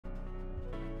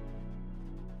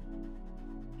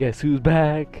Guess who's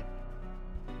back?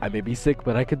 I may be sick,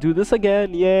 but I could do this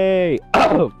again. Yay!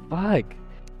 Oh, fuck.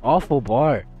 Awful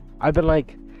bar. I've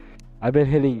been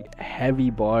hitting heavy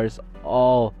bars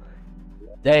all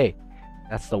day.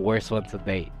 That's the worst one to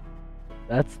date.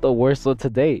 That's the worst one to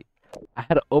date. I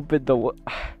had to open the one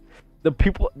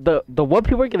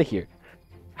people are gonna hear.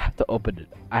 I have to open it.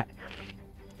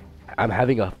 I'm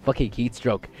having a fucking heat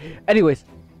stroke. Anyways,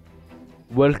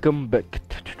 welcome back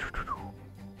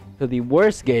to the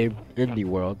worst game in the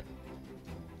world.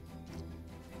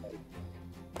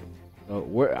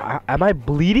 Am I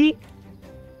bleeding?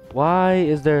 Why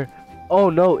is there? Oh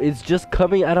no, it's just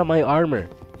coming out of my armor.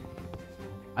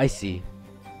 I see.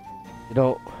 You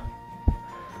know,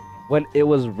 when it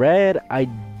was red, I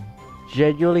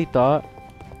genuinely thought.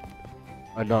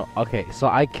 Oh no. Okay, so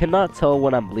I cannot tell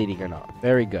when I'm bleeding or not.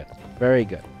 Very good. Very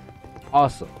good.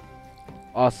 Awesome.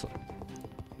 Awesome.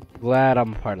 Glad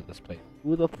I'm a part of this play.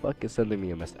 Who the fuck is sending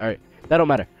me a message? Alright, that don't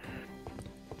matter.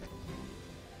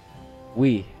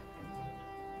 We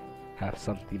have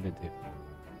something to do.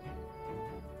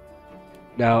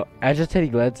 Now,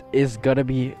 agitating lens is gonna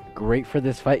be great for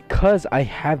this fight because I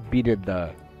have beaten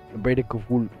the Braided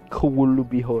Kawulu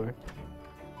before.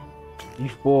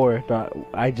 Not,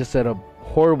 I just said a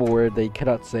horrible word they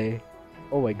cannot say.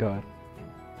 Oh my god.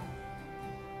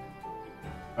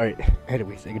 Alright,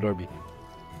 anyways, ignore me.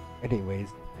 Anyways,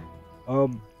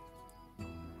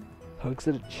 Hugs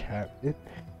in the chat.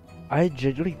 I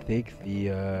genuinely think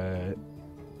the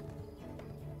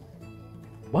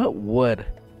what would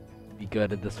be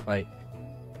good in this fight?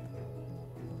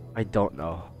 I don't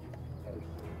know.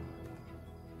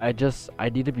 I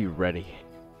need to be ready.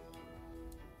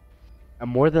 And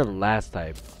more than last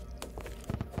time.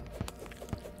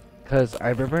 Cause I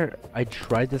remember I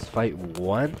tried this fight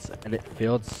once and it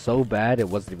failed so bad it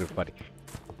wasn't even funny.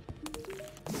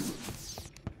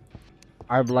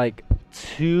 I'm like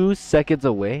 2 seconds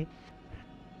away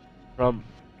from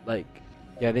like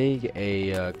getting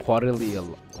a quality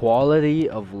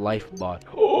of life mod.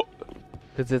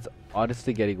 Cause it's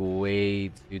honestly getting way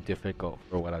too difficult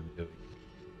for what I'm doing.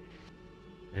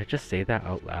 Did I just say that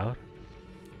out loud?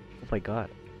 Oh my god.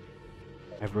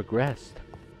 I've regressed.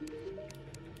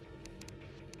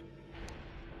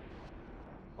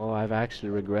 Oh, I've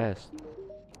actually regressed.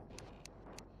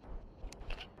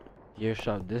 Gear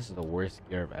shot, this is the worst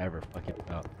gear I've ever fucking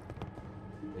felt.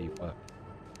 Holy fuck.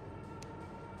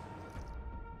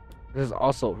 This is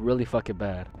also really fucking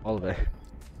bad. All of it.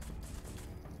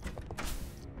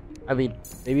 I mean,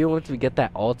 maybe once we get that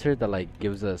altar that like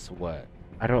gives us what?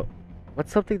 I don't.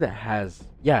 What's something that has?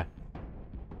 Yeah.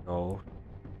 No.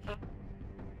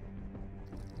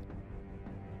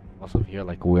 Also hear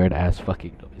like weird ass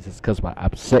fucking noises because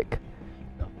I'm sick.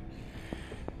 No.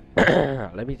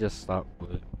 Let me just stop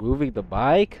moving the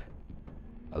bike.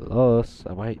 Hello,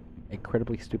 am I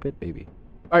incredibly stupid? Maybe.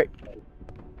 Alright.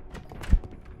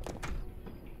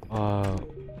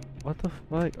 What the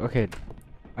fuck? Okay,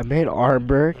 I made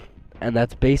armor, and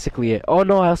that's basically it. Oh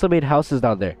no, I also made houses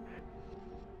down there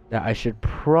that I should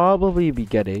probably be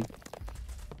getting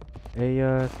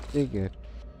a thing.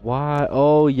 Why?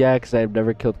 Oh yeah, because I've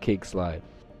never killed King Slime.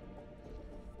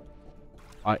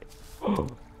 I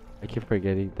keep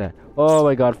forgetting that. Oh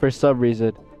my god, for some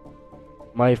reason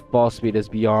my fall speed is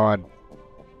beyond,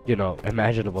 you know,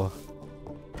 imaginable.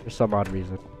 For some odd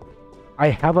reason. I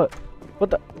have a what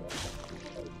the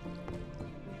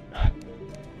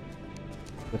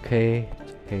okay,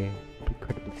 I'm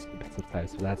incredibly stupid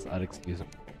sometimes, so that's unexcusable.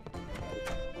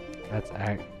 That's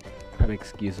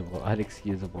unexcusable.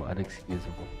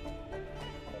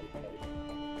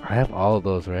 I have all of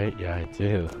those, right? Yeah, I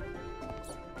do.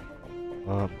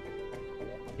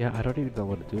 Yeah, I don't even know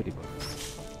what to do anymore.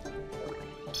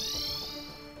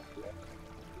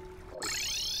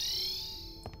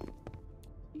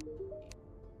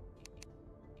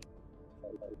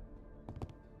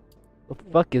 The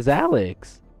fuck is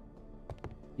Alex?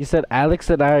 You said Alex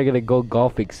and I are gonna go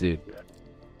golfing soon.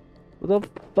 Who the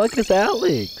fuck is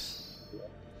Alex?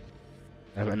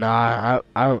 Nah,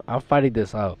 I'm fighting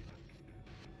this out.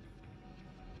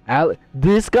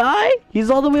 This guy? He's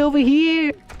all the way over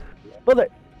here. Mother.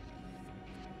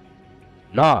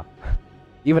 Nah,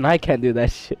 even I can't do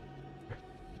that shit.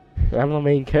 I'm the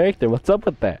main character. What's up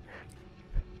with that?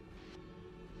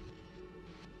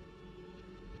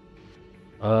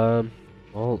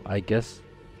 Well, I guess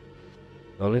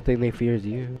the only thing they fear is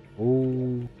you.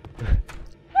 Oh.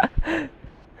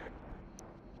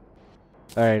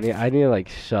 Alright, I need to like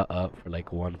shut up for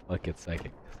like 1 fucking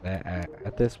second.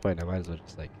 At this point, I might as well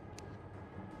just like.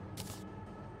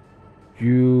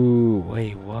 You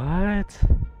wait, what?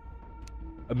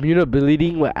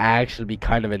 Immunability would actually be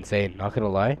kind of insane, not gonna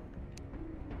lie.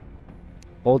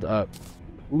 Hold up.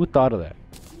 Who thought of that?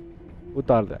 Who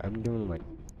thought of that? I'm giving like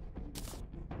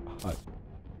a hug.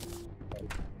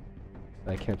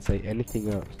 I can't say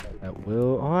anything else. That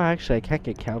will. Oh, actually, I can't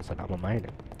get counseled. I'm a minor.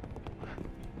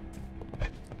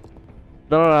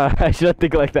 No, no, no. I should not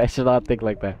think like that. I should not think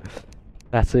like that.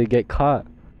 That's how you get caught.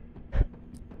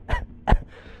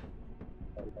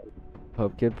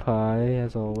 Pumpkin pie,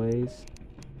 as always.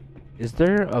 Is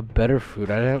there a better food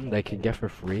item that I can get for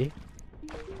free?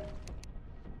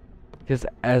 Because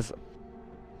as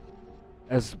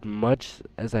much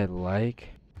as I like,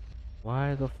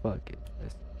 why the fuck is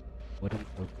this? What am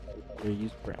they're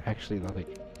used for actually nothing.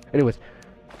 Anyways,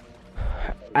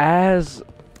 as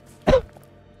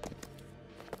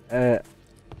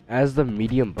the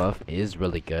medium buff is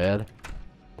really good,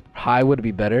 high would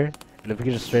be better, and if we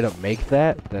can just straight up make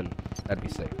that, then that'd be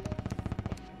sick.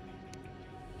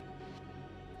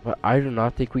 But I do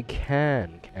not think we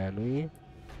can we?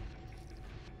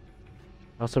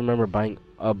 I also remember buying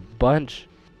a bunch.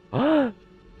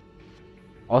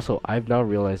 Also, I'm now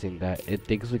realizing that it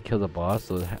thinks we killed the boss,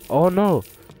 so oh no!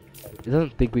 It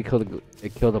doesn't think we killed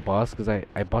the boss because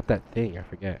I bought that thing, I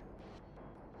forget.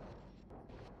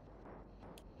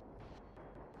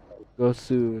 Go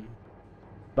soon.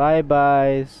 Bye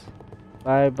byes.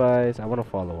 Bye byes. I wanna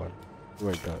follow one.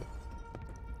 Where it goes.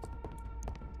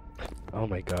 Oh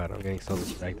my god, I'm getting so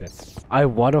distracted. I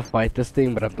wanna fight this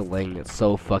thing, but I'm delaying it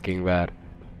so fucking bad.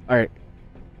 Alright.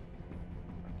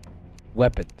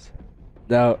 Weapons.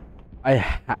 Now,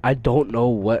 I don't know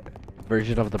what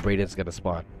version of the braid is gonna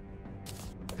spawn.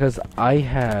 Because the Eye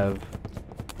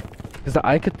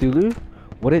Cthulhu,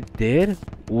 what it did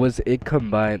was it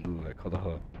combined. Hold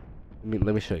on.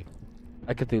 Let me show you.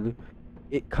 Eye Cthulhu,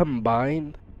 it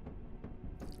combined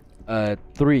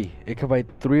three. It combined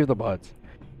three of the mods.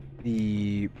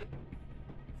 The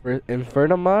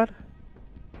Inferno mod,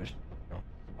 which, no,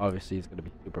 obviously is gonna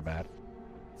be super bad.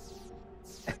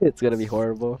 It's gonna be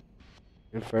horrible.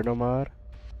 Inferno mod,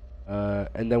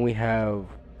 and then we have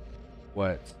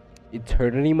what?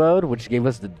 Eternity mode, which gave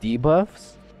us the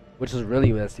debuffs, which is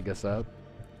really messing us up.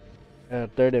 And the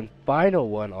third and final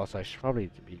one, also I should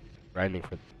probably be grinding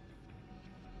for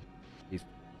these.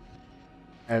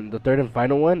 And the third and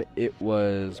final one, it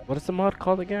was, what is the mod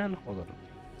called again? Hold on,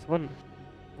 it's one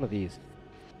of these.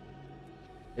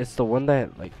 It's the one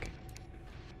that like,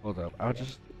 hold up, I'll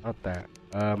just not that.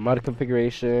 Mod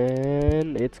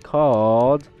configuration. It's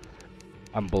called.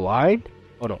 I'm blind.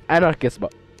 Oh no, Anarchist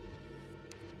mod.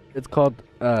 It's called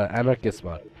Anarchist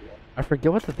mod. I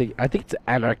forget what the thing. I think it's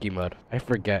Anarchy mode. I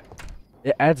forget.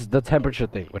 It adds the temperature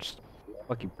thing, which I'm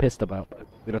fucking pissed about. But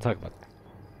we don't talk about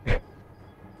that.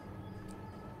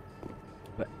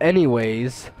 But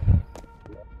anyways,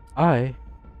 I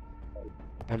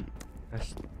am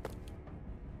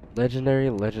legendary,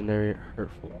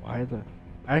 hurtful. Why the?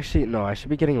 Actually, no, I should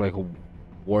be getting like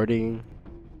warding,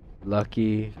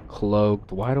 lucky,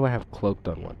 cloaked. Why do I have cloaked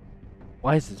on one?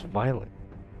 Why is this violent?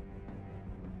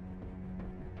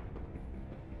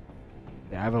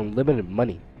 I have unlimited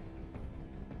money.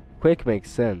 Quick makes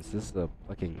sense. This is a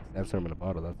fucking sandstorm in a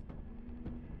bottle. That's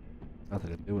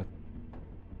nothing to do with it.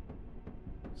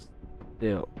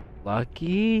 Still,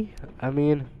 lucky? I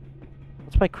mean,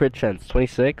 what's my crit chance?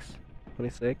 26?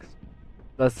 26?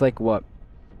 That's like what?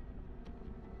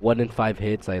 1 in 5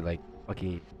 hits, I like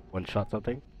fucking one shot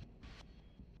something.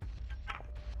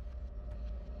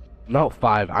 No,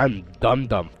 5. I'm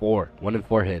dumb. 4. 1 in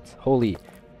 4 hits. Holy.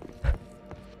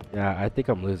 Yeah, I think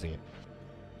I'm losing it.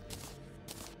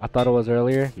 I thought it was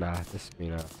earlier. Nah, this is me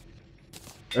now.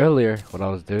 Earlier, what I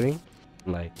was doing,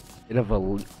 like in a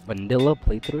vanilla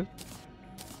playthrough,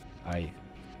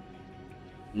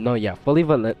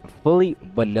 fully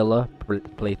vanilla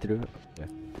playthrough. Yeah.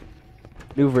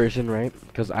 New version, right?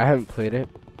 Because I haven't played it.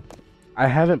 I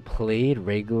haven't played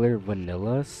regular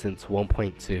vanilla since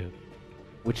 1.2,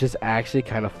 which is actually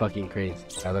kind of fucking crazy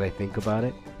now that I think about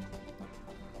it.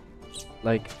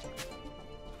 Like,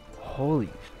 holy,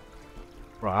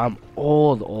 bro, I'm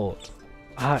old.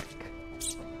 Fuck.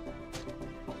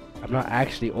 I'm not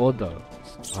actually old though.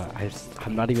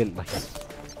 I'm not even like.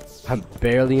 I'm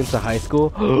barely into high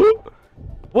school.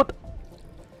 What?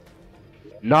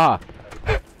 Nah.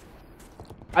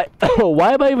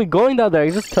 Why am I even going down there? I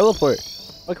just teleport.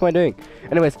 What am I doing?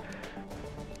 Anyways.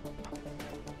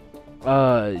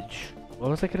 What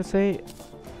was I gonna say?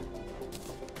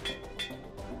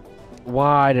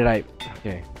 Why did I?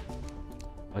 Okay.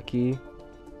 Lucky.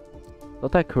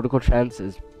 Not that critical chance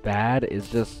is bad. It's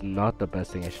just not the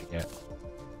best thing I should get.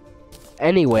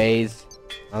 Anyways,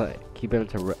 I keep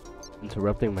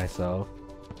interrupting myself.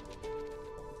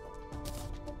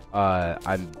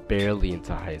 I'm barely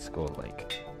into high school,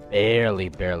 like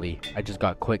barely. I just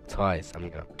got quick twice. I'm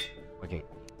gonna fucking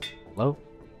hello?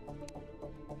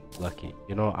 Lucky.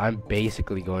 You know, I'm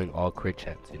basically going all crit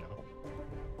chance, you know.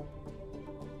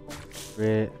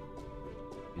 Crit.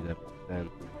 Do that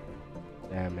percent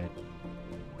damage.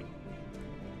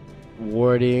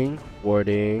 Warding,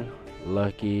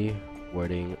 lucky,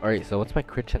 warding. Alright, so what's my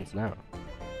crit chance now?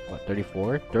 What,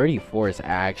 34? 34 is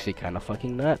actually kind of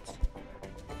fucking nuts.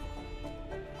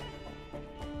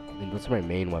 I mean, those are my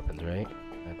main weapons, right?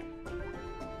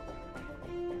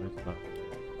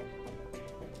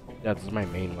 Yeah, those are my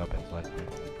main weapons.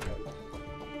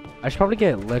 I should probably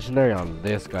get legendary on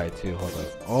this guy too. Hold on.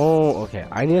 Oh, okay.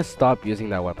 I need to stop using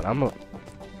that weapon. I'm gonna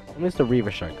use the Reaver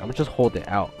Shark. I'm gonna just hold it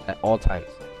out at all times.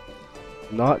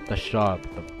 Not the shop,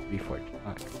 the Reforged.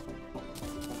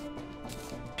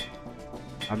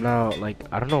 I'm now like,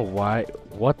 I don't know why.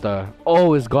 What the?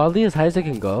 Oh, is Godly as high as it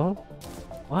can go?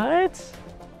 What?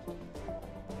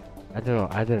 I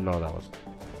didn't know that was.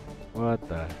 What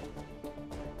the?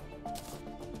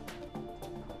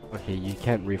 Okay, you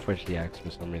can't refresh the axe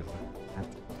for some reason.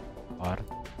 That's odd.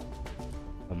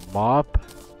 The mop.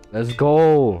 Let's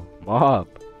go, mop.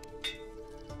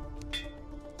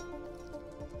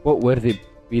 What would it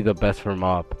be the best for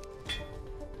mop?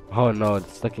 Oh no,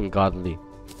 it's looking godly.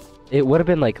 It would have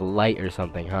been like light or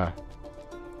something, huh?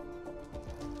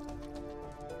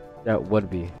 That would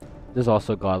be. This is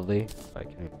also godly. I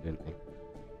can't do anything.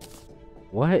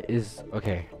 What is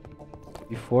okay?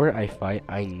 Before I fight,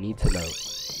 I need to know: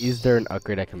 is there an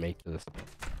upgrade I can make to this?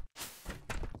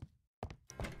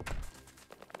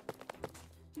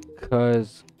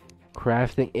 Cause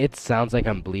crafting, it sounds like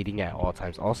I'm bleeding at all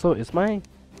times. Also, is my?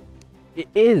 It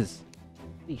is.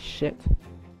 Holy shit.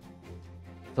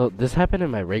 So this happened in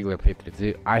my regular playthrough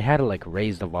too. I had to like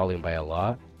raise the volume by a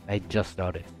lot. I just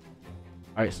noticed.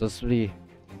 Alright, so this would be.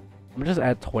 I'm gonna just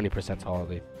add 20% to all of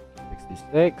these.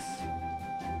 66.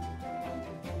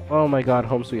 Oh my god,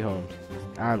 home sweet home.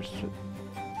 I'm just.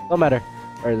 Don't matter.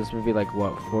 Alright, this would be like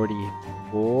what,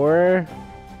 44?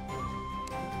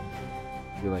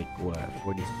 Be like what,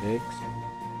 46?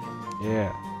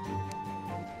 Yeah.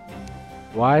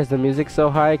 Why is the music so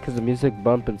high? Because the music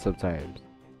bumping sometimes.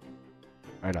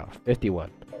 I know, 51.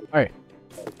 Alright.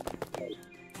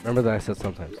 Remember that I said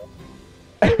sometimes.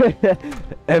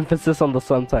 Emphasis on the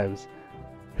sometimes.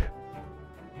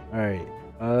 Alright.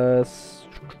 Is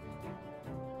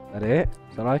that it?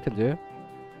 Is that all I can do?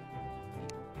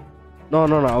 No.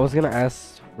 I was gonna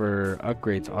ask for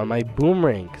upgrades on my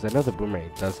boomerang, because I know the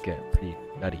boomerang does get pretty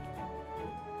nutty.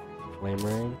 Flame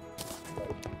ring.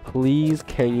 Please,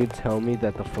 can you tell me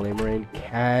that the flame ring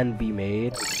can be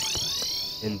made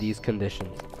in these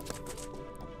conditions?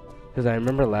 Because I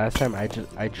remember last time I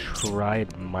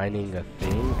tried mining a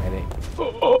thing and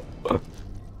it.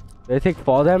 Did I take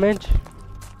fall damage?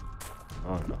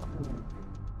 Oh no.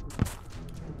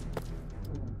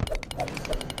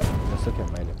 I still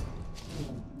can't mine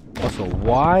it. Also,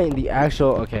 why in the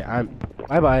actual? Okay, I'm.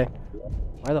 Bye bye.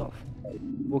 Why the?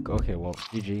 Okay, well,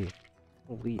 GG.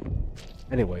 We'll leave.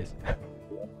 Anyways.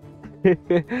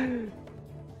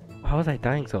 How was I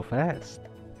dying so fast?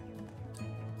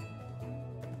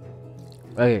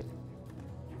 Okay.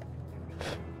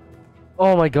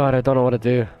 Oh my god, I don't know what to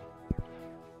do.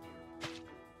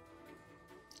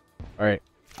 Alright.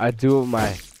 I do what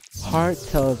my heart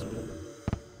tells me.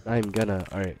 I'm gonna.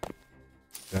 Alright.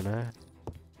 Gonna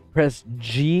press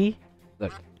G.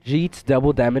 Look. G to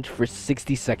double damage for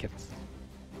 60 seconds.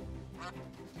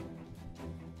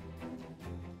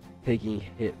 Taking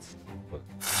hits.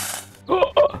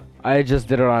 I just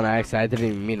did it on accident. I didn't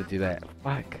even mean to do that.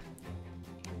 Fuck.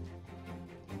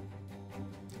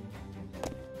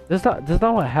 That's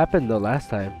not what happened the last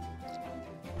time.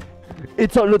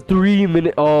 It's on the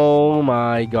 3-minute. Oh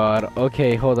my god.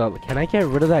 Okay, hold up. Can I get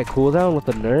rid of that cooldown with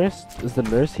the nurse? Is the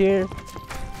nurse here?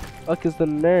 Fuck is the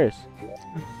nurse?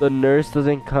 The nurse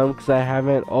doesn't come because I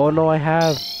haven't. Oh no, I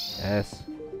have. Yes.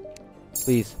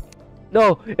 Please.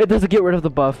 No, it doesn't get rid of the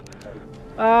buff.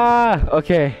 Ah,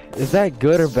 okay. Is that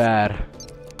good or bad?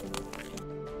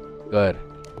 Good.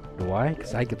 Why?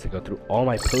 Because I get to go through all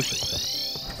my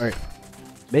potions. Alright.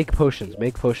 Make potions,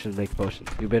 make potions, make potions.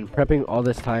 You've been prepping all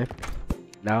this time.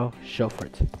 Now, show for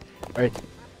it. Alright.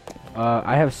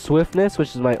 I have swiftness, which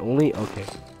is my only... Okay.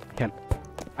 Can't...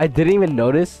 I didn't even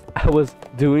notice I was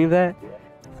doing that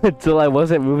until I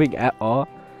wasn't moving at all.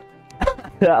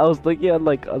 I was looking at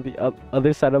like on the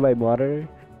other side of my monitor.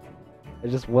 I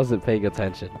just wasn't paying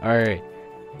attention. Alright.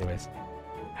 Anyways.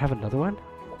 I have another one?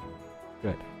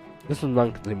 Good. This one's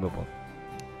non-consumable.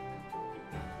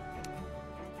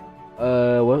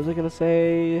 What was I gonna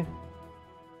say?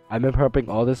 I've been prepping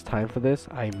all this time for this.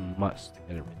 I must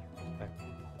get it ready.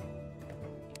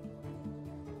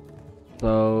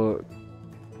 So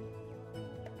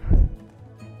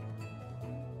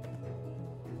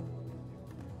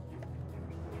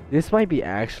this might be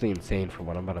actually insane for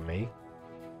what I'm about to make.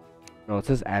 No, it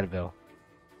says Advil.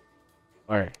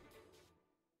 Alright.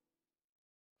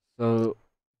 So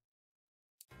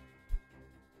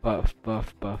buff.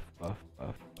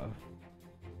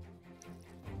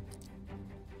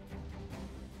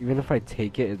 Even if I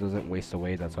take it, it doesn't waste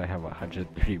away. That's why I have a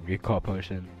 103 recall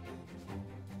potion.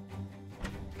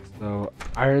 So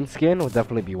iron skin will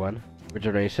definitely be one.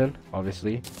 Regeneration,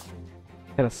 obviously.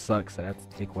 Kinda sucks that I have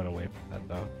to take one away from that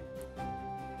though.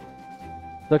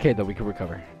 It's okay though, we can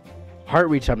recover. Heart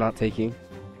reach I'm not taking.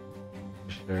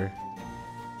 For sure.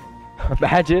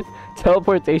 Imagine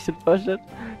teleportation potion.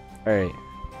 Alright.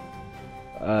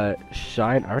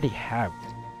 Shine I already have.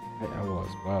 I will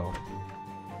as well.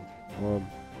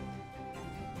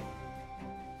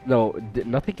 No,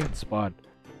 nothing can spawn.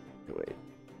 Wait.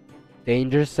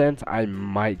 Danger sense I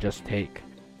might just take.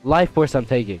 Life force I'm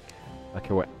taking. I don't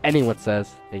care what anyone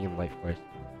says. Taking life force.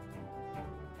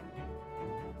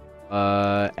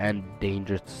 And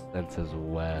danger sense as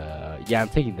well. Yeah, I'm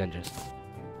taking danger sense.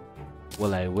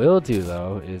 What I will do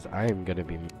though is I'm gonna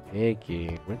be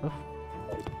making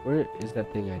where is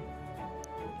that thing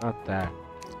not that.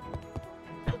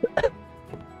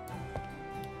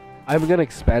 I'm gonna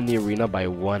expand the arena by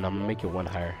 1. I'm gonna make it 1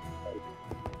 higher.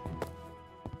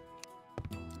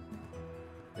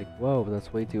 Like, whoa,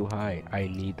 that's way too high. I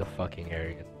need the fucking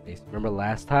area space. Remember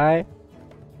last time?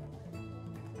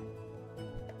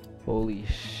 Holy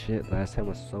shit, last time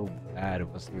was so bad, it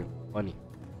wasn't even funny.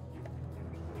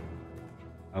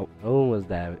 Oh, no one was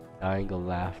that dying of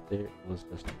laughter. It was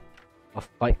just a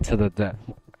fight to the death.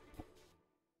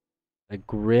 A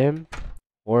grim,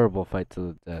 horrible fight to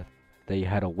the death that you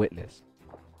had to witness.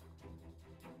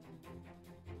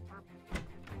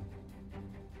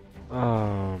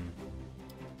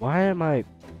 Why am I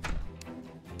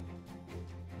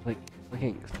like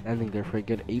fucking standing there for a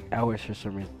good 8 hours for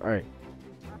some reason? Alright.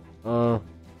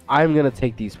 I'm gonna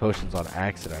take these potions on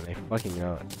accident. I fucking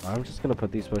know it. I'm just gonna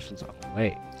put these potions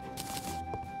away.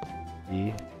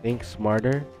 Think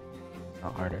smarter,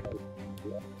 not harder.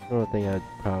 Another thing I'd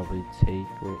probably take.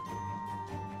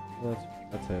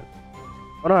 That's it.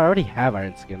 Oh no, I already have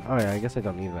iron skin. Oh yeah, I guess I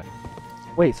don't need that.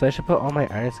 Wait, so I should put all my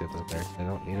iron skins up there. I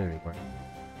don't need it anymore.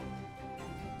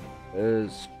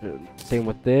 Same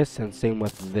with this, and same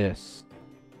with this,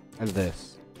 and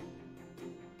this.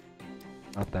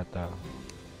 Not that though.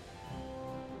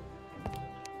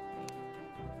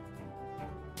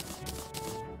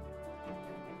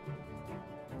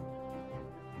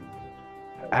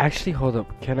 Actually, hold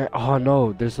up. Can I? Oh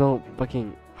no, there's no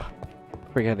fucking.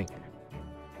 Forgetting.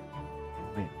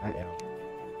 Wait, I am.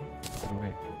 Oh,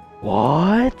 wait.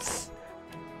 What?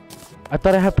 I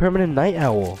thought I had permanent night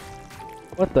owl.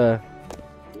 What the?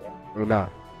 Oh, nah.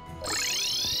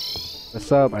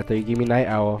 What's up? I thought you gave me night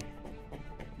owl.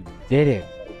 You didn't.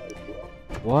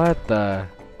 What the?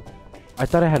 I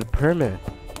thought I had a permanent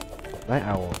night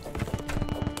owl.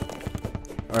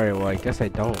 Alright, well I guess I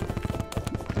don't.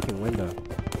 Fucking window.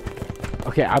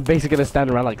 Okay, I'm basically gonna stand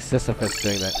around like Sisyphus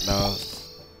doing that. No.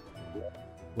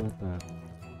 What the?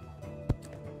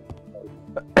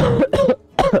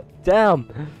 Damn!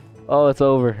 Oh, it's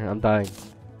over. I'm dying.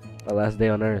 My last day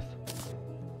on Earth.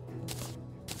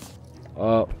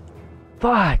 Oh.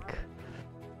 Fuck!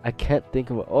 I can't think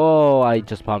of. Oh, I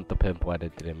just pumped the pimple. I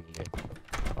didn't mean it.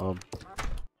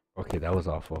 Okay, that was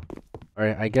awful.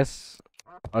 Alright, I guess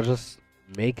I'll just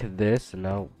make this and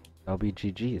now that'll be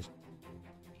GG's.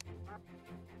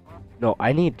 No,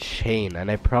 I need chain, and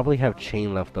I probably have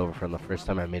chain left over from the first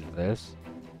time I made this.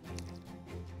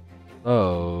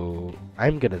 Oh,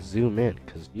 I'm gonna zoom in,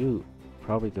 because you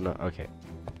probably do not. Okay.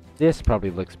 This probably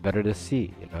looks better to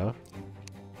see, you know?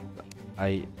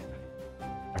 I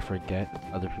forget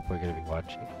other people are gonna be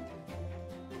watching.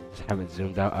 Just have it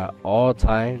zoomed out at all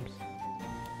times.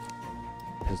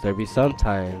 Because there be some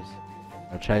times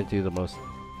I'm trying to do the most,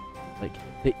 like,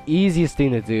 the easiest thing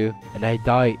to do, and I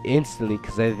die instantly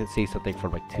because I didn't say something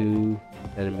from like 2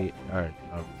 centimeters, or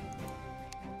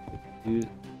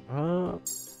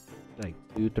like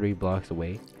 2-3 blocks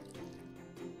away.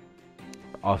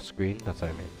 Off screen, that's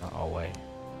what I mean, not all way.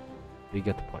 You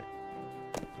get the point.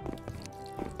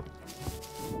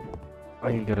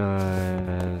 I'm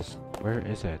gonna. Where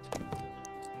is it?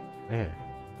 There.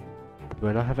 Do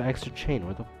I not have an extra chain?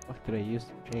 Where the fuck did I use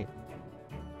the chain?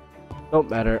 Don't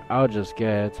matter, I'll just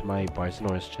get my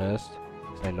Barsonor's chest.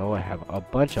 Because I know I have a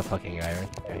bunch of fucking iron.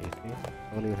 Yeah, you see?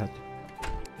 I don't even have to.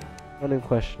 Don't even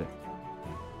question it.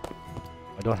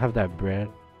 I don't have that bread.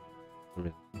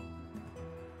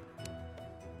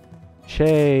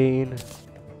 Chain.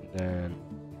 And then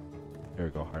there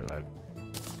we go, heartland.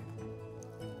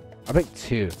 I'll make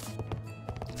 2.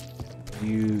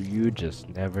 You just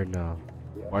never know.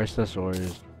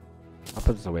 Barstosaurus. I'll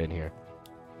put this away in here.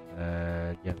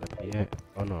 And yeah, that'd be it.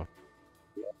 Oh no.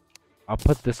 I'll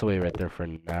put this away right there for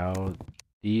now.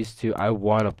 These 2, I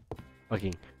wanna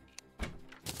fucking.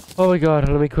 Oh my god,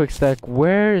 let me quick stack.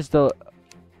 Where is the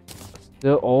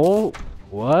oh,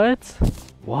 what?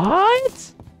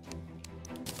 What?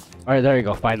 Alright, there you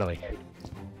go, finally.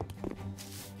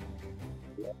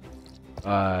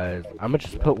 I'm gonna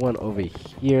just put one over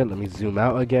here. Let me zoom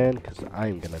out again, because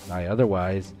I'm gonna die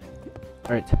otherwise.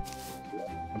 Alright.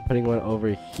 I'm putting one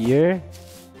over here.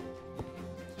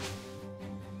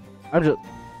 I'm just...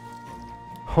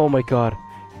 Oh my god.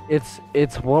 It's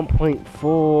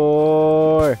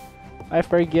 1.4. I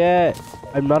forget.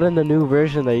 I'm not in the new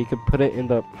version that you can put it in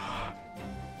the...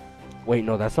 Wait,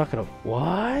 no, that's not gonna...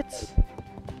 What?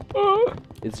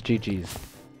 It's GG's.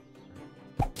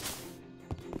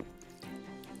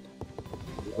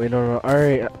 Wait, no.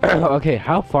 Alright. Okay,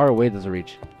 how far away does it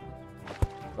reach?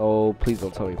 Oh, please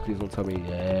don't tell me. Please don't tell me.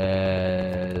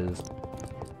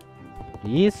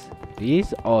 Yes.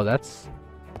 These? Oh, that's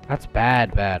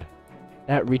bad.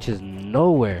 That reaches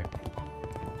nowhere.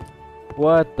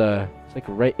 What the? It's like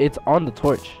right. It's on the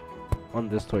torch. On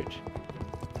this torch.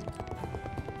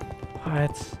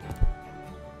 What?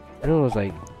 I know it was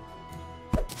like.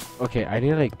 Okay, I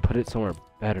need to like put it somewhere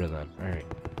better then. Alright.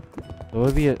 There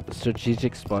would be a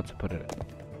strategic spot to put it in.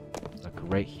 Like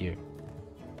right here.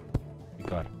 We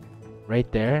got it.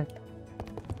 Right there.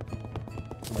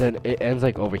 Then it ends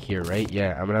like over here, right?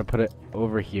 Yeah, I'm gonna put it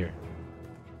over here.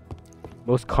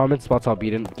 Most common spots I'll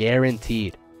beat in,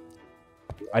 guaranteed.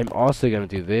 I'm also gonna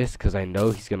do this because I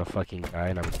know he's gonna fucking die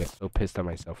and I'm gonna get so pissed at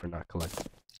myself for not collecting.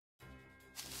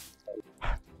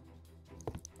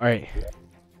 Alright.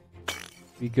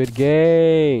 Be good,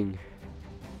 gang.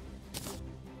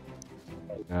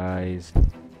 Guys.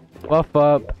 Buff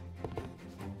up.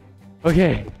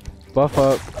 Okay. Buff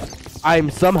up.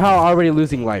 I'm somehow already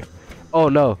losing life. Oh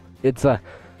no. It's a...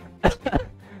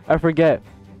 I forget.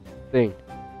 Thing.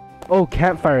 Oh,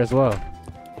 campfire as well.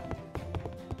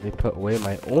 Let me put away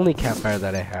my only campfire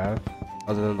that I have.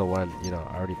 Other than the one, you know,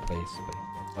 I already placed. But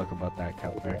talk about that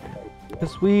campfire.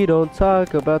 Because we don't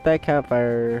talk about that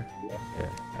campfire. Yeah,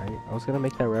 I was gonna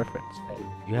make that reference.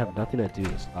 You have nothing to do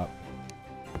to stop me.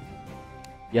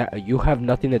 Yeah, you have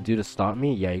nothing to do to stop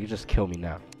me? Yeah, you can just kill me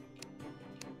now.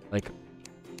 Like,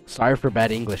 sorry for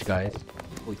bad English, guys.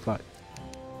 Holy fuck.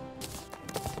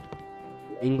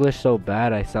 English so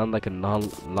bad I sound like a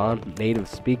non-native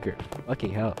speaker.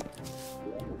 Fucking hell.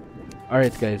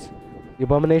 Alright, guys. The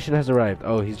abomination has arrived.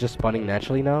 Oh, he's just spawning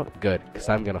naturally now? Good, because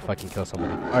I'm gonna fucking kill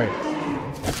somebody. Alright.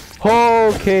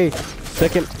 Okay.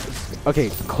 Second. Okay,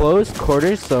 close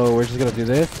quarters, so we're just gonna do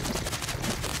this.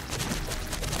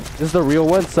 This is the real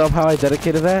one. Somehow I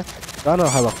dedicated that. I don't know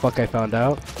how the fuck I found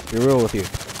out. Be real with you.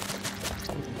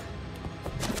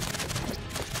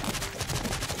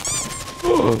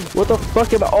 What the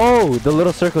fuck am I? Oh, the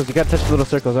little circles. You gotta touch the little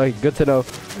circles. Alright, good to know.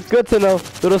 Good to know.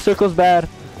 Little circles bad.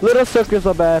 Little circles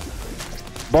are bad.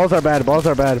 Balls are bad. Balls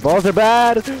are bad. Balls are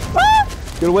bad. Ah!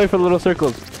 Get away from the little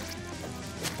circles.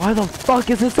 Why the fuck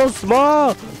is it so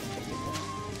small?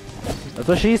 That's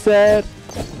what she said.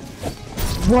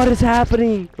 What is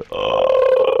happening?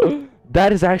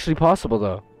 That is actually possible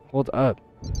though. Hold up.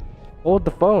 Hold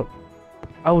the phone.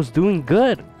 I was doing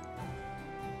good.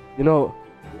 You know,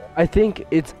 I think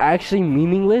it's actually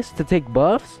meaningless to take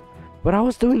buffs, but I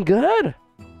was doing good.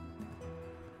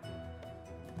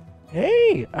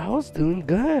 Hey, I was doing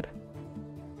good.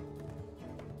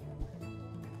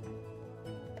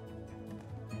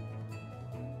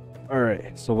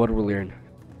 Alright, so what did we learn?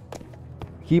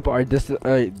 Keep our distance.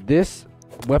 This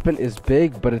weapon is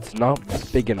big, but it's not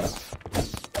big enough.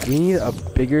 We need a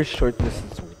bigger short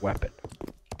distance weapon.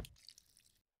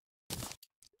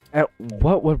 And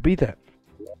what would be that?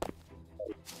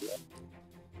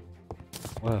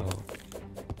 Well,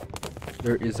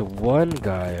 there is one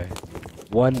guy,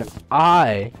 one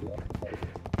eye,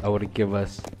 that would give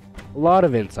us a lot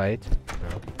of insight.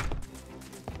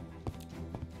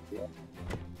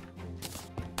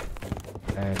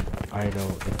 And I know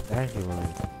exactly where.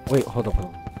 Wait, hold up.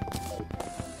 Can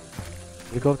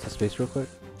we go up to space real quick?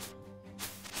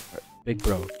 Right, big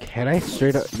bro, can I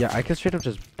straight up? Yeah, I can straight up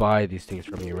just buy these things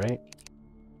from you, right?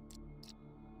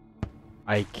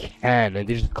 I can, and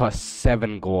these just cost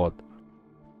 7 gold.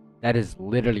 That is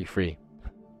literally free.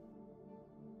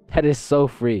 That is so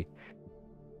free.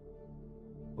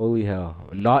 Holy hell.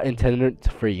 Not intended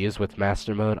for use with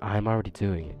master mode. I'm already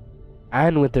doing it.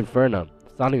 And with Inferno.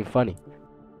 It's not even funny.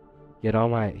 Get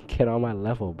on my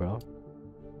level, bro.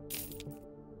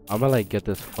 I'm gonna like get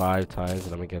this 5 times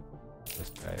and I'm gonna get this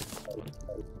guy.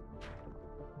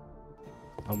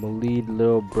 I'm a lead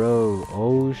little bro.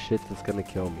 Oh shit, that's gonna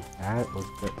kill me.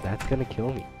 That's gonna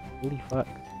kill me. Holy fuck.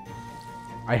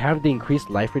 I have the increased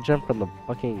life regen from the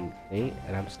fucking thing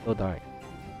and I'm still dying.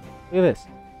 Look at this.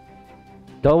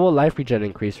 Double life regen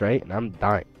increase, right? And I'm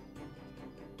dying.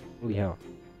 Holy hell.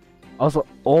 Also,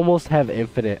 almost have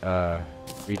infinite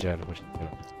regen, which is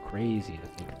crazy to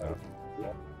think about.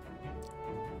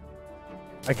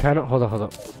 I kind of hold on.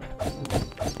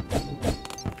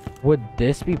 Would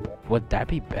that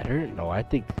be better? No, I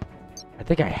think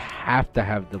I have to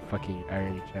have the fucking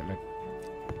iron enchantment.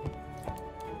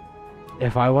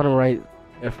 If I want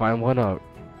to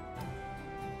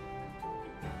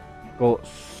go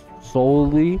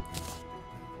solely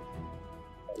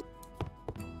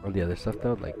on the other stuff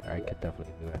though, like I could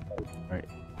definitely do that. Alright.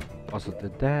 Also,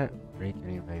 did that break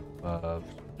any of my buffs?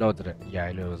 No, did it? Yeah,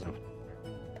 I knew it was no.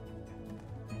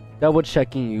 Double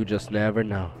checking, you just never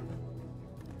know.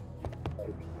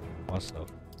 Also,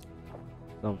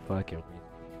 some fucking reason.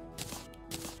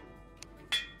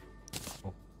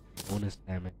 Oh, bonus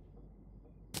damage.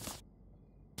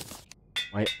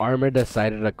 My armor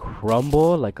decided to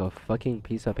crumble like a fucking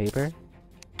piece of paper.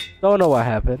 Don't know what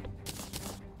happened.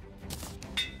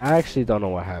 I actually don't know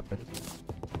what happened.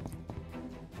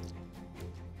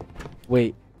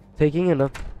 Wait, taking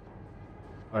enough.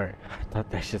 Alright, I thought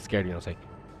that shit scared me. I was like,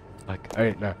 fuck.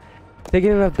 Alright, now.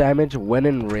 Taking enough damage when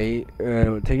in range.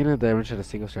 Taking enough damage at a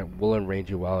single strike will enrage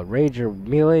you. While enrage, your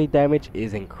melee damage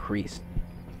is increased.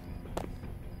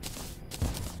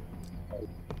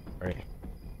 Alright.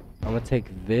 I'm gonna take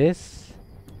this.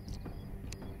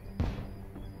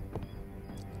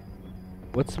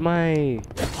 What's my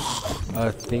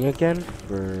thing again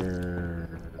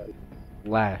for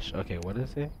flash? Okay, what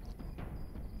is it?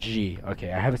 G.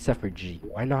 Okay, I have it set for G.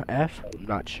 Why not F? I'm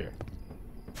not sure.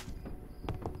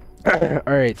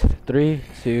 Alright, 3,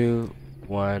 2,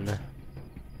 1.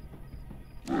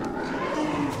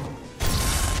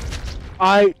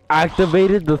 I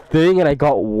activated the thing and I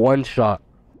got one shot.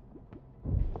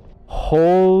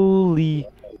 Holy,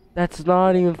 that's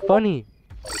not even funny.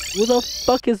 Who the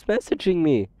fuck is messaging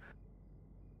me?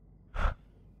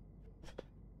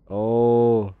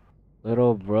 Oh,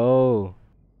 little bro.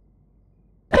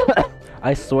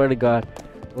 I swear to God,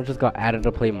 I just got added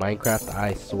to play Minecraft.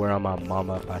 I swear on my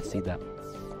mama, if I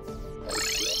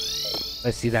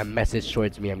see that message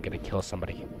towards me, I'm gonna kill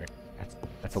somebody.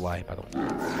 That's a lie, by the way.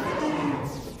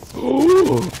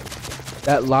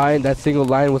 That single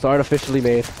line was artificially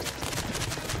made.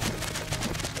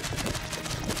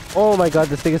 Oh my God,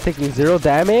 this thing is taking 0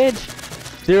 damage.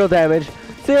 0 damage.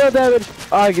 0 damage.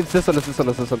 Oh, it's this one. It's this one.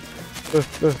 It's this one.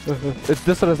 It's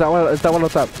this one. It's that one. It's that one on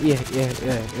top. Yeah.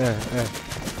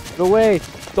 No way.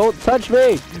 Don't touch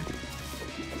me.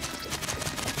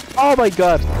 Oh my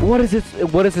God. What is this?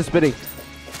 What is this spinning?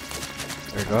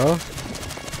 There we go.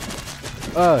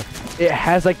 It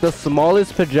has like the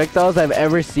smallest projectiles I've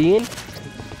ever seen.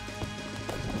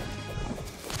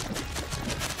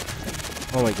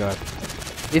 Oh my God.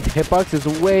 Its hitbox is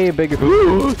way bigger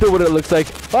than what it looks like.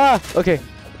 Ah, okay.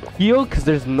 Heal, because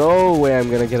there's no way I'm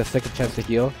going to get a second chance to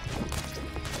heal.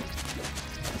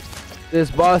 This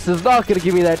boss is not going to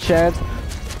give me that chance.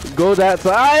 Go that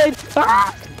side.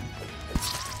 Ah!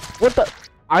 What the?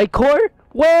 I-core?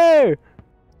 Where?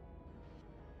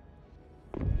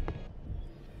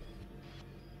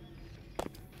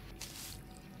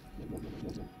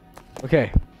 Okay.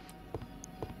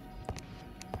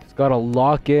 It's got to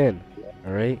lock in.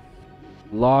 Alright,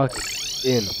 lock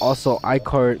in. Also,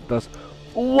 iCard does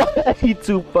way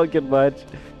too fucking much.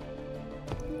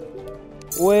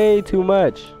 Way too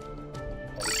much.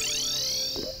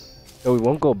 So we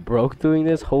won't go broke doing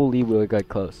this. Holy, we got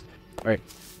close. Alright,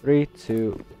 3,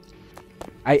 2.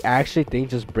 I actually think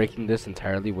just breaking this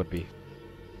entirely would be.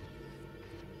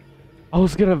 I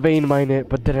was gonna vein mine it,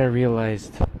 but then I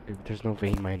realized there's no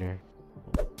vein miner.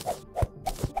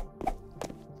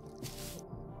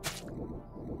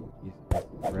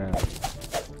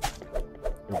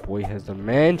 Your boy has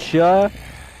dementia.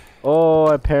 Oh,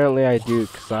 apparently I do,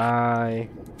 cause I.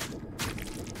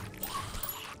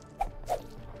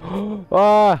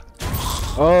 Ah.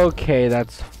 Okay,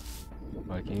 that's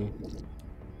fucking.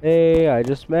 Hey, I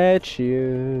just met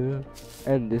you,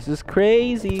 and this is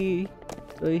crazy.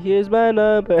 So here's my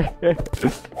number.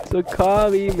 So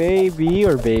call me maybe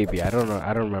or baby. I don't know.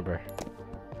 I don't remember.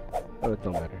 Oh, it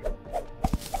don't matter.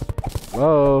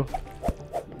 Whoa.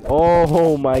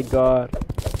 Oh my god.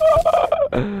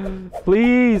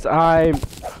 Please,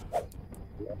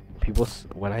 people,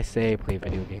 when I say I play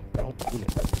video games, I don't mean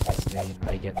it. I say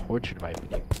I get tortured by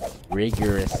video games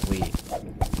rigorously.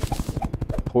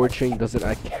 Torturing doesn't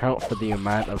account for the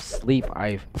amount of sleep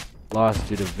I've lost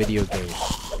due to video games.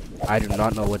 I do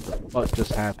not know what the fuck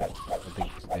just happened. Something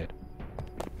just did.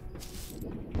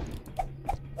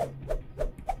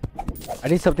 I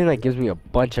need something that gives me a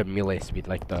bunch of melee speed,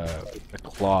 like the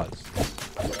claws.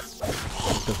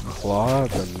 The claw,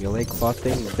 the melee claw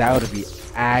thing, that would be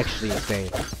actually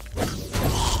insane.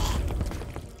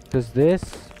 Cause this,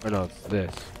 or no, it's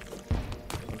this.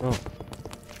 Oh.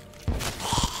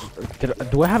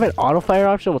 Do I have an auto fire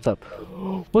option? What's up?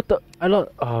 What the? I lost.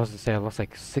 Oh, I was gonna say I lost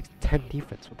like 10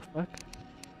 defense. What the fuck?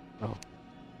 Oh.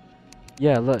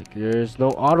 Yeah, look, there's no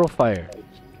auto fire.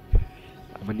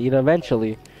 I'm gonna need it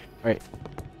eventually. Alright.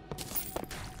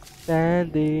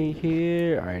 Standing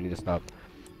here. Alright, I need to stop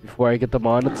before I get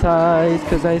demonetized,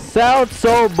 because I sound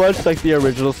so much like the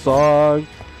original song.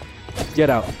 Get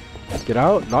out. Get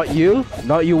out. Not you.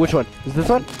 Not you. Which one? Is this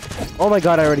one? Oh my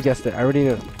god, I already guessed it. I already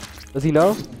knew. Does he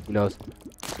know? He knows.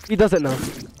 He doesn't know.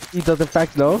 He does in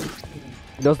fact know.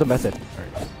 He knows the method.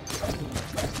 Alright.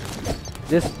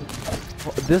 This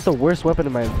is the worst weapon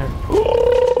in my entire...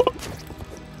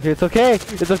 Okay, it's okay.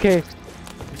 It's okay.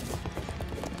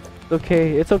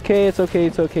 Okay, it's okay, it's okay,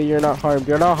 it's okay. You're not harmed.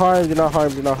 You're not harmed. You're not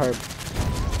harmed. You're not harmed.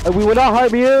 We will not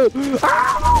harm you.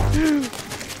 Ah!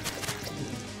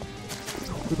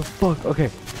 What the fuck? Okay.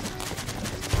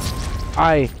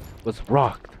 I was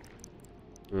rocked.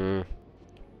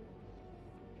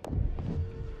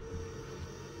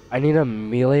 I need a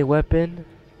melee weapon.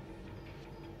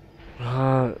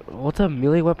 What's a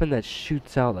melee weapon that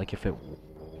shoots out like if it...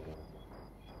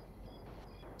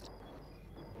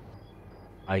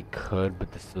 I could,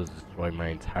 but this will destroy my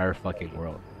entire fucking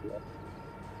world.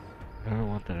 I don't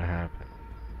want that to happen.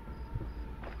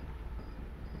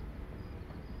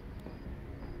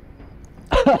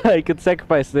 I could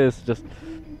sacrifice this just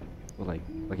like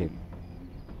fucking,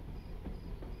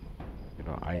 you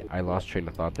know, I lost train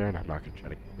of thought there and I'm not gonna try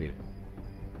to complete it.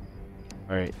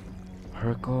 Alright.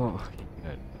 Hercule. Okay,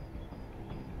 good.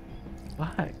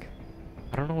 Fuck.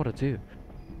 I don't know what to do.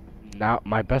 Now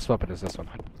my best weapon is this one.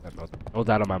 No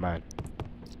doubt on my mind.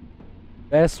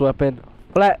 Best weapon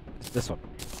flat is this one.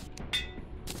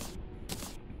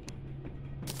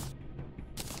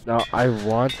 Now I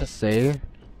want to say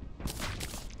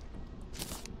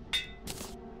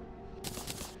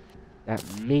that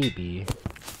maybe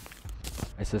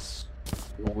I should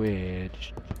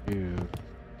switch to...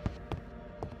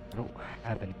 I don't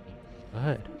have anything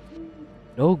good.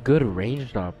 No good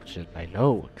ranged options, I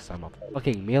know, because I'm a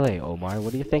fucking melee, Omar.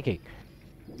 What are you thinking?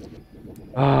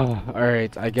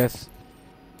 Alright, I guess...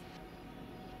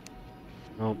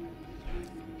 No.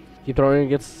 Keep throwing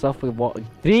against stuff with wall.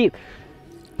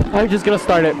 I'm just gonna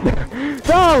start it.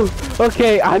 No!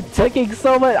 Okay, I'm taking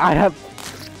so much. I have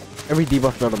every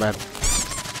debuff known to man.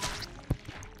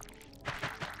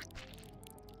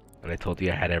 And I told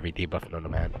you I had every debuff known to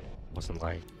man. Wasn't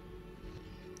lying.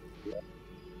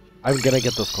 I'm gonna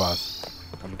get those claws.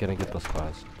 I'm gonna get those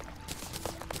claws.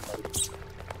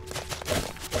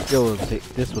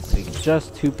 This will take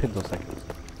just 2 pentoseconds.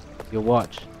 You'll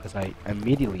watch, as I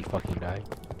immediately fucking die.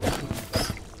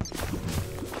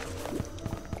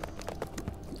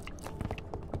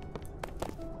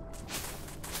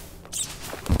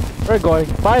 We're going.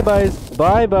 Bye-byes.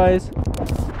 Bye-byes.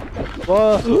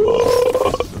 Whoa.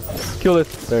 Kill it.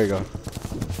 There you go.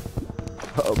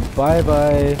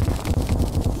 Bye-bye.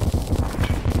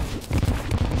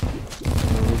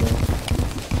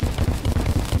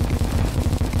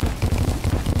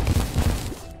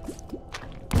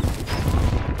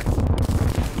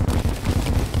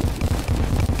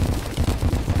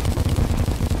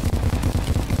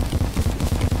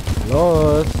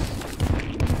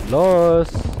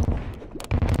 Lost.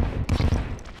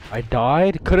 I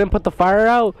died? Couldn't put the fire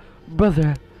out?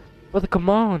 Brother, come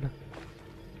on.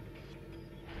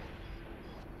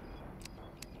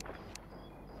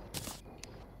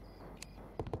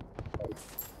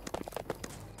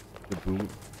 The boom.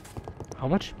 How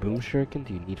much boom shuriken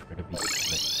do you need for it to be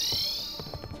split?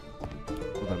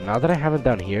 Hold on, now that I have it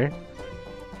down here,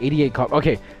 88 copper.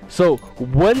 Okay, so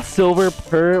 1 silver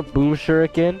per boom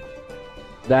shuriken.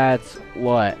 That's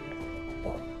what?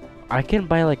 I can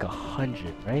buy like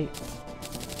 100, right?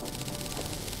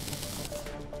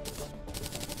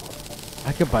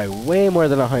 I could buy way more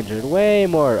than 100, way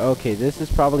more. Okay, this is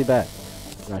probably bad.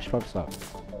 No, I should probably stop.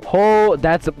 Oh,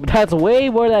 that's way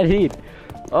more than I need.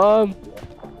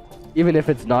 Even if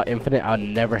it's not infinite, I'll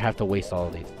never have to waste all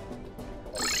of these.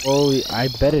 Holy, I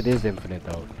bet it is infinite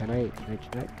though. Can I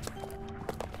check?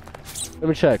 Let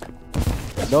me check.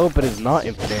 No, but it's not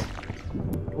infinite.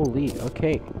 Holy,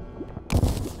 okay.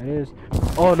 It is.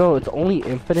 Oh no, it's only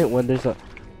infinite when there's a.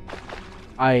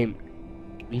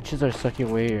 Leeches are sucking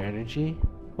away your energy.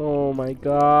 Oh my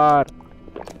god.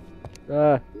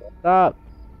 Stop. Stop.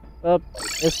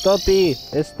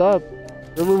 Stop.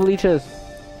 Remove leeches.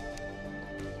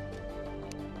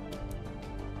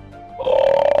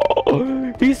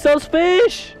 Oh, he sells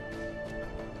fish.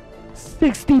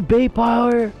 60 bait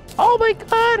power. Oh my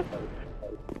god.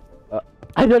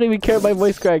 I don't even care. My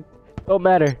voice cracked. Don't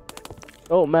matter.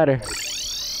 Oh.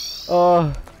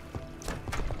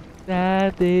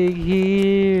 That thing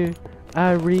here.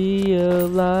 I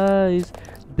realize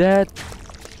that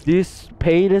this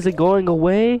pain isn't going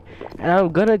away, and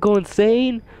I'm gonna go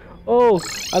insane. Oh,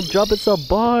 I'm dropping some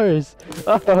bars.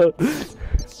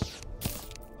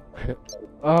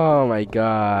 Oh my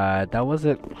god, that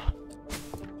wasn't. I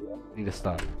need to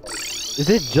stop. Is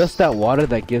it just that water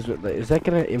that gives me? Is that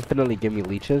gonna infinitely give me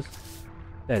leeches?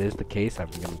 If that is the case,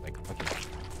 I'm gonna like fucking.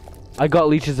 I got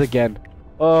leeches again.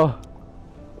 Oh.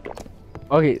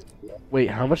 Okay. Wait,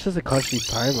 how much does it cost each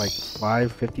time? Like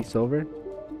 550 silver?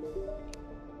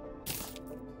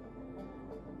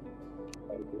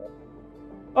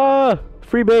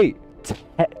 Free bait.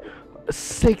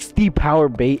 60 power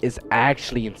bait is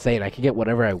actually insane. I can get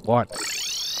whatever I want.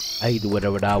 I can do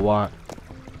whatever I want.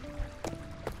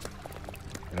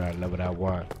 And I love what I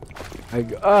want.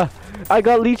 I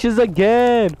got leeches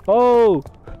again. Oh,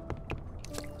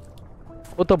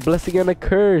 what a blessing and a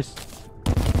curse.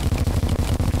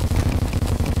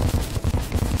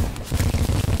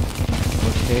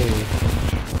 Okay,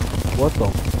 what the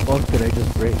fuck did I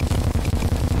just break?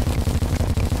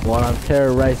 While I'm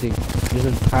terrorizing this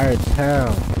entire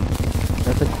town.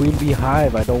 That's a queen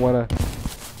beehive. I don't wanna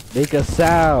make a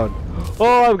sound.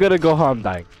 Oh, I'm gonna go home. I'm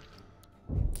dying.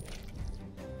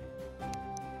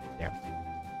 Damn.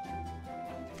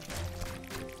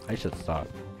 I should stop.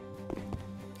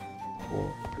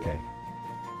 Cool. Okay.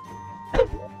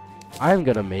 I'm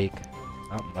gonna make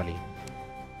not money.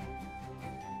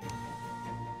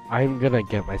 I'm gonna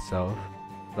get myself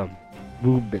some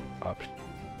movement options.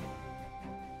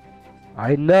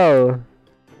 I know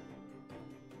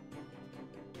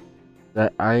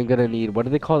that I'm gonna need, what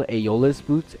do they call it? Aeolus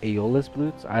boots? Aeolus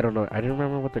boots? I don't know. I didn't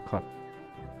remember what they're called.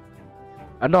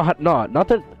 Not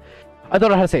that. I don't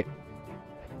know how to say it.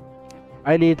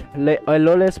 I need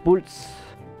Aeolus boots.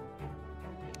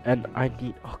 And I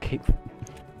need, okay.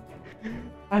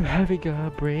 I'm having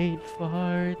a brain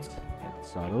fart.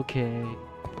 It's not okay.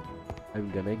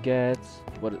 I'm gonna get,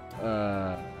 what,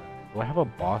 do I have a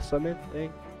boss summon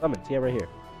thing? Summons, yeah, right here.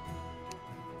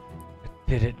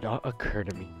 Did it not occur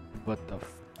to me? What the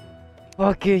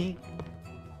fucking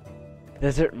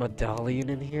desert medallion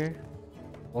in here?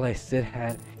 Well, I still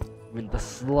had even the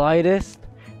slightest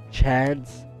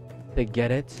chance to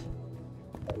get it.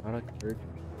 Not occurred.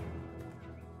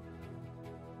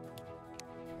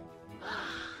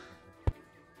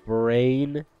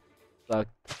 Brain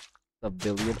sucked a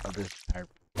billion of this entire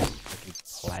fucking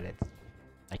planet.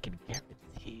 I can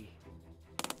guarantee.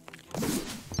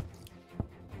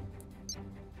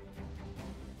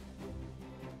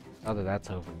 Now that that's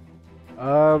over.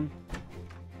 Well,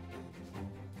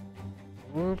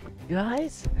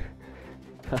 guys,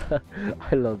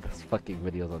 I love those fucking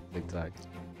videos on TikTok.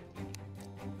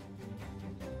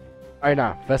 Alright,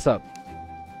 now, fess up.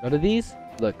 None of these?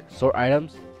 Look, sort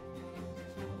items.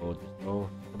 Oh, there's no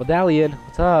medallion.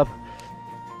 What's up?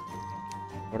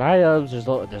 Sort items.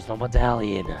 There's no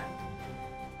medallion.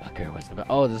 Fucker, what's the?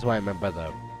 Oh, this is what I meant by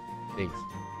the things.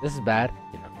 This is bad.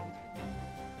 You know,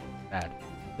 bad.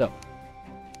 So,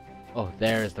 oh,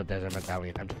 there's the desert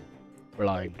medallion. I'm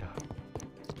blind.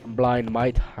 I'm blind,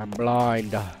 mate. I'm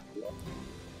blind.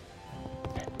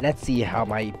 Let's see how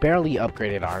my barely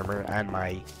upgraded armor and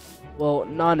my, well,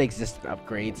 non-existent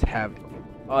upgrades have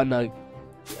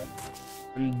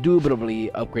indubitably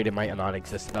upgraded my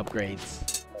non-existent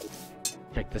upgrades.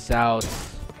 Check this out.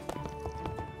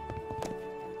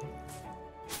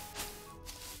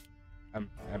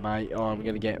 I'm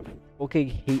gonna get fucking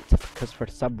hate because for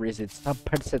some reason some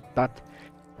person thought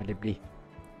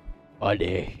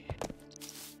buddy.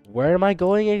 Where am I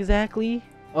going exactly?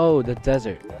 Oh, the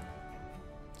desert.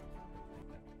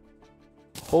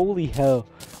 Holy hell.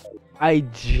 I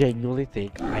genuinely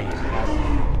think I have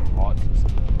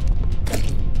autism.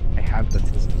 I have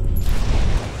autism.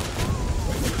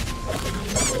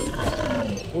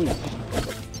 Holy.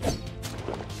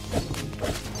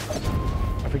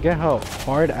 I forget how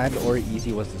hard and or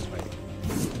easy was this fight.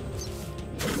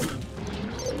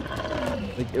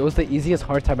 Like, it was the easiest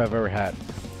hard time I've ever had.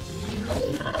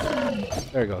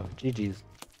 There we go. GG's.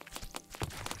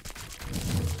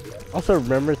 Also,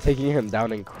 remember taking him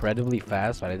down incredibly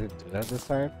fast, but I didn't do that this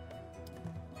time.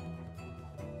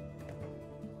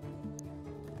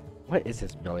 What is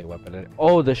his melee weapon?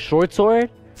 Oh, the short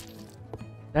sword?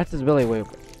 That's his melee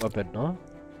weapon, no?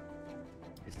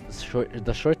 It's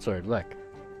the short sword, look.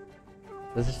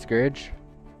 This is Scourge.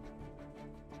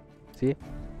 See?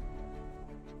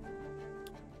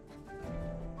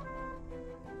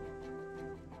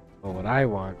 But what I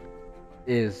want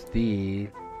is the...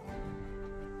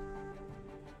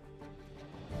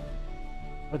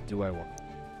 What do I want?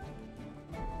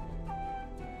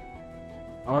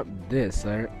 I want this,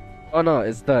 right? Oh no,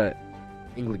 it's the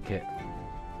England kit.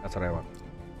 That's what I want.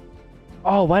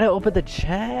 Oh, why did I open the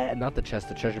chest? Not the chest,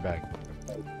 the treasure bag.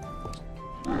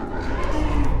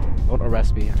 Don't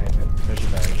arrest me. I have a treasure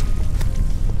bag.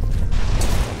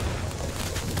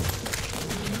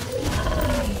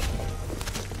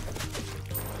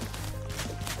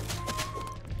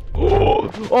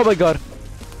 Oh my god.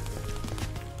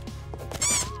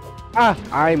 Ah,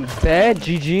 I'm dead.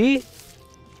 GG.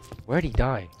 Where'd he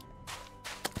die?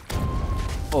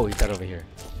 Oh, he died over here.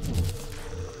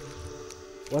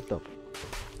 What the?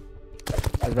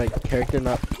 Is my character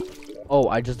not? Oh,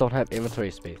 I just don't have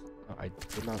inventory space. No, I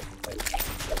did not.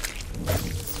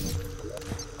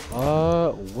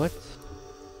 What?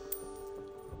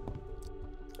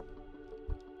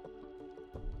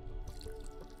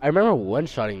 I remember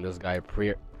one-shotting this guy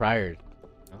prior.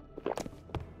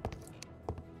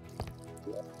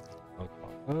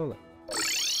 Oh.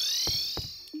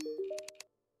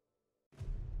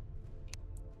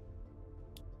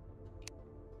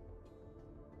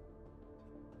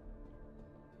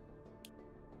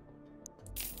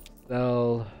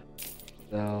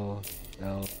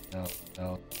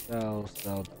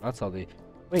 Sell. Not sell the.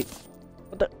 Wait,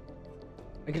 what the?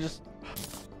 I can just.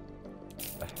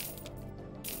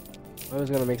 I was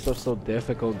gonna make stuff so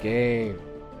difficult, game.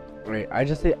 Wait, I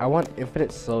just say I want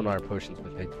infinite sonar potions,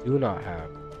 which I do not have.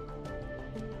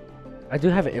 I do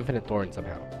have an infinite thorn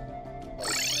somehow.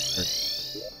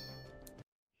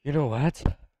 You know what?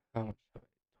 Oh.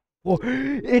 Whoa,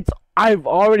 I've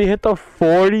already hit the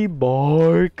 40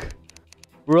 mark.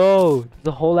 Bro,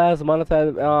 the whole ass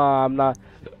monetized. Oh, I'm not.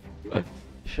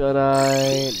 Should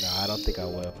I? Nah, I don't think I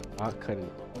will. Not cutting.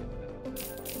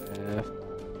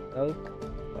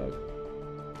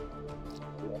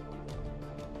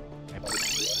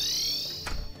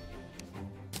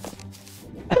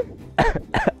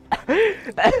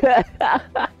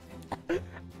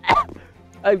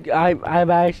 I'm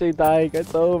actually dying.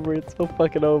 It's over. It's so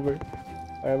fucking over.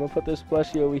 Alright, I'm gonna put this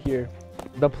plushie over here.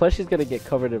 The plushie's gonna get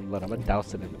covered in blood. I'm gonna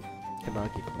douse it in it.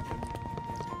 Cannot keep it.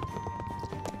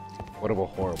 What about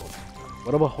horrible?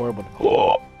 What about horrible?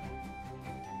 Oh!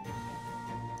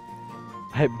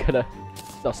 I'm gonna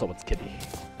sell someone's kitty.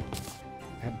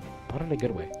 I'm not in a good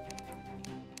way.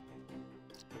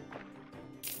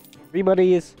 Free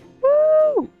monies.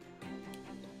 Woo!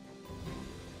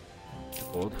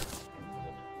 Gold.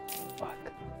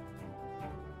 Fuck.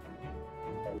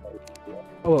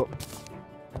 Oh well.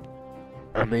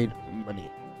 I made money.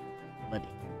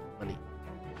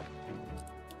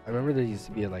 I remember there used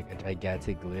to be like a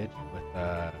gigantic glitch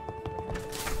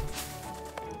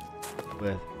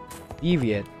with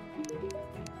Deviant.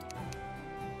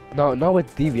 No, not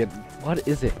with Deviant. What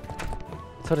is it?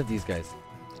 It's one of these guys.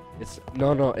 It's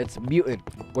it's Mutant,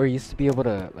 where you used to be able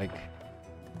to like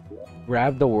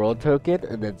grab the world token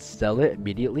and then sell it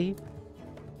immediately.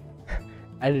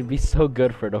 And it'd be so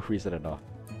good for no reason at all.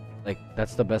 Like,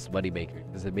 that's the best money maker.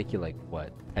 Does it make you like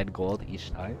what, 10 gold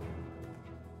each time?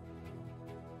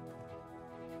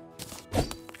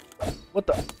 What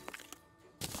the?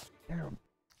 Damn.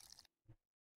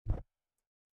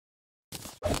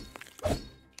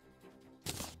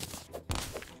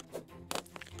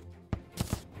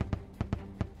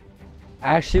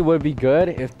 Actually would be good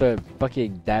if the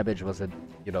fucking damage wasn't,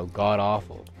 you know, god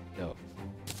awful. Yo.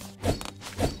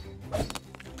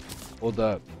 Hold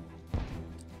up.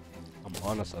 I'm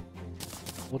on to something.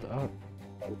 Hold up.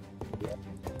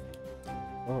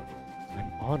 Oh,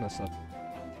 I'm on to something.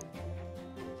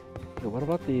 Okay, what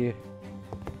about the...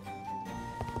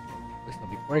 Listen,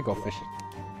 before I go fishing,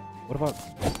 what about...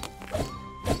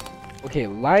 Okay,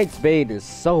 Lion's Bane is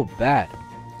so bad.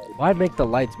 Why make the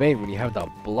Lion's Bane when you have the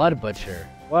Blood Butcher?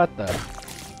 What the...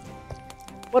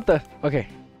 What the... Okay,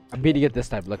 I'm beating it this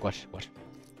time. Look, watch.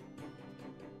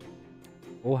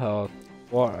 Full health.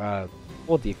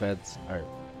 Full defense. Alright.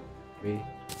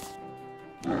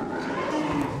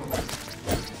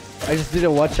 I just need to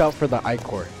watch out for the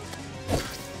Ichor.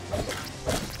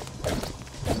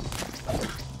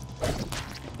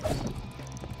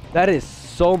 That is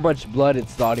so much blood,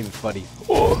 it's not even funny.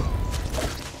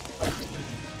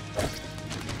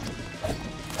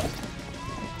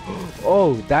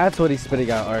 Oh, that's what he's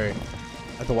spitting out. Alright.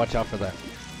 I have to watch out for that.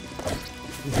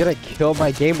 He's gonna kill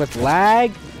my game with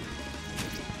lag.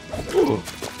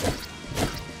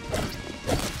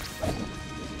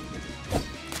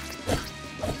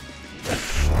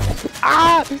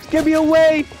 Ah! Get me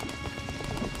away!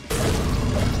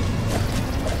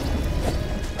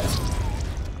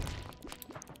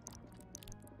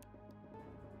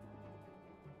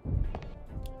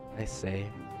 I say,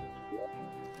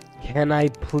 can I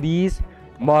please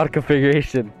mod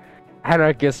configuration?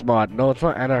 Anarchist mod. No, it's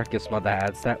not anarchist mod that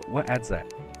adds that. What adds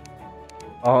that?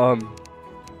 I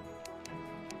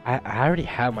already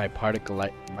have my particle,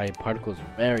 like my particles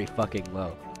very fucking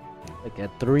low, like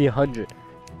at 300.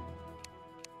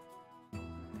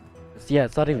 Yeah,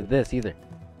 it's not even this either.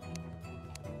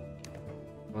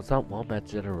 Well, it's not Wombat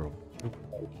General.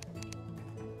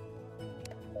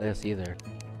 This either.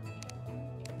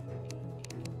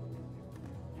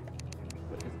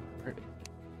 What is it?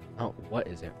 Oh, what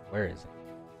is it? Where is it?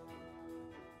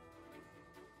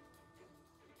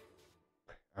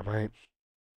 Am I?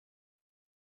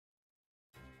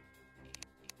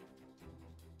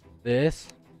 This?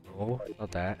 No,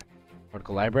 not that.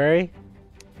 Particle library?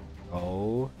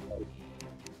 No.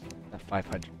 Not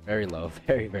 500. Very low.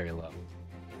 Very, very low.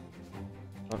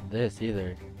 Not this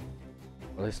either.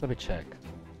 At least let me check.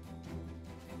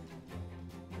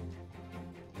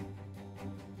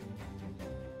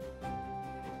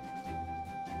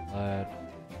 Blood.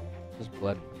 Just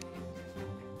blood.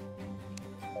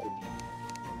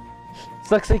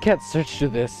 Sucks I can't search through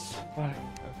this. Fuck.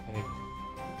 Okay.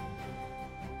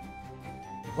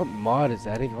 What mod is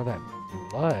adding all that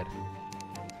blood?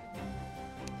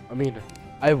 I mean,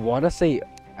 I want to say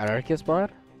anarchist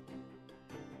mod.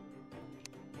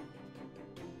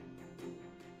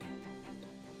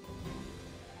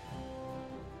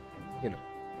 You know,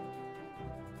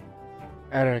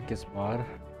 anarchist mod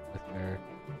with their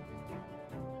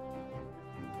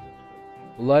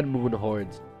blood moon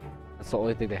hordes. That's the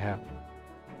only thing they have.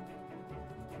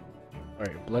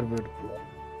 Alright, blood moon.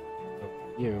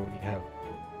 Here we have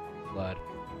blood.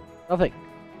 Nothing.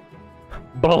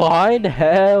 Blind?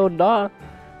 Hell nah.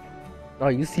 Oh,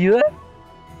 you see that?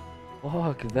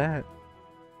 Fuck that.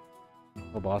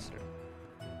 Oh, Boston.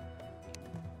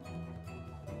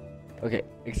 Okay,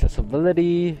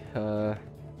 accessibility.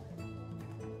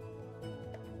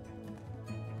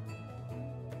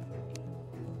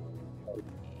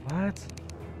 What?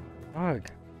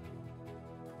 Fuck.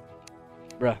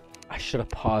 Bruh, I should have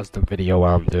paused the video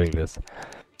while I'm doing this.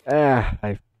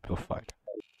 I feel fine.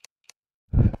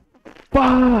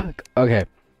 Fuck! Okay.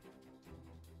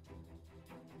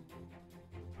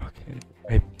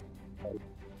 Okay.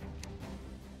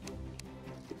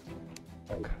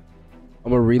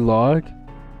 I'm gonna relog.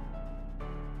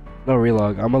 No,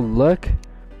 relog. I'm gonna look.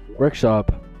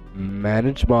 Workshop.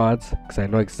 Manage mods. Because I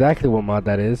know exactly what mod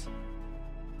that is.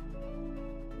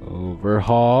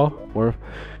 Overhaul. Or.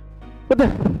 What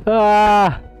the?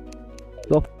 Ah!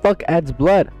 The fuck adds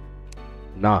blood?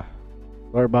 Nah.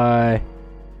 Or by.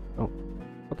 Oh.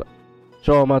 What the?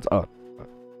 Show mods. Oh.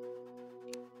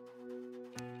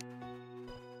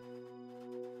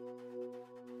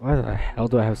 Why the hell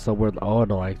do I have somewhere? Oh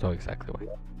no, I know exactly why.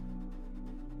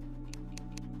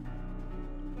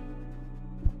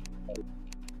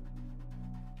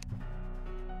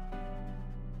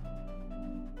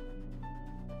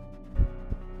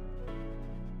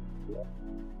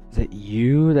 Is it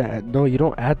you that? No, you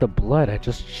don't add the blood. I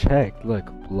just checked.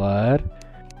 Look, blood.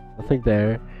 Nothing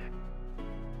there.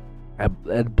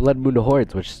 And blood moon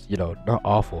hordes, which is, you know, not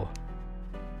awful.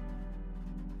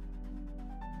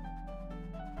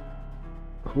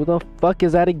 Who the fuck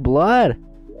is adding blood?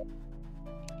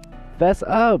 Fess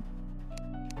up.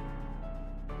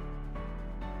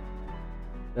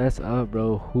 Fess up,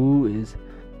 bro. Who is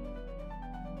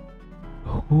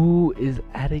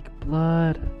adding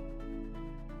blood?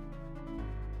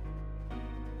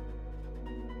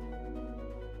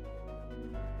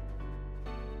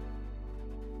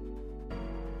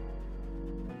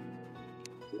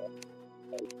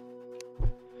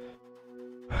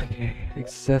 Okay,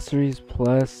 accessories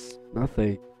plus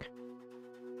nothing.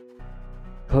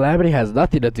 Calamity has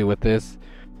nothing to do with this.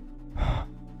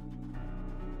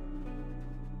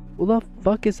 Who the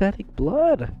fuck is adding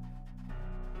blood?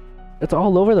 It's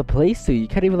all over the place too. You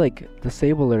can't even like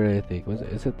disable it or anything.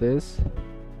 Is it this?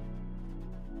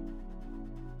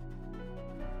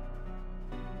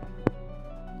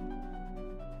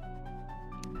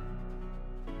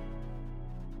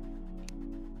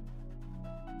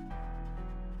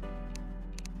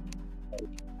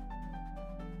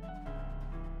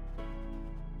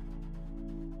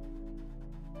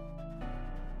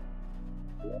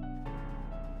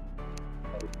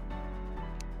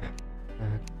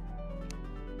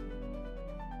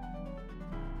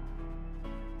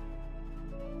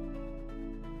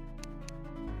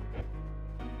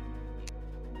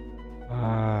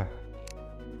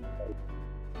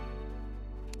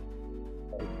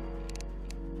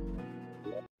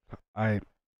 I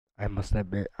I must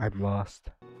admit I'm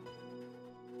lost.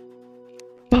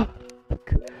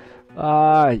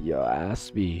 Ah, yo,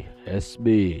 ask me.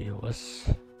 SB. What's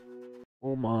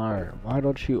Omar? Why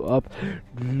don't you up?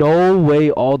 No way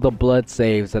all the blood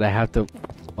saves and I have to.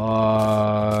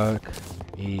 Fuck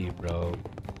me, bro.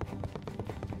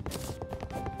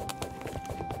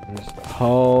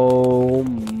 Oh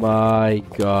my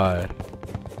god.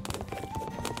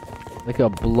 Like a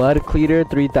blood cleaner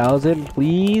 3000,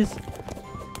 please?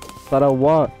 That's what I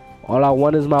want. All I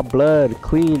want is my blood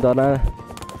cleaned on that.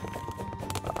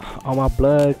 All my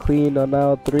blood cleaned on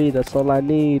L3. That's all I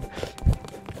need.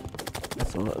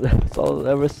 That's all that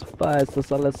ever suffice.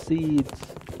 That's all that seeds.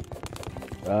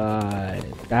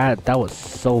 That was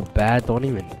so bad. Don't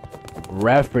even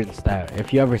reference that.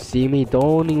 If you ever see me,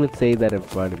 don't even say that in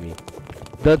front of me.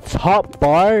 The top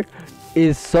bar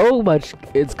is so much.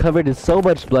 It's covered in so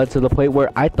much blood to the point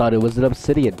where I thought it was an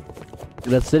obsidian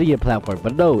platform,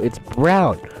 but no, it's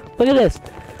brown. Look at this.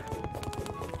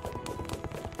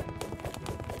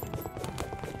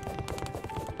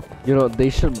 You know, they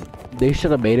should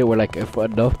have made it where, like, if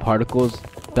enough particles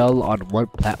fell on one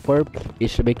platform, it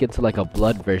should make it to like a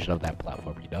blood version of that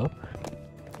platform, you know?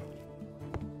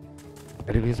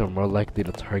 Enemies are more likely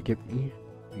to target me.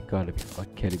 You gotta be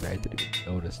fucking kidding me, I didn't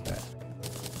even notice that.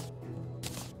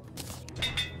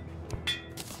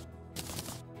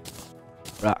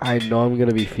 I know I'm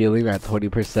gonna be feeling that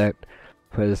 20%,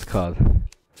 what is it called?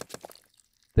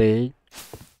 Thing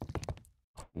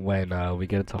when we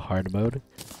get into hard mode.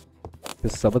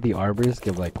 Because some of the armors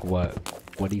give like what,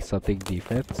 20 something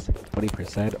defense,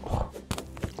 20%.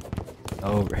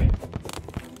 Oh,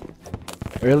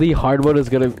 early hard mode is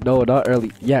gonna, no, not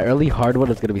early, yeah, early hard mode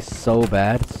is gonna be so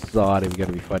bad. It's not even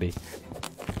gonna be funny.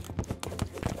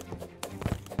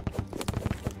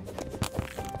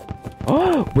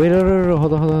 Oh wait, no,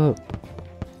 hold on.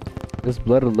 This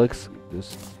blood looks,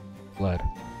 this blood,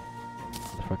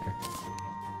 motherfucker.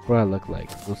 What do I look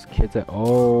like? Those kids that,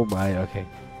 oh my, okay.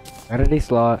 Vanity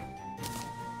slot.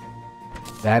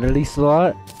 Vanity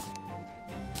slot.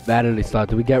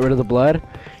 Do we get rid of the blood?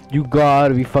 You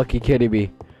gotta be fucking kidding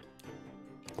me.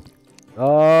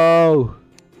 Oh,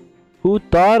 who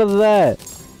thought of that?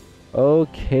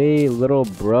 Okay, little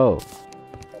bro,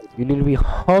 you need to be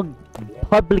hung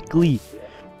publicly.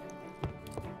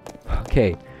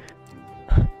 Okay,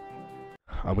 I'm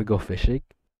gonna go fishing.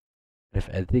 If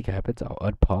anything happens, I'll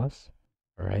unpause.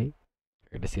 Alright?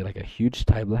 You're gonna see like a huge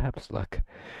time lapse. Look.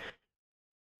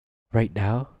 Right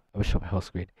now, I'm gonna show my whole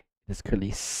screen. It's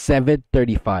currently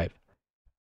 7:35.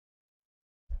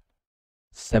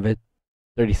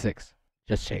 7:36.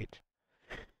 Just change.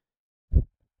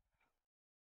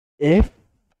 If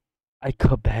I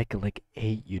come back at like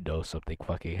 8, you know something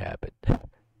fucking happened.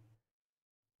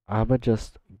 I'ma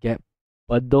just get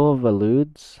bundle of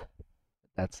balloons.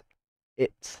 That's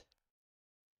it.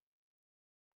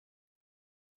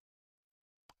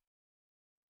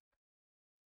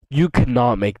 You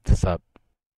cannot make this up.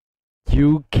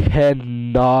 You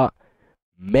cannot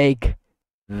make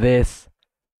this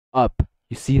up.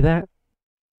 You see that?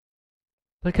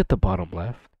 Look at the bottom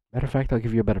left. Matter of fact, I'll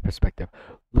give you a better perspective.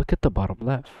 Look at the bottom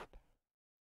left.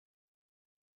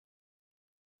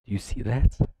 Do you see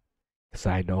that? Because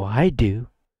I know I do.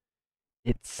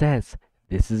 It says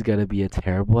this is gonna be a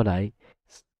terrible night.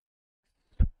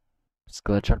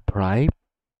 Skeleton Prime.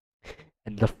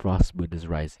 And the frost moon is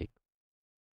rising.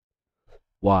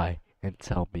 Why? And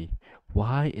tell me,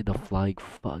 why in the flying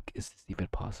fuck is this even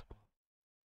possible?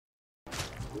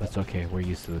 That's okay, we're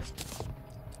used to this.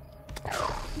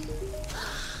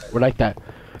 We're like that.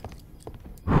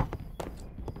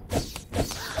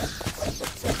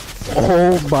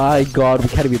 Oh my god, we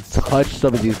can't even touch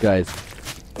some of these guys.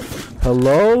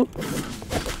 Hello?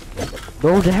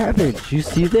 No damage, you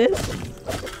see this?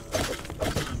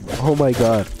 Oh my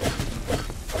god.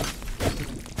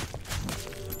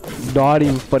 Not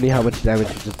even funny how much damage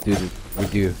we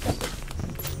do.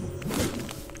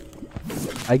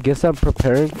 I guess I'm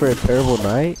preparing for a terrible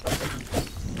night.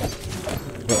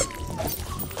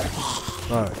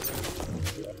 But,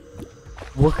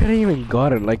 what could I even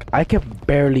gotten? Like, I can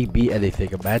barely beat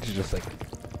anything. Imagine just like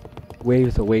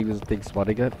waves and waves of things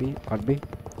spawning at me, on me.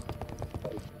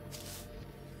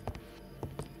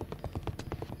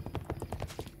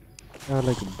 I'd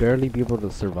like barely be able to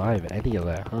survive any of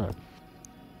that, huh?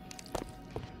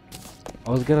 I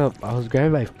was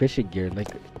grabbing my fishing gear, like,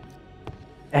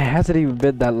 it hasn't even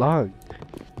been that long.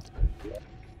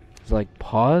 It's like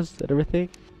paused and everything.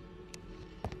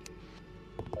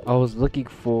 I was looking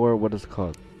for, what is it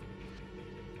called?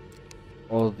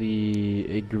 All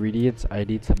the ingredients I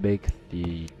need to make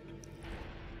the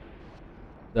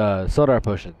The soda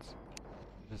potions.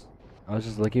 Just, I was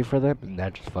just looking for them, and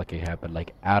that just fucking happened,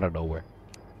 like, out of nowhere.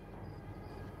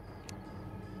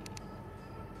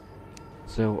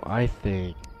 So, I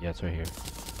think... Yeah, it's right here.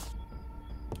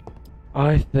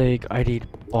 I think I need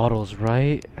bottles,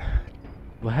 right?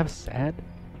 Do I have sand?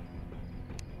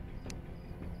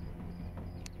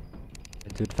 I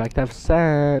do in fact have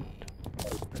sand.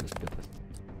 Let's get this.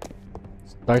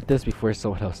 Start this before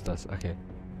someone else does. Okay.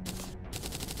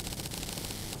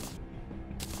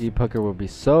 Deep Pucker will be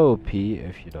so OP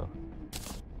if you know.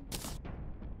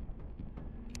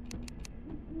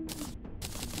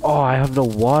 Oh, I have no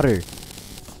water.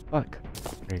 Fuck.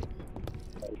 Great.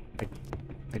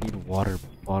 I need water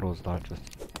bottles, not just.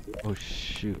 Oh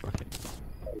shoot. Okay.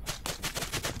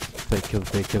 Pig, kill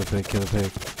the pig, kill the pig, kill the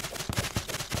pig.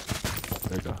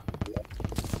 There we go.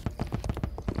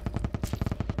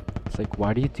 It's like,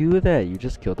 why do you do that? You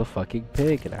just killed the fucking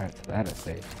pig, and after that I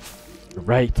say, you're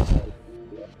right.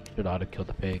 Should not have killed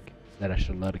the pig. Then I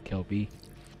should let it kill me.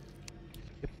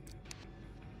 Yep.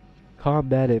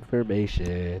 Combat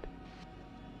information.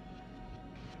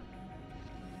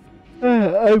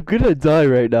 I'm gonna die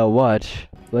right now. Watch.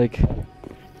 Like,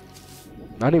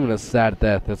 not even a sad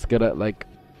death. It's gonna like,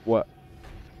 what?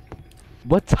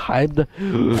 What time?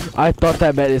 I thought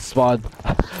that meant it spawned.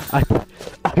 I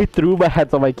threw my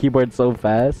hands on my keyboard so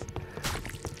fast.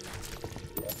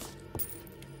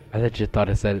 I legit thought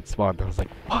it said it spawned. I was like,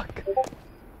 fuck.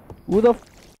 Who the f—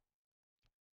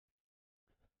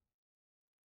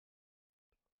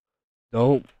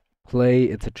 Don't play,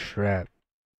 it's a trap.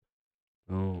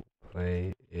 Don't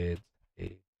play, it's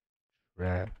a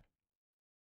trap.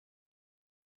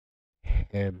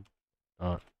 Him,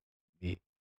 not me.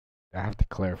 I have to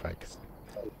clarify, cause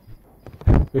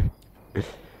I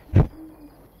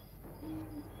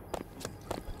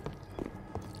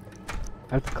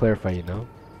have to clarify, you know?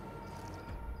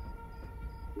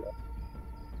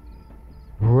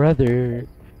 Brother,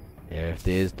 if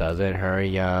this doesn't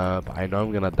hurry up, I know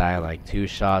I'm gonna die in like 2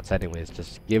 shots anyways,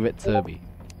 just give it to me.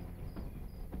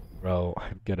 Bro,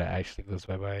 I'm gonna actually lose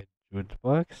my mind. Join the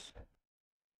box?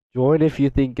 Join if you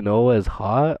think Noah is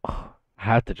hot? I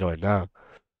have to join now.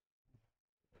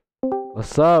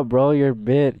 What's up, bro? You're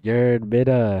in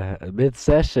mid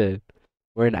session.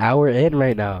 We're an hour in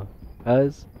right now.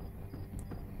 Cuz?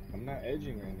 I'm not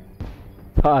edging right now.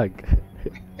 Fuck.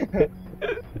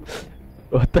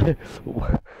 What the?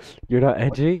 You're not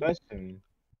edging? Question.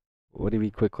 What do you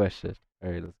mean, quick question?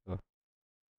 Alright, let's go.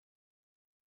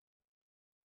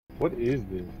 What is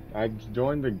this? I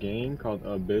joined a game called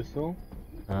Abyssal.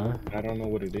 Huh? I don't know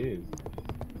what it is.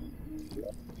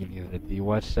 Do you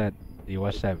watch that? Do you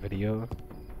watch that video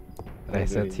that I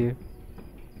sent to you?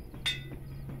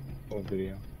 What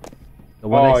video? The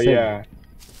one I Oh sent yeah.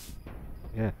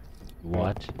 you. Yeah.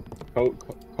 Watch.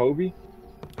 Kobe?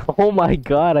 Oh my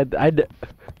god!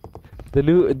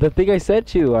 The thing I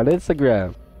sent you on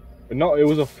Instagram. No, it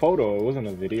was a photo. It wasn't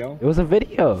a video. It was a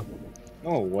video.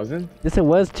 No, it wasn't. Yes, it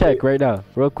was. Check right now,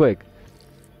 real quick.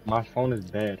 My phone is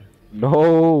dead.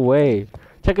 No way.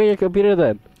 Check on your computer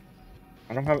then.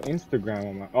 I don't have Instagram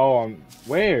on my. Oh,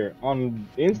 where? On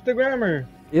Instagram or?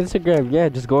 Instagram, yeah.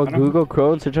 Just go on Google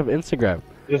Chrome, search up Instagram.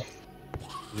 Just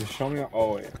show me.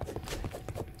 Oh, yeah.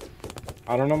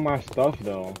 I don't know my stuff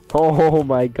though. Oh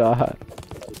my god.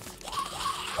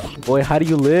 Boy, how do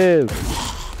you live?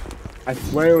 I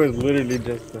swear it was literally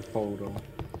just a photo.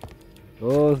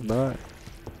 No, it's not.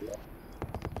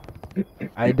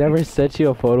 I never sent you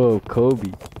a photo of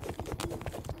Kobe.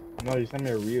 No, you sent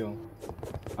me a reel.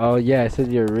 Oh yeah, I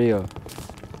sent you a reel.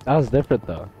 That was different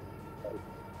though.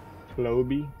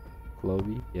 Chloe.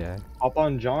 Chloe, yeah. Hop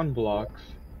on John Blocks.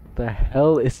 The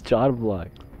hell is John Block?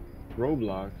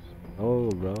 Roblox.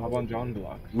 Oh, bro. Hop on John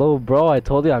Blocks. Little bro, I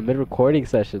told you I'm mid-recording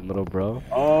session, little bro.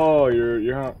 Oh, you're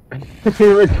you're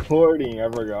recording. I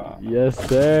forgot. Yes,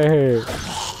 sir.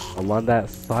 I'm on that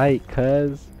site,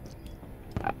 cuz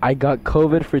I got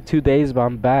COVID for 2 days, but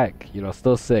I'm back. You know,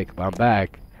 still sick, but I'm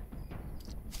back.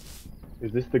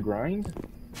 Is this the grind?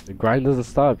 The grind doesn't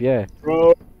stop, yeah.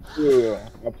 Bro,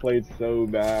 I played so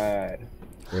bad.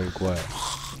 Like what?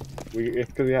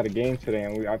 It's because we had a game today,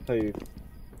 and I played.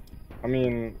 I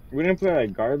mean, we didn't play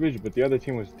like garbage, but the other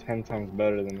team was 10 times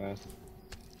better than us.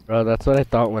 Bro, that's what I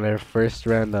thought when I first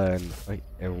ran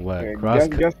in what?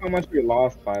 Okay, guess how much we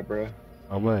lost by, bro?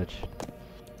 How much?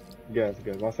 Guess.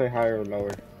 I'll say higher or lower.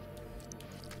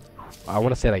 I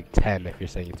want to say like 10 if you're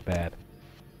saying it's bad.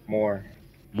 More.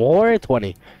 More?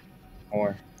 20.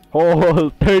 More. Oh,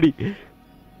 30.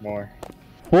 More.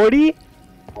 40?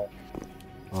 More.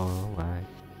 Oh my.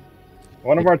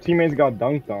 One of our teammates got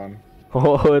dunked on.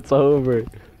 Oh, it's over.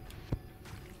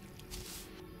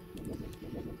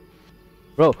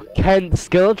 Bro, can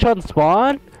Skeletron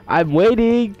spawn? I'm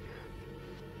waiting.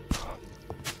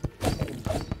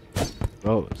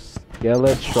 Bro,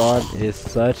 Skeletron is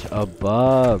such a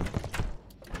bum.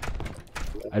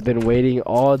 I've been waiting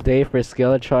all day for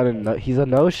Skeletron and he's a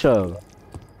no-show.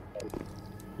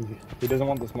 He doesn't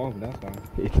want the smoke, that's why.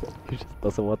 He just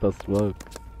doesn't want the smoke.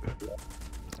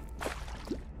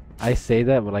 I say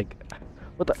that, but like,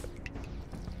 what the?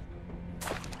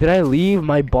 Did I leave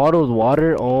my bottled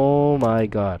water? Oh my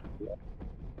god.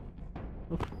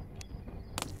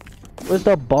 Where's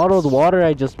the bottled water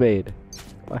I just made?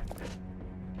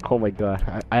 Oh my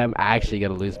god, I am actually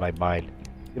gonna lose my mind.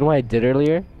 You know what I did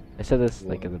earlier? I said this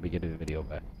like in the beginning of the video,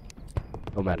 but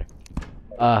no matter.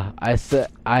 I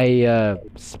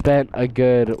spent a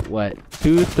good what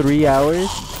 2-3 hours?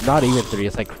 Not even 3,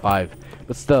 it's like 5,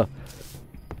 but still,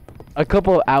 a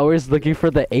couple of hours looking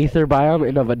for the Aether biome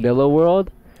in a vanilla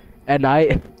world, and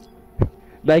I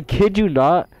kid you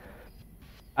not,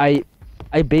 I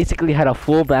basically had a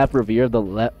full map reveal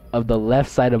of the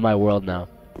left side of my world now.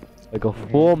 Like a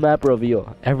full map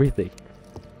reveal, everything.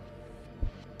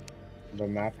 The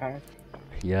map pack?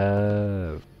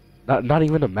 Yeah. Not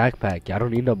even a map pack. I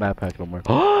don't need no map pack no more.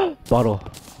 Bottle.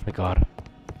 Oh my god.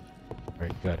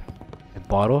 Very good. And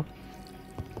bottle?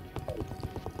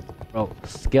 Bro,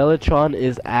 Skeletron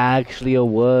is actually a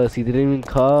wuss. He didn't even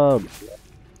come.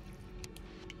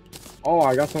 Oh,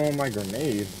 I got some on my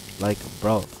grenade. Like,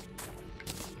 bro.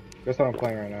 Guess what I'm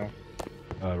playing right now?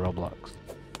 Roblox.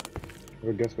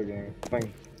 Well, guess what game?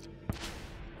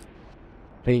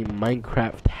 Playing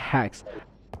Minecraft hacks.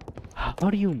 How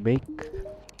do you make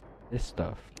this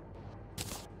stuff?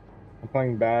 I'm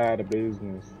playing bad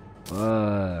business.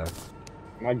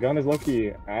 My gun is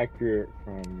lucky accurate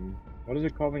from, what is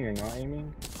it called when you're not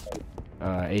aiming?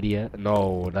 ADS?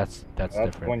 No, that's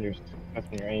different. That's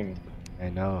when you're aiming. I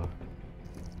know.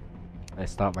 I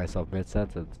stopped myself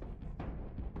mid-sentence.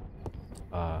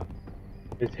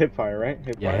 It's hipfire, right?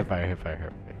 Yeah,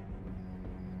 hipfire.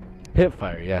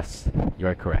 Hipfire, yes. You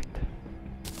are correct.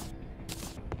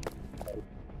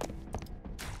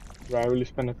 Bro, I really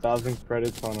spent 1,000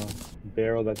 credits on a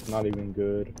barrel that's not even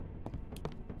good.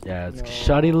 Yeah, it's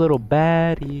shoddy little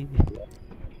baddie.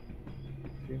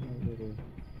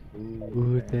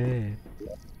 Ooh, there.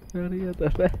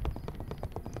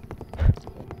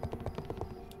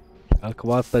 Oh,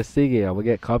 come on, start singing. I'm gonna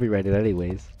get copyrighted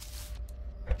anyways.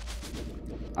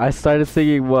 I started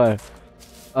singing what?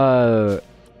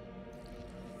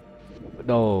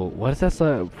 No, what is that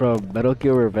song from Metal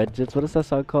Gear Revengeance? What is that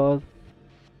song called?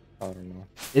 I don't know.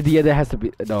 In the end, it has to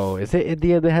be. No, is it in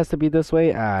the end? It has to be this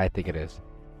way. I think it is.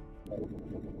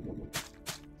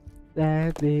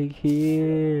 Standing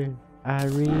here, I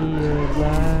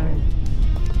realize.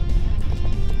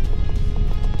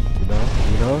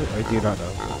 You know, or do you not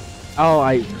know? Oh,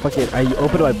 I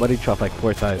opened my money trap like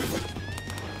 4 times.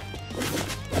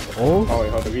 Oh. Oh wait,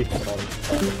 hold on.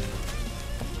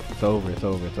 It's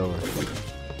over.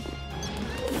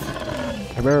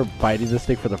 I remember biting this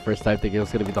thing for the first time thinking it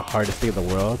was gonna be the hardest thing in the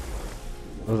world.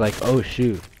 I was like, oh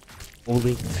shoot.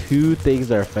 Only 2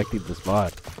 things are affecting this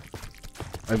mod.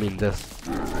 I mean this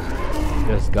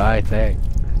guy thing.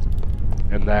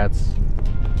 And that's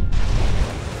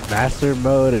Master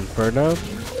Mode Inferno.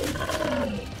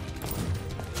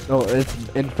 No, it's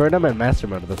Inferno and Master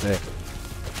Mode, that's it.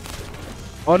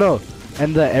 Oh no,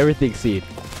 and the everything seed.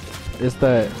 It's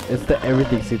the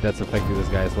everything seed that's affecting this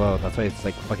guy as well. That's why it's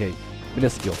like fucking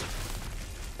minuscule.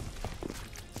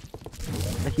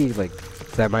 I can like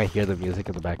semi hear the music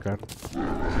in the background.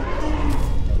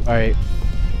 Alright.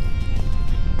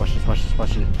 Watch this.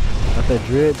 Got the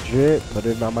drip, put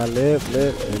it on my lip.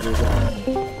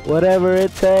 Whatever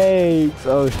it takes.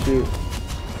 Oh shoot.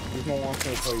 This one wants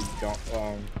me to play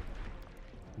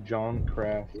John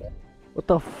Craft. What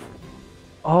the f—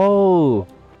 Oh!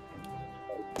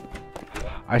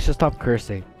 I should stop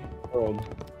cursing. World.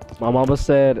 My mama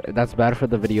said that's bad for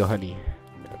the video, honey.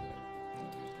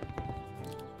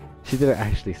 She didn't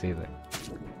actually say that.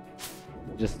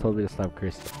 She just told me to stop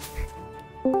cursing.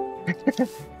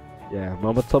 Yeah,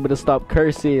 mama told me to stop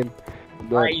cursing.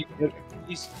 But—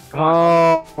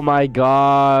 oh my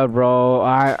god, bro.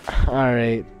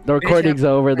 Alright. The recording's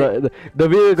over. The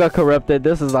video got corrupted.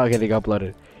 This is not getting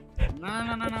uploaded. No.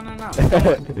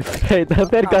 Hey, the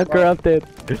vid got corrupted.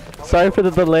 Sorry for the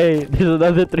delay. There's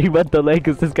another 3-month delay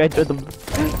because this guy tried to.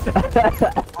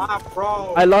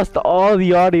 Bro. I lost all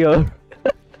the audio.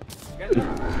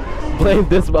 Blame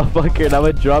this motherfucker and I'm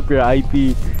gonna drop your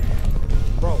IP.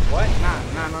 Bro, what? Nah.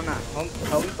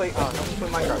 Help me play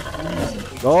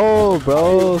Minecraft. No,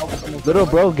 bro. Little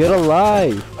bro, get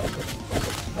alive.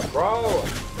 Bro.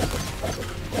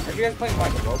 I you guys playing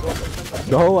like Roblox or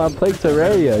something? No, I'm playing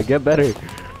Terraria. Get better.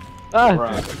 Ah,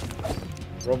 Right.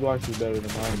 Roblox is better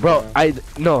than mine. bro.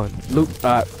 No,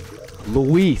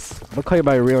 Luis. I'm gonna call you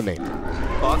by your real name.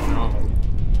 Fuck no.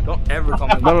 Don't ever call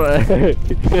me. No, no.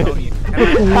 Tony.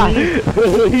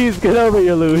 Luis, get over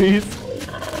here, Luis.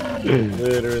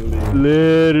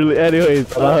 Literally. Anyways,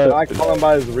 Should I call him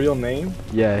by his real name?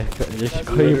 yeah, you should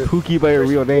call you Pookie by your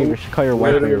real name. You should call your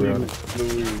wife by your real name.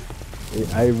 Louis.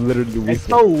 I literally Luis. It's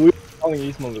so weird calling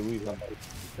Eastman Louis. I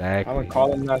Exactly. haven't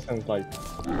called him that since like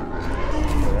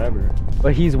forever.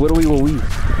 But he's literally Luis.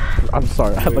 I'm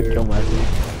sorry, I'm gonna kill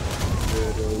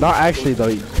myself. Not actually though.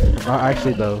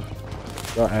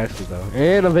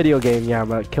 In a video game, yeah, I'm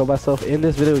gonna kill myself in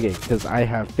this video game because I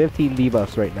have 15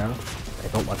 debuffs right now. I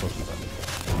don't want those debuffs.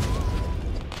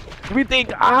 We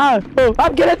think, oh,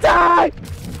 I'm gonna die!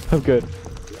 I'm good.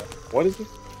 What is this?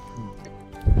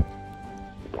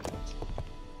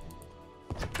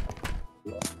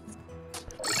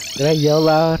 Did I yell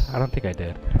loud? I don't think I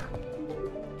did.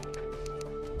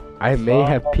 I may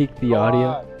have peaked the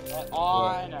audio.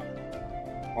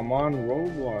 I'm on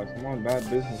Roblox. I'm on bad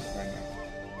business right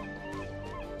now.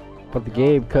 But the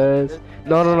game, cuz.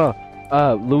 No.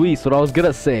 Luis, what I was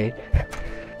gonna say.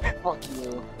 Fuck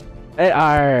you. Hey,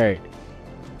 alright.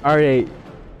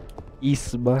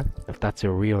 Isma, if that's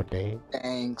your real name.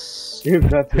 Thanks. If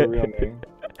that's your real name.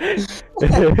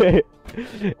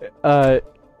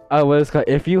 What is it called?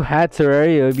 If you had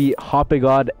Terraria, it would be hopping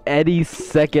on any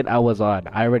second I was on.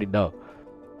 I already know.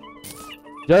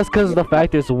 Just because of the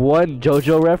fact there's one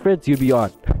JoJo reference, you'd be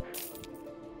on.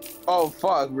 Oh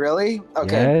fuck, really?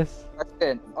 Okay. Yes. That's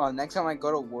it. Next time I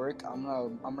go to work, I'm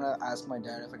gonna ask my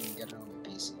dad if I can get it on my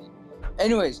PC.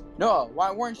 Anyways, no,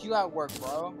 why weren't you at work,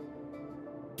 bro?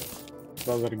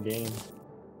 I was at a game.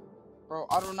 Bro,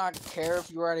 I do not care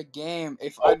if you're at a game.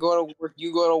 If I go to work,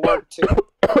 you go to work too.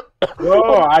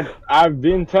 Bro, I've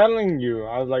been telling you.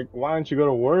 I was like, why don't you go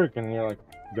to work? And you're like,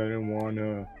 didn't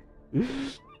wanna.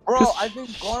 Bro, I've been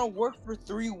going to work for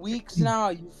 3 weeks now,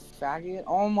 you faggot.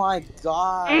 Oh my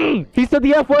god. He said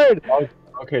the F word!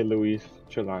 Okay, Luis,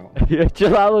 chill out. Yeah,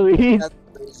 chill out, Luis. That's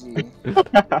crazy.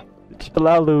 Chill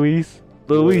out, Luis.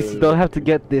 Luis, you don't have to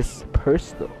get this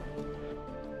personal.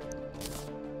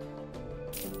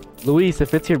 Luis,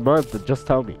 if it's your month, then just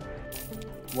tell me.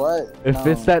 What? If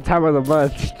No. it's that time of the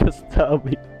month, just tell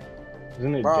me.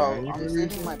 Isn't it Bro, I'm January?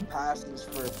 saving my passes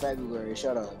for February,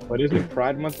 shut up. But isn't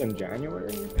Pride Month in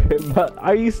January? But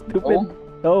are you stupid?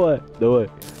 Oh. Noah.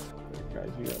 Guys,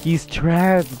 you got- He's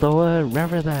trans, Noah.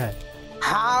 Remember that.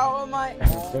 How am I?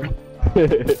 Oh.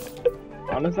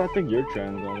 Honestly, I think you're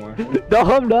trans, Omar. No,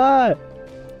 I'm not.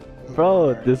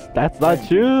 Bro, that's not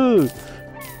true.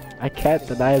 I can't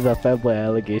deny the femboy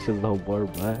allegations no more,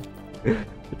 man.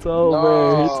 It's over.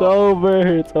 No. It's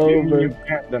over. It's over. You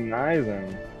can't deny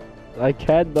them. I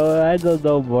can't know. I don't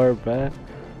know more, man.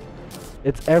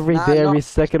 It's every Nah, day, no. every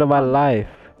second of my life.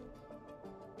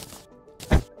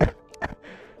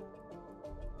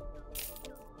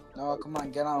 No, come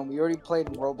on, get on. We already played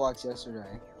Roblox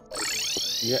yesterday.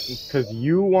 Yeah, because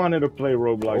you wanted to play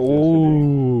Roblox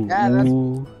Ooh. Yeah, that's-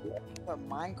 Ooh. But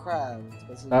Minecraft.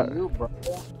 This is you, bro.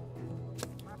 yesterday.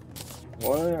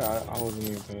 What? I wasn't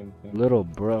even paying attention. Little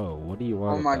bro, what do you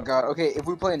want? Oh my about- god. Okay, if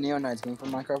we play Neonites, can we play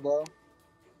Minecraft, bro?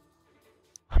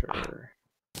 Sure.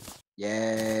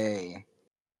 Yay.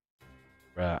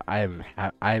 Bruh,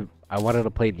 I wanted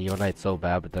to play Neonite so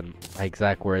bad, but then my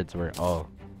exact words were, "Oh,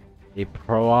 they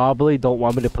probably don't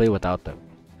want me to play without them."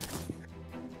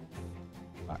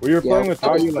 We were Yeah, playing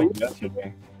without okay. you like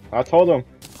yesterday. I told him,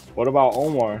 what about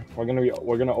Omar? We're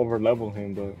gonna over level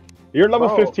him, but you're level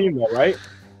Bro. 15 though, right?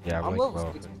 Yeah, I'm like, level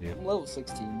well, 16. dude. I'm level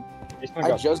 16. Eastman I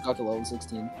got just got to level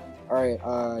 16.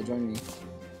 Alright, join me.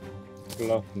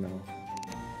 fluff now.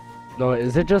 No,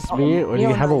 is it just me, or do you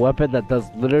have a Neonite. weapon that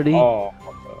does literally? Oh,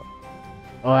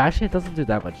 Oh, actually, it doesn't do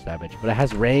that much damage, but it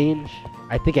has range.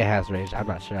 I think it has range. I'm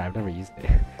not sure. I've never used it.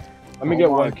 let me get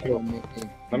Omar one kill. killed me.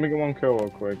 Let me get one kill real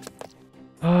quick.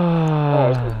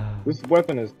 Ah, This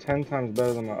weapon is 10 times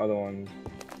better than my other ones.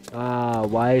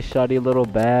 why shoddy little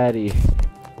baddie?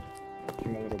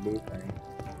 Give me a little blue thing.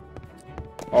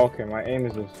 Okay, my aim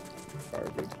is just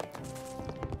garbage.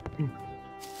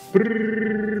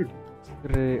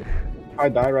 If I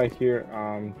die right here,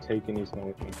 I'm taking Eastman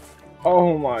with me.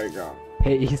 Oh my god.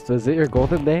 Hey, East, is it your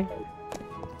golden day?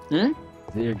 Hmm?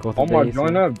 Is it your golden Omar, day?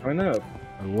 join up, join up.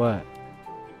 Or what?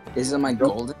 Is it my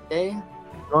golden day?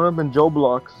 Join up in Joe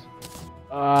Blocks.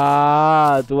 Do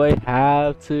I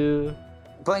have to?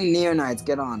 Playing Neonites,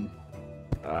 get on.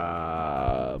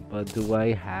 But do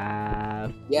I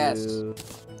have Yes. to?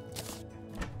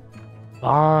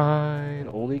 Fine,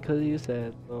 only because you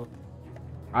said so.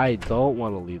 I don't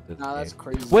want to leave this Nah, game. that's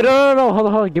crazy. Wait, no, hold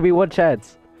on, give me one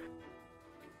chance.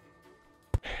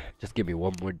 Just give me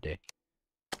one more day.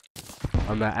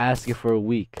 I'm not asking for a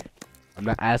week. I'm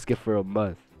not asking for a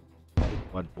month.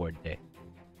 One more day.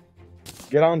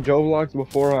 Get on Joe Vlogs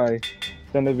before I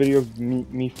send a video of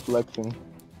me flexing.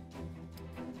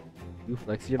 You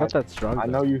flex, you're not that strong. I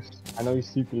know you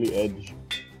secretly edge.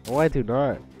 No, I do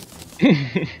not.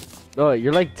 No,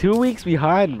 you're like 2 weeks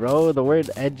behind, bro. The word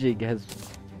edging has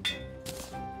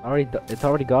it's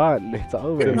already gone. It's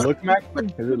over. Is it look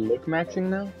maxing? Is it look maxing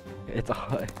now? It's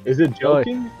all. Is it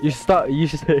joking? You stop. You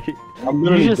should. I'm You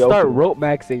literally should start joking. rope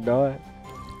maxing, no?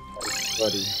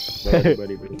 Buddy.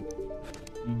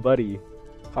 Buddy,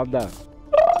 calm down.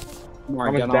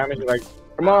 How much damage? Like,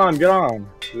 come on, get on.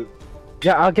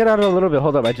 Yeah, I'll get out in a little bit.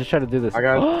 Hold up, I just tried to do this. I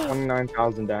got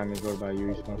 29,000 damage. What about you,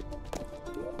 Isma?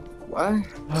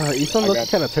 What? Ethan looking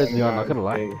kind of turns me on. Not gonna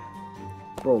lie.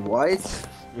 Bro, what?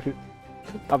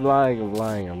 I'm lying.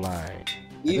 I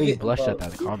think you blushed at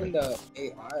that Even comment. the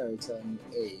AI are telling me,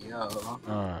 hey, yo.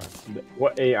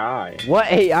 What AI?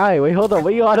 What AI? Wait, hold on.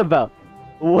 What are you on about?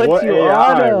 What you AI,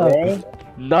 on about? bro?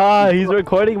 Nah, he's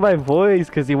recording my voice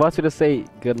because he wants me to say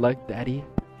good luck, daddy.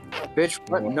 Bitch,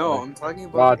 what? No, I'm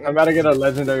talking Wow, about. I'm about to get a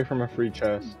legendary from a free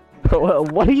chest.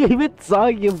 What are you even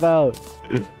talking about?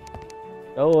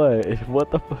 No way. What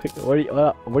the fuck? What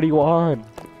are you on?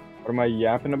 What am I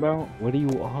yapping about? What are you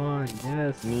on?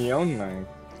 Yes. Neon knife.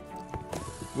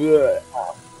 Ugh.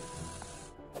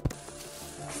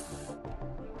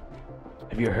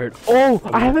 Have you heard? Oh,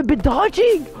 I haven't been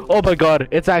dodging. Oh my god,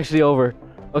 it's actually over.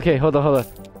 Okay, hold on.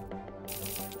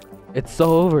 It's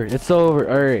so over.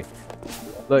 All right.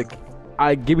 Look,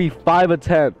 give me 5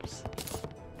 attempts.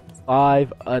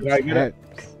 5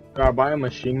 attempts. Can I buy a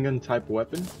machine gun type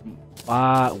weapon?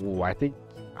 Ooh, I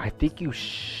think you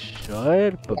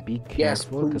should, but be Yes,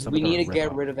 careful because we need to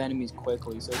get rid of enemies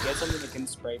quickly. So get something that can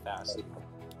spray fast.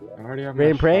 I already have Spray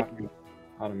and pray? shotgun.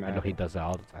 I Automatic. know he does that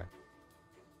all the time.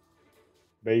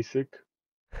 Basic.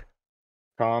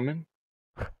 Common.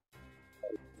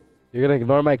 You're gonna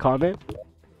ignore my comment?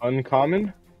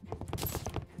 Uncommon.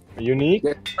 Unique.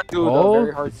 Yeah, dude, Oh,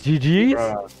 very hard.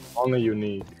 GG's? Only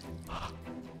unique.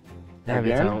 Damn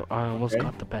it, Again? I almost Okay.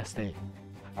 got the best thing.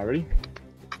 Already?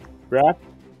 Grab.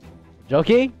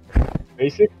 Joking?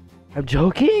 Basic. I'm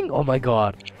joking? Oh my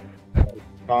god.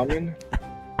 Common.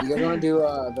 You guys want to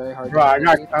do very hard? Bro, I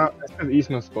got count. That's because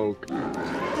Isma spoke.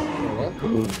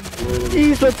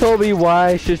 Issa told me why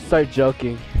I should start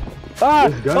joking. Ah!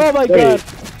 This gun- Oh my Wait. god!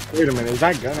 Wait a minute, is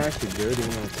that gun actually good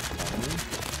even though it's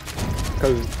common?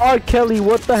 Because R. Kelly,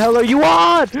 what the hell are you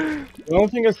on? the only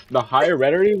thing is the higher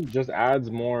rarity just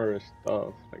adds more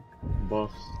stuff, like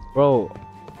buffs. Bro,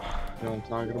 You know what I'm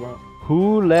talking about?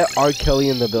 who let R. Kelly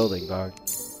in the building, dog?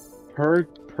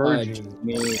 Purging.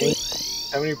 Me.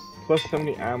 70 plus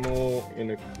 70 ammo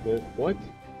in a clip. What?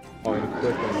 Oh, in a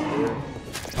clip and here.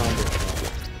 Combo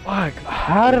shot. Fuck,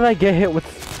 how did I get hit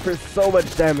for so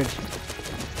much damage?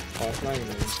 Oh, it's not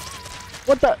even.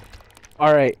 What the?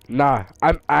 Alright, nah,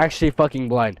 I'm actually fucking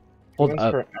blind. Hold Points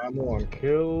up. for ammo on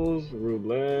kills,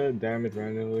 roulette, damage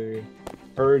randomly,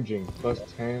 purging plus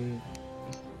 10.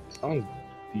 Sounds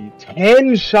deep.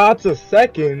 10 shots a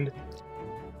second.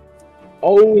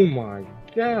 Oh my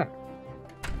god.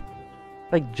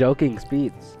 Like joking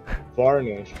speeds.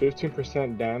 Varnish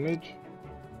 15% damage.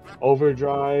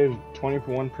 Overdrive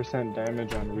 21%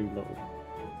 damage on reload.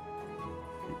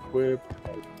 Equip.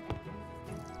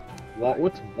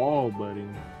 What's wall buddy?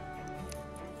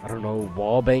 I don't know,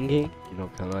 wall banging? You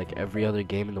know, kind of like every other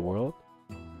game in the world?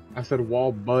 I said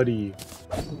wall buddy.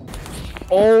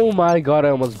 Oh my god, I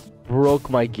almost broke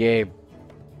my game.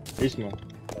 Isma,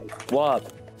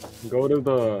 What? go to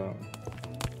the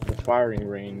firing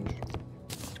range.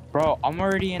 Bro, I'm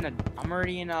already in a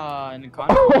con.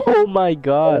 Oh my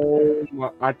god. Oh my,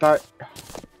 I thought.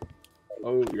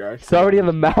 Oh, you're actually. It's already in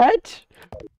the match?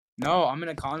 No, I'm in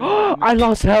a con. I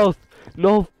lost health.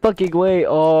 No fucking way.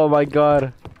 Oh my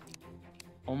god.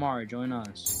 Omar, join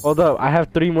us. Hold up, I have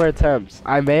 3 more attempts.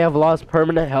 I may have lost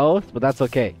permanent health, but that's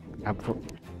okay.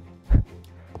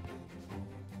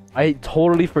 I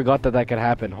totally forgot that could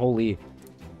happen. Holy.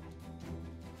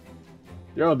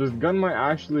 Yo, this gun might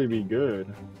actually be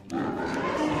good.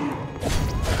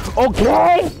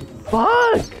 Okay!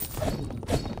 Fuck!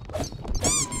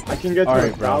 I can get to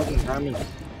Alright, bro. 1,000 damage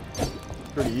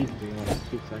pretty easily in like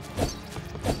 2 seconds.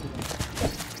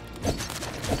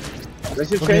 Let's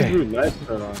just Okay. change roulette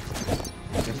to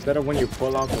instead of when you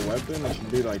pull out the weapon, it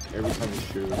should be like every time you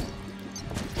shoot.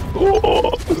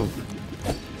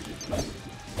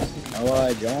 Oh,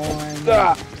 I joined.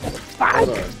 Ah. Hold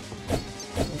on.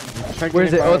 Checking Where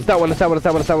is if it? I Oh, it's that one. It's that one. It's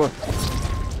that one. It's that one.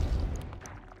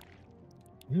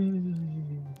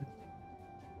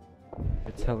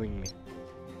 You're telling me.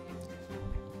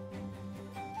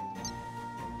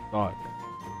 Dog.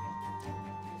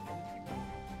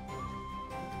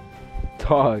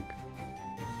 Dog.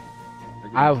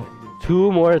 I have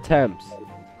 2 more attempts.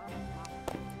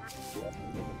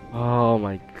 Oh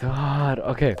my god.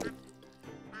 Okay.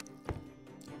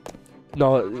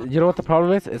 No, you know what the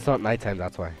problem is? It's not nighttime,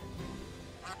 that's why.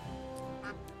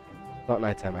 It's not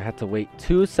nighttime. I had to wait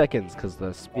 2 seconds because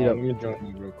the speed up. Let me join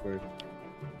you real quick.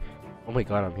 Oh my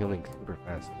god, I'm healing super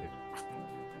fast, dude.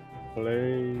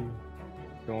 Play.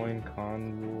 Join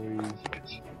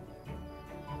convoys.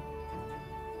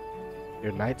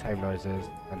 Your nighttime noises.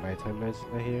 The nighttime noises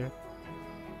I hear.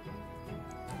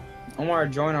 Omar,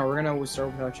 join her. We're gonna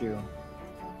start without you.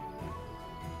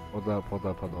 Hold up, hold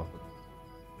up, hold up.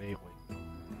 Wait, wait.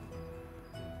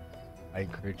 I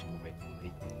encourage you to wait.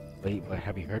 Wait, but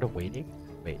have you heard of waiting?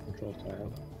 Wait. Control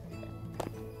tab.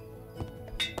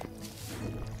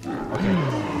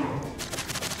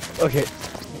 Okay.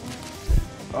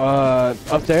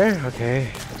 Up there? Okay.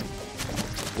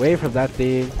 Away from that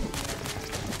thing.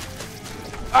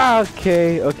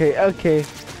 Okay, okay, okay.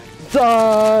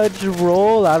 Dodge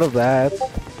roll out of that.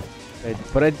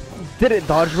 But I didn't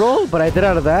dodge roll, but I did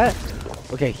out of that.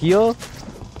 Okay, heal.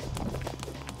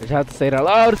 I just have to say it out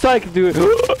loud so I can do it.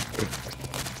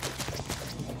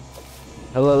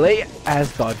 Hello, late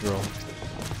as dodge roll.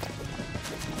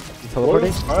 You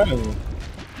teleporting?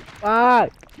 Ah!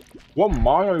 What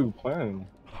mod are you playing?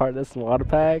 Hardest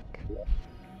Modpack.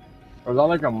 Or is that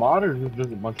like a mod or is it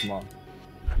just a bunch of mods?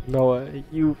 No,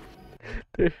 you.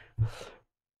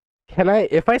 Can I?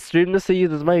 If I stream this to you,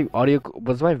 does my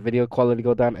video quality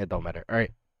go down? It don't matter. All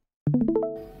right.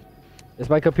 Is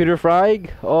my computer frying?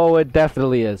 Oh, it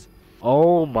definitely is.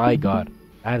 Oh my god,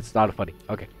 that's not funny.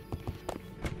 Okay.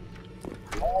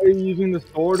 Why are you using the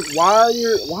sword? Why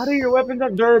do your weapons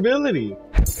have durability?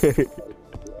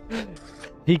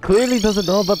 He clearly doesn't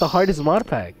know about the hardest mod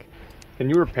pack. Can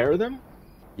you repair them?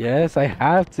 Yes, I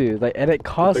have to. Like, and it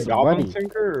costs With the goblin money.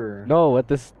 sinker? No, with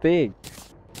this thing.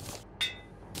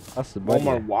 Costs money.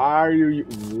 Omar, why are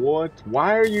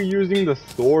you using the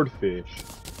swordfish?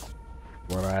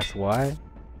 Wanna ask why?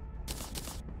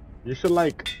 You should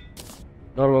like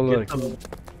No, get look. the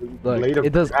Look, blade of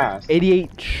it does grass.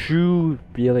 88 true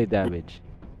melee damage.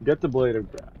 Get the blade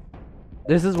of grass.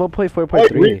 This is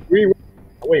 1.4.3.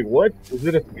 Wait, what? Is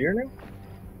it a spear now?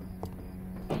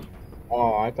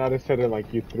 Oh, I thought it said it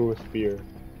like you threw a spear.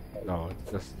 No,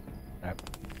 it's just that.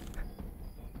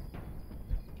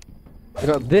 You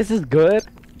know, this is good.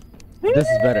 This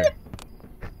is better.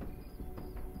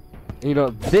 You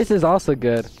know, this is also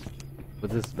good,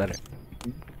 but this is better.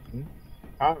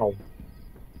 How?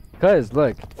 Cause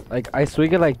look, like I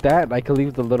swing it like that, and I can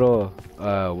leave the little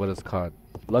what is it called?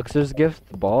 Luxor's gift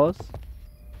balls.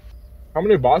 How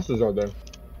many bosses are there?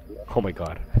 Oh my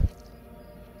god.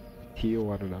 Do you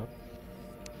wanna know?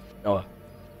 Oh.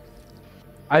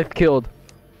 I've killed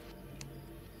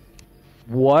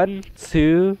 1,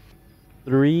 2,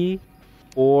 3,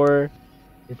 4.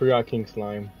 You forgot King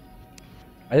Slime.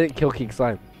 I didn't kill King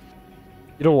Slime.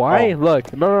 You know why? Oh.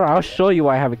 Look, no, I'll show you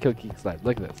why I haven't killed King Slime.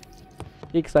 Look at this.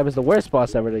 King Slime is the worst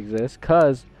boss ever to exist,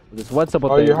 cause there's one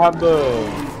simple Oh, thing. you have the.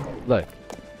 Look.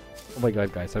 Oh my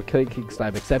god, guys, I'm killing King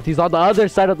Slime, except he's on the other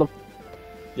side of the.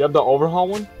 You have the overhaul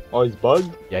one? Oh, he's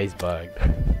bugged? Yeah, he's bugged.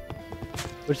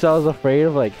 Which I was afraid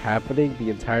of like happening the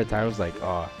entire time. I was like,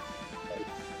 oh.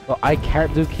 Well, I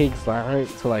can't do King Slime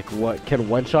to like what can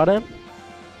one shot him,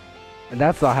 and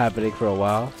that's not happening for a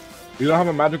while. You don't have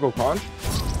a magical conch?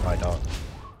 No, I don't.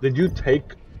 Did you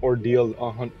take or deal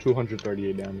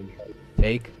 238 damage?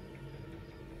 Take.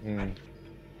 Mm.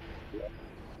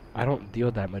 I don't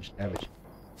deal that much damage.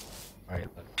 Alright,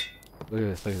 look. Look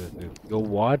at this, dude. You'll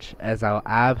watch as I'll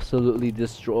absolutely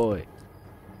destroy.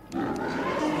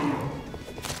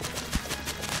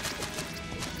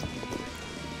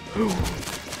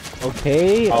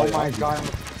 Okay. Oh my god.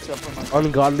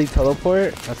 Ungodly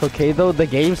teleport. That's okay though. The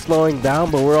game's slowing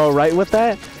down, but we're alright with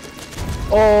that.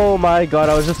 Oh my god,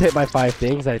 I was just hit by 5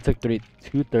 things and I took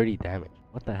 230 damage.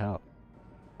 What the hell?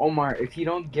 Omar, if you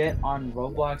don't get on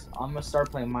Roblox, I'm gonna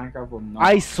start playing Minecraft with no.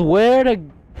 I swear to...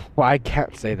 Well, I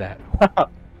can't say that.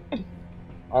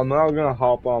 I'm not gonna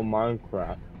hop on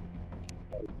Minecraft.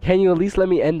 Can you at least let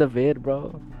me end the vid,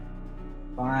 bro?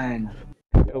 Fine.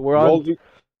 We're on...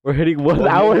 We're hitting 1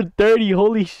 hour and 30.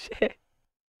 Holy shit.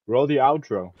 Roll the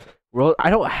outro. I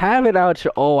don't have an outro.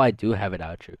 Oh, I do have an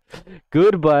outro.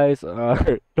 Goodbyes.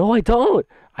 No, I don't.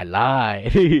 I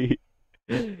lied.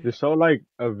 They show like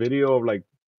a video of like,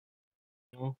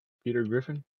 Peter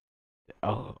Griffin.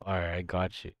 Oh, alright, I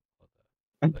got you.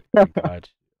 I got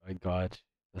you. I got you.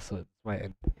 That's my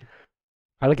end.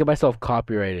 How to get myself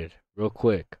copyrighted real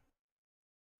quick.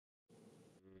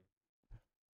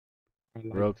 I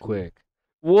like Real to. quick.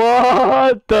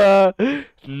 What the?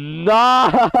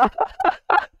 Nah.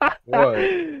 What?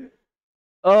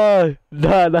 Oh,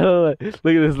 nah, nah, nah, nah. Look at this,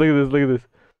 look at this, look at this.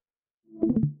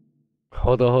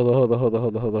 Hold on, hold on, hold on, hold on,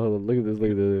 hold on, hold on, hold on. Look at this,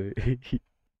 look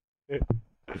at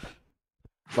this.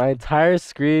 My entire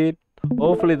screen.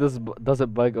 Hopefully this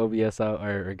doesn't bug OBS out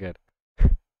or good.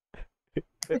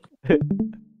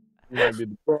 Might be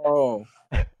the Bro.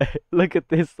 Look at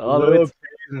this. All the way. little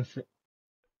pigs and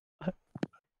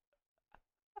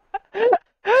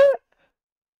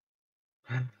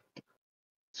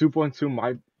 2.2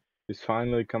 might is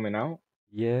finally coming out.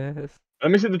 Yes.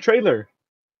 Let me see the trailer.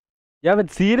 You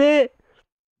haven't seen it?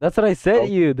 That's what I sent Oh.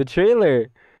 you. The trailer.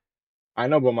 I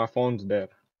know, but my phone's dead.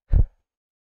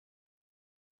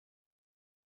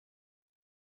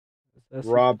 That's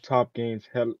Rob Top Games.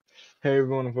 Hey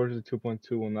everyone, unfortunately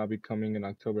 2.2 will not be coming in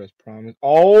October as promised.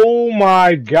 Oh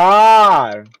my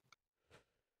god!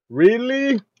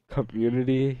 Really?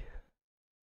 community.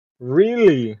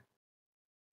 Really?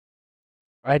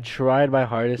 I tried my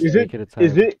hardest Is to it make it a time.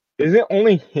 is it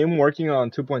only him working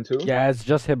on 2.2? Yeah, it's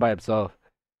just him by himself.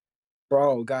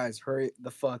 Bro, guys, hurry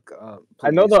the fuck up.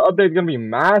 I know Please. the update's gonna be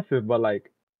massive, but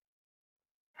like,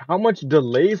 how much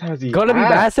delays has he Gonna be had?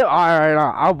 massive.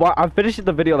 Alright, I'm finishing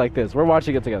the video like this. We're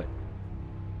watching it together.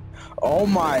 Oh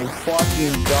my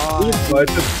fucking god. But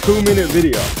it's a 2-minute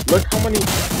video. Look how many.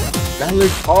 That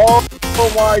looks. Oh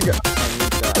my god. I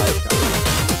need that icon.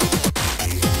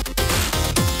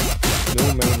 New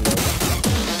main mode.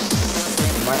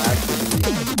 It might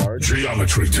actually be hard.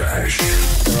 Geometry Dash.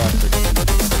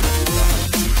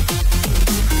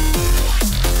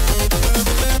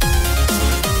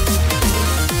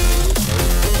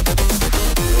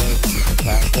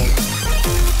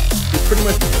 He's pretty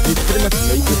much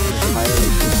made this entirely.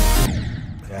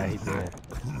 Yeah, he did.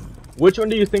 Which one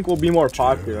do you think will be more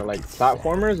popular? Like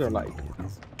platformers or like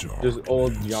just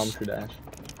old Geometry Dash?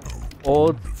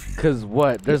 Old, cause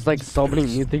what? There's like so many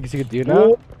new things you can do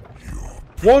now.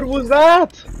 What was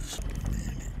that?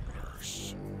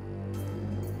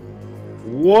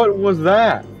 What was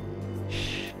that?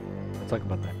 Shh. Let's talk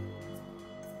about that.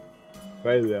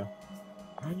 Right there.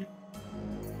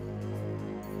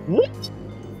 What?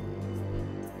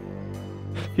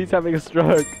 He's having a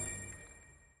stroke.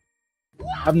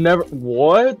 I've never.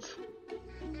 What?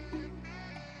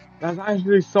 That's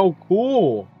actually so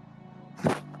cool.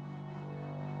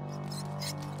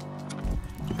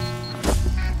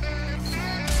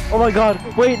 Oh my god.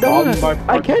 Wait, no. All my I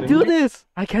parts can't do in it? this.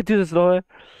 I can't do this, Noah.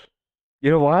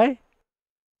 You know why?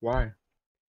 Why?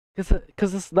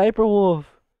 Cause the sniper wolf.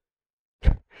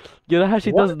 You know how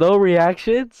she What? does no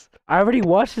reactions? I already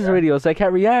watched this video, so I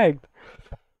can't react.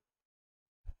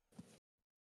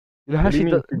 You know how What do she you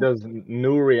mean does she does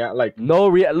new react like? no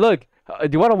react? Look, do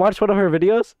you want to watch one of her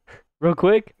videos, real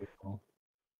quick?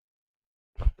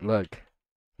 Look,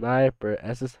 sniper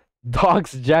SS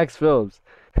Dogs Jax films.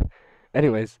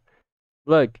 Anyways,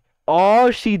 look, all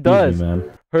she does,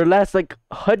 man. her last like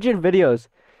 100 videos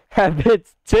have been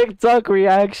TikTok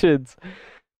reactions.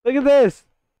 Look at this,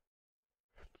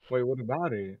 Wait, what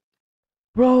about it?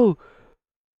 bro.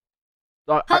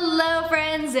 Hello,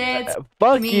 friends. It's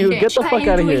Fuck me. you. Get the fuck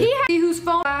out of here. See whose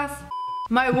phone?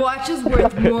 My watch is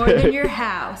worth more than your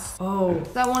house. Oh, is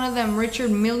that one of them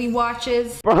Richard Millie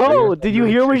watches? Bro, did you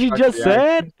hear what she just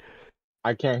said?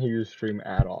 I can't hear you stream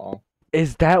at all.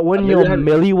 Is that one of Millie your had-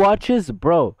 Millie watches,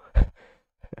 bro?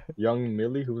 Young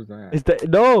Millie, who's that? Is that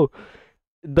no?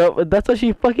 That's what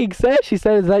she fucking said. She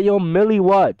said, "Is that your Millie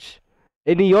watch?"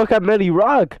 In New York, I'm Millie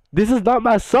Rock. This is not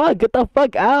my son. Get the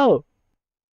fuck out.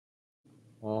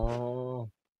 Oh,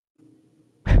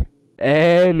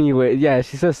 Anyway, yeah,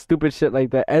 she says stupid shit like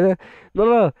that, and then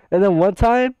no, and then one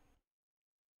time,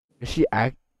 she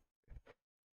act.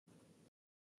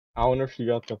 I wonder if she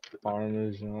got the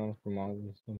Parmesan from all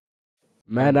this stuff.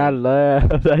 Man, I love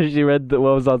that she read what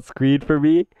was on screen for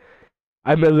me.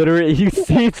 I'm illiterate. You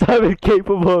see, so I'm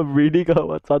incapable of reading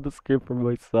what's on the screen for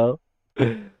myself.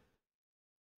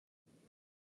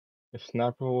 If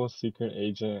Snapper was secret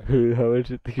agent, How much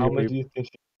do you think how you much pay- do you think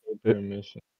she paid for her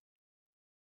mission?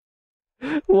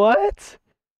 What?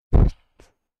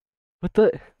 What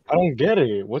the? I don't get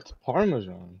it. What's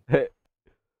Parmesan?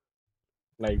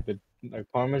 Like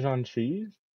Parmesan cheese?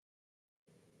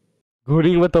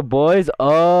 Gooning with the boys?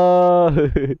 Oh,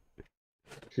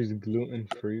 She's gluten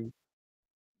free.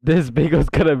 this bingo's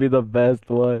gonna be the best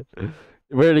one.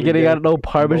 We're We getting get out no it.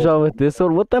 Parmesan with this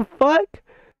one. What the fuck?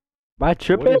 Am I What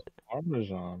tripping? is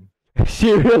Parmesan?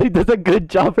 She really does a good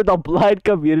job in the blind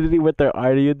community with her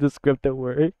audio descriptive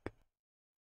work.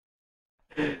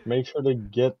 Make sure to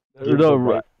give No, the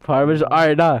right. Parmesan.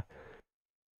 Alright, nah.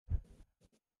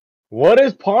 What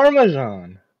is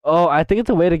Parmesan? Oh, I think it's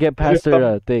a way to get past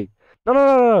her thing.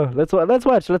 No. Let's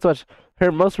watch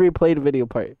her most replayed video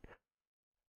part.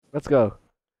 Let's go,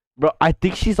 bro. I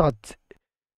think she's on.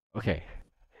 Okay,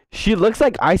 she looks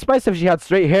like Ice Spice if she had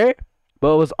straight hair,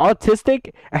 but was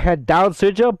autistic and had Down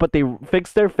syndrome. But they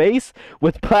fixed their face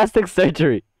with plastic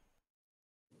surgery.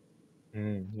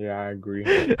 Yeah, I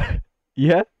agree.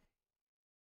 Yeah.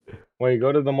 Wait,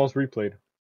 go to the most replayed.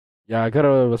 Yeah, I got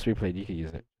a most replayed. You can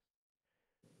use it.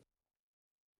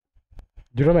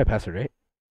 You know my password, right?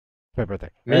 It's my birthday.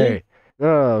 Me? Hey.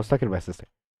 No, I was talking to my sister.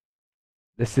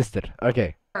 The sister.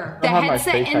 Okay. The have my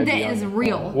headset Face indent ID on is it.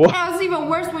 real. What? Now it's even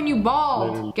worse when you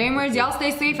bald. Literally. Gamers, y'all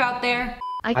stay safe out there.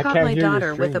 I I caught can't my hear your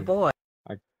daughter with a stream. boy.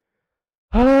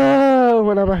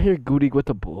 When I'm out here gooting with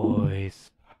the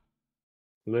boys.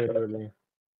 Literally.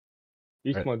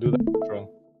 You Right. want to do that intro.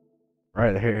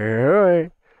 Right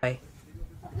here.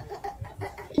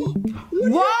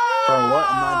 Whoa! For what?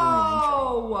 I'm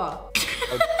not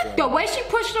The way she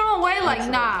pushed him away, like,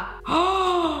 nah.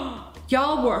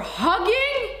 Y'all were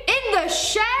hugging in the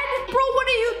shed? Bro, what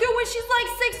are you doing? She's like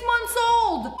 6 months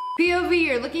old. POV,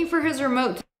 you're looking for his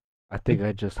remote. I think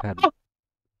I just had.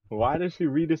 Why does she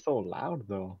read it so loud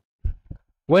though?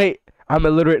 Wait, I'm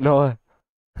illiterate, Noah.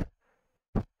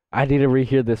 I need to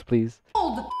rehear this, please.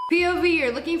 POV,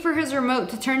 you're looking for his remote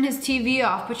to turn his TV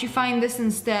off, but you find this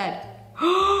instead.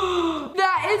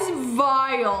 That is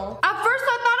vile. At first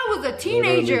I thought it was a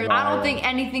teenager. Literally I don't vile. think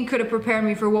anything could have prepared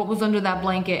me for what was under that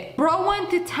blanket. Bro went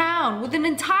to town with an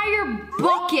entire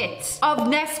bucket of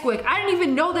Nesquik. I didn't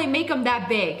even know they make them that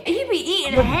big. He'd be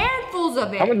eating handfuls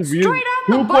of How many it. views? Straight out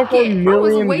the 2.4 bucket. Bro was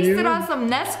million wasted views? on some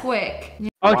Nesquik.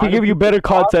 I Why can give did you you better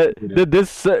pause content it? than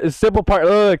this simple part.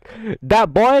 Look,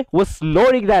 that boy was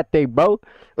snorting that thing, bro.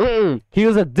 He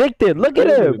was addicted. Look at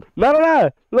him. No.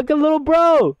 Look at little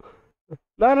bro.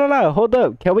 No. Hold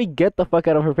up. Can we get the fuck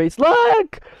out of her face?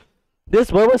 Look!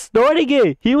 This boy was snorting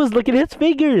it. He was licking his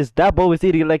fingers. That boy was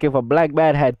eating like if a black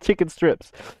man had chicken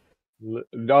strips.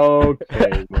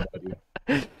 Okay, buddy.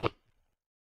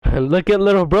 Look at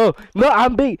little bro. No,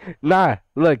 I'm big. Nah,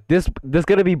 look, this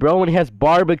gonna be bro when he has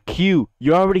barbecue.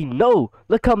 You already know.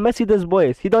 Look how messy this boy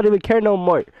is. He don't even care no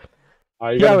more.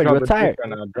 Alright, He you gotta already drop retired. a diss right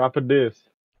now. Drop a diss.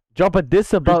 Drop a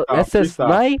diss about Freestyle, SS freestyle.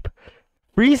 Snipe.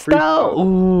 Freestyle. Freestyle.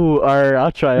 Ooh, alright,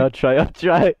 I'll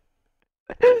try.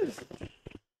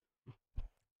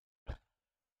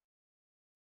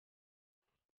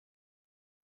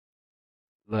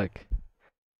 Look,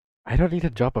 I don't need to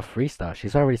drop a freestyle.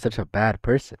 She's already such a bad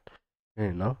person.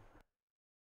 You know?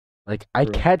 Like, I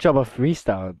True. can't drop a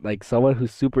freestyle. Like, someone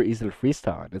who's super easy to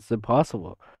freestyle. It's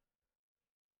impossible.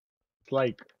 It's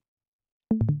like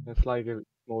it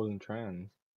wasn't trans.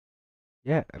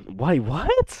 Yeah. Why?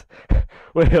 What?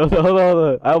 Wait, hold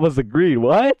on. I was agreed.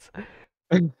 What?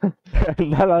 No. You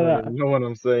know what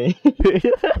I'm saying?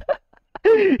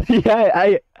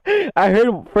 Yeah, I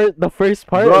heard the first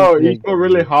part. Bro, of you it. still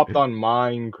really hopped on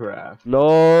Minecraft.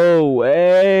 No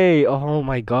way! Oh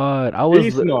my god,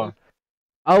 Peace, Noah.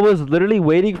 I was literally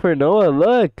waiting for Noah.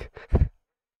 Look.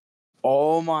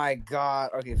 Oh my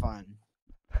god. Okay, fine.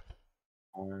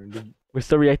 We're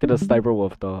still reacting to Sniper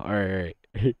Wolf though. Alright.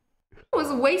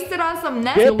 Was wasted on some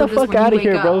Nesquik. Get the fuck out of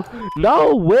here, bro.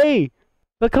 No way.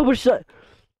 Look how much.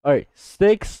 Alright,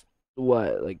 6.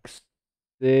 What? Like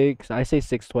 6. I say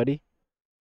 620.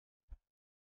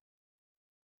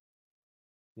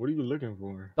 What are you looking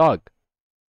for? Dog.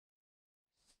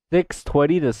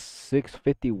 620 to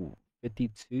 650.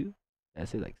 52. I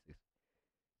say like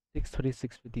 620,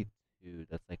 652.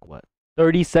 That's like what?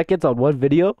 30 seconds on one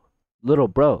video? Little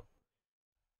bro.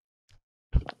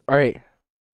 Alright.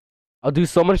 I'll do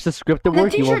so much descriptive The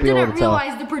work you teacher won't be able didn't to tell.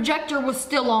 realize the projector was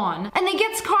still on. And then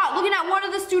gets caught looking at one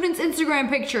of the students' Instagram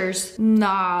pictures.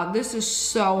 Nah, this is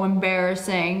so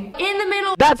embarrassing. In the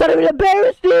middle. That's not even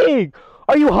embarrassing!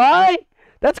 Are you high?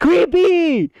 That's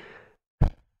creepy!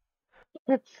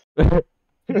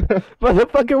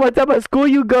 Motherfucker, what type of school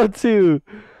you go to?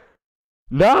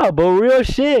 Nah, but real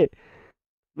shit.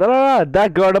 No.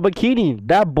 That girl in a bikini.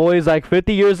 That boy is like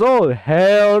 50 years old.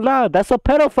 Hell nah. That's a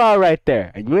pedophile right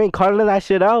there. And you ain't calling that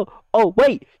shit out? Oh,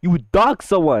 wait. You dogged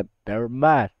someone. Never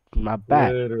mind. Not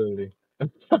bad. Literally.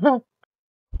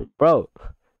 Bro.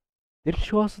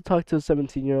 Didn't you also talk to a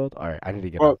 17-year-old? Alright, I need to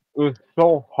get Bro, it was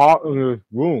so hot in this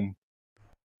room.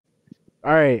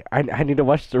 Alright, I need to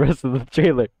watch the rest of the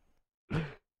trailer.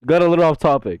 Got a little off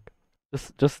topic.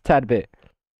 Just a tad bit.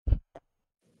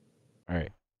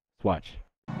 Alright. Let's watch.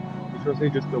 You should say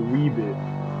just a wee bit.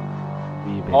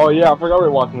 Wee bit. Oh yeah, I forgot we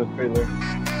were watching the trailer.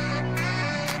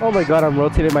 Oh my god, I'm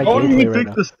rotating my Oh, gameplay he right fixed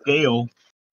now. the scale.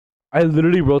 I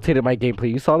literally rotated my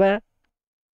gameplay. You saw that?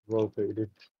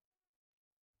 Rotated.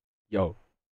 Yo.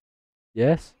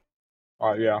 Yes?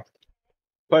 Alright, yeah.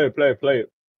 Play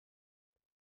it.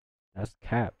 That's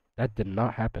cap. That did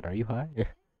not happen. Are you high?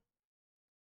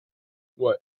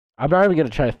 What? I'm not even gonna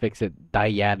try to fix it.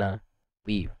 Diana.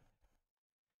 Leave.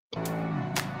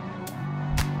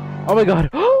 Oh my god.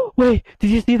 Wait, did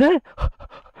you see that?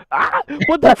 Ah,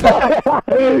 what the fuck?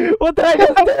 What the heck is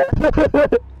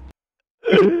that?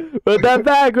 Run that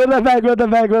back, run that back, run that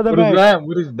back, run that What back. is that?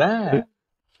 What is that?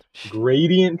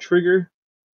 Gradient trigger?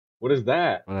 What is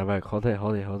that? Run that back. Hold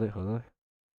it.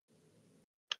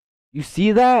 You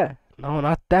see that? No,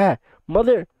 not that.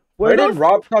 Mother, Where the did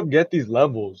RobTop get these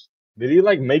levels? Did he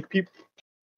like make people?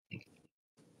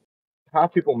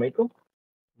 Have people make them?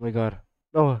 Oh my god.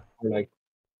 No.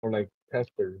 Or like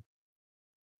testers.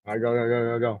 Alright,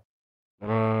 go. No,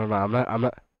 I'm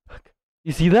not.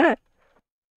 You see that?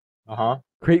 Uh-huh.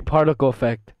 Great particle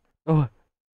effect. Oh.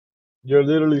 You're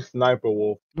literally Sniper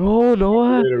Wolf. No,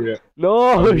 Noah. Literally.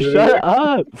 No, shut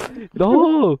up.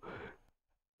 No.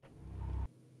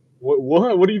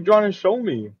 What are you trying to show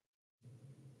me?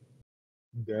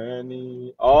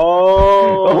 Danny.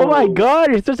 Oh. Oh my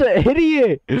god, you're such an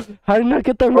idiot. How did you not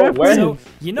get the Bro, reference? So,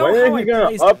 you know when is how he I gonna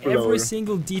placed upload? every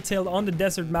single detail on the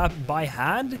desert map by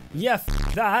hand? Yeah,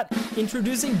 that.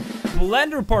 Introducing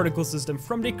Blender Particle System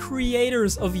from the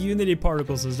creators of Unity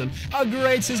Particle System. A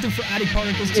great system for adding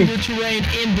particles to your terrain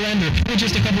in Blender with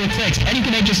just a couple of clicks. And you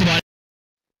can make just about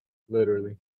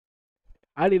Literally.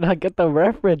 I did not get the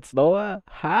reference, Noah.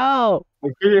 How?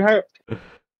 Because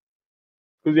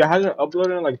you hasn't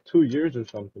uploaded in like 2 years or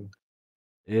something.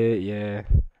 Yeah.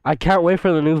 I can't wait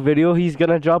for the new video he's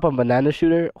gonna drop on Banana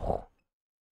Shooter.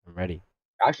 I'm ready.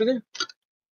 Actually?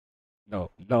 No,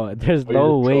 there's Oh, no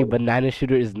you're way trolling. Banana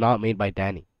Shooter is not made by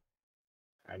Danny.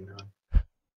 I know.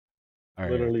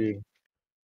 Alright. Literally.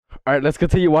 Alright, let's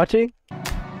continue watching.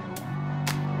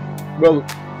 Well,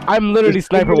 I'm literally this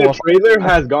Sniper 2-minute Wolf. trailer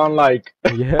has gone like.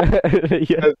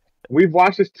 Yeah. We've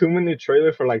watched this 2-minute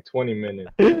trailer for like 20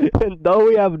 minutes. No,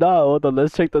 we have not. Hold on,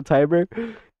 let's check the timer.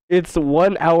 It's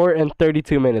 1 hour and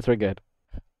 32 minutes. We're good.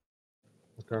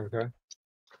 Okay.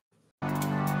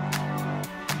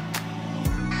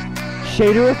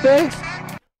 Shader effects?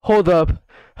 Hold up.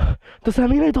 Does that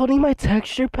mean I don't need my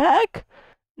texture pack?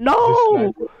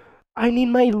 No! I need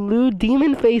my lewd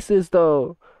demon faces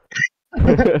though.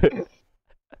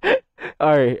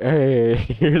 Alright.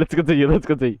 Here, let's continue.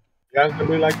 You have to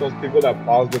be like those people that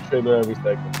pause the trailer every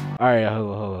second. Alright, hold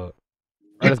on. Alright,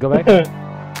 let's go back.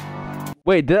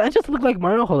 Wait, did I just look like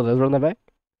Mario? Hold on, let's run that back.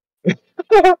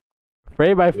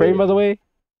 Frame by frame, by the way.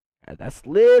 That's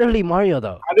literally Mario,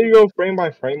 though. How do you go frame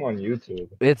by frame on YouTube?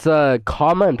 It's a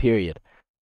comma and period.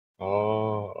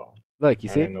 Oh. Look, you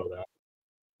I see? didn't know that.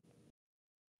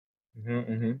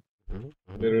 Mhm.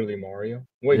 Literally Mario.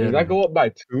 Wait, Yeah, does that go up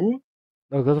by 2?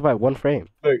 No, it goes by 1 frame.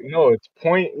 Look, no, it's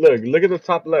point. Look at the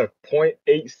top left.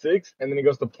 0.86, and then it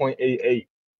goes to 0.88,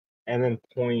 and then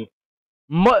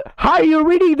How are you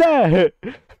reading that?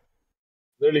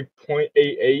 literally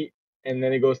 0.88, and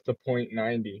then it goes to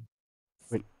 0.90.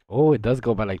 Wait, oh, it does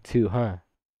go by like 2, huh?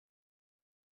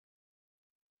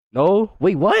 No?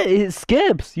 Wait, what? It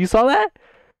skips. You saw that?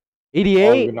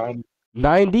 88, Oh, 90.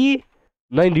 90,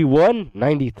 91,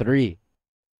 93.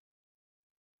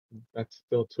 That's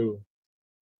still 2.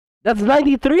 That's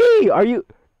 93! Are you...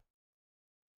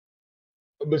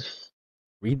 But,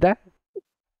 Read that?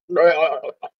 bro,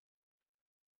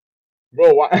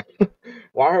 why?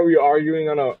 Why are we arguing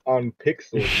on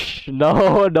pixels?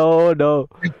 No.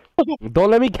 Don't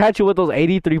let me catch you with those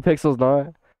 83 pixels,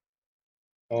 no.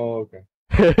 Oh, okay.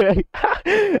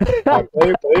 Alright,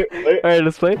 Play it. Alright,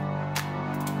 let's play.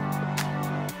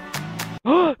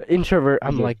 Introvert,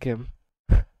 I'm like him.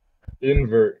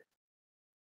 Invert.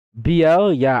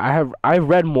 BL? Yeah, I've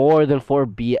read more than 4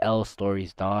 BL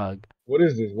stories, dog. What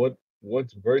is this?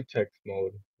 What's vertex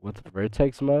mode? What's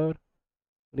vertex mode?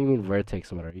 What do you mean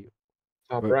vertex mode? Are you?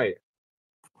 Top right.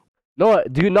 No,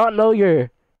 do you not know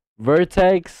your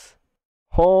vertex?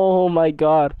 Oh my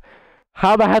god.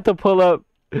 How do I have to pull up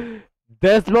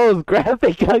Death Note's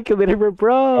graphic calculator,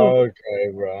 bro?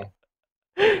 Okay, bro.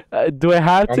 Do I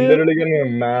have I'm to? literally getting a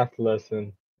math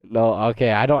lesson. No,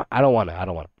 okay, I don't want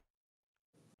it.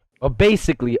 But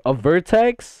basically, a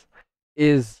vertex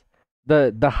is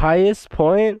the highest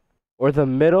point or the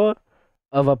middle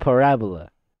of a parabola.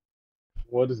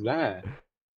 What is that?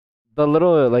 The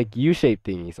little like U-shaped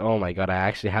thingies. Oh my god, I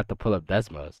actually have to pull up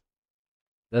Desmos.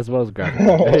 Desmos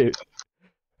graphic.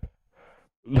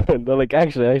 No, like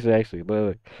actually,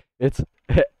 look. It's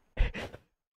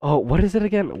oh, what is it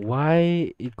again?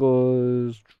 Y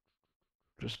equals.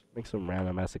 Just make some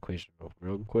random ass equation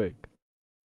real quick.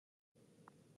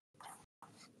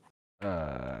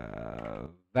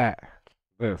 That,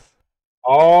 this.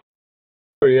 Oh,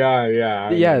 yeah.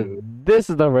 I Yeah, remember. this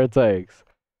is the vertex.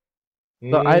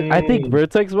 So I think Mm,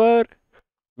 vertex mode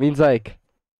means like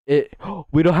it.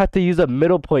 We don't have to use a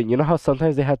middle point. You know how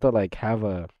sometimes they have to like have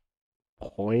a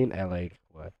point at like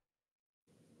what?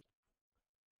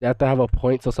 They have to have a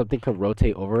point so something can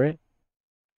rotate over it,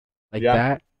 like yeah.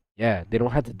 that. Yeah, they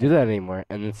don't have to do that anymore,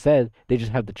 and instead they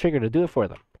just have the trigger to do it for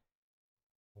them.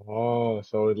 Oh,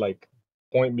 so it like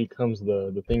point becomes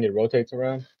the thing it rotates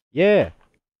around. Yeah.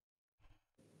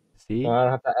 So See? I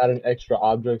don't have to add an extra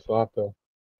object, so I have to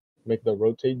make the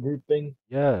rotate group thing.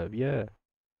 Yeah, yeah.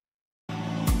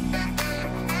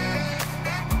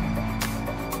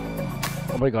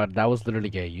 Oh my god, that was literally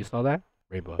gay. You saw that?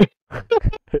 Rainbow.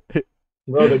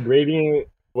 Bro, the gradient,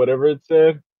 whatever it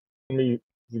said, is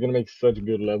gonna make such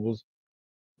good levels.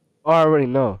 Oh, I already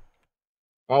know.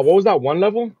 What was that one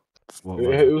level? What It,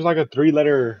 was it it? was like a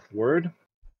 3-letter word,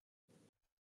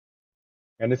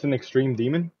 and it's an extreme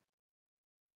demon.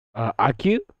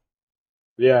 IQ?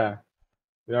 Yeah,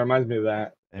 that reminds me of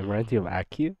that. It reminds you of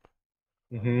IQ?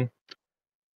 Mm-hmm.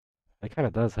 It kind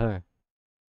of does, huh?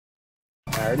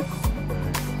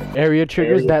 Alrighty. Area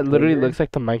triggers, Area that literally trigger. looks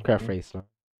like the Minecraft face. No?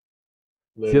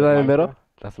 See The that in the middle? Minecraft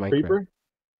That's Minecraft. creeper.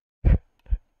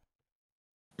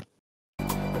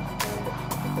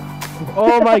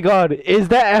 Oh my god, is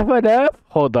that FNF?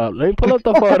 Hold on, let me pull up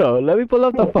the photo. Let me pull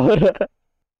up the photo.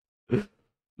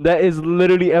 That is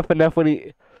literally FNF when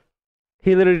he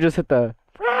literally just hit the.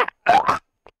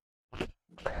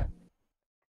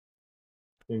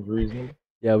 Seems reasonable.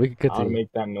 Yeah, we can I'd continue.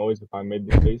 make that noise if I made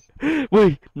the face.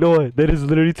 Wait, Noah, that is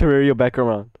literally Terraria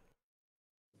background.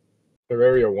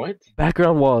 Terraria what?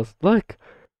 Background walls. Look.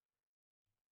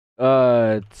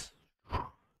 It's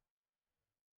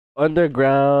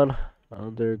underground.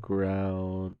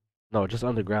 Underground. No, just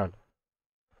underground.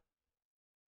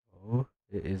 Oh,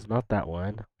 it is not that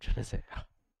one. Which one is it?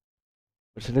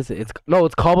 Which one is it? It's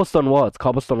cobblestone wall. It's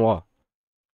cobblestone wall.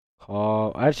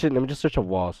 Actually, let me just search up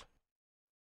walls.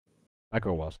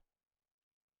 Background walls.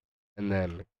 And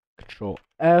then Control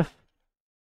F.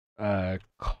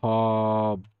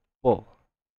 Cobble.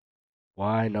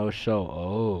 Why no show?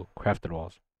 Oh, crafted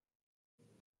walls.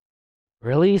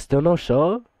 Really? Still no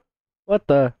show? What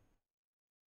the?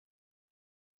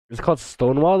 It's called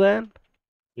Stonewall then?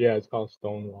 Yeah, it's called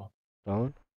Stonewall.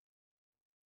 Stone?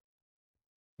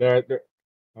 There.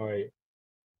 Oh wait.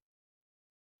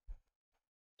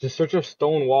 Just search up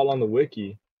Stonewall on the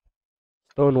wiki.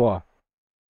 Stonewall.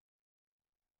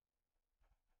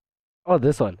 Oh,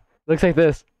 this one. Looks like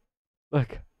this.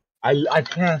 Look. I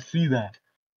can't see that.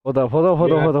 Hold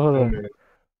on. Minute.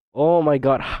 Oh my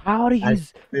god. How do you... I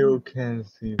still can't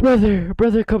see that.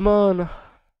 Brother, come on.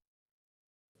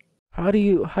 How do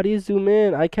you zoom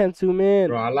in? I can't zoom in.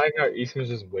 Bro, I like how Eastman's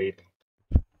just waiting.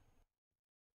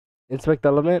 Inspect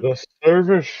element? The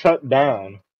server shut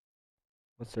down.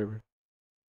 What server?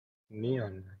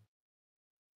 Neon.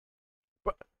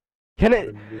 Can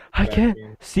it... I can't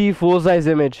see full size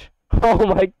image. Oh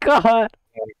my god.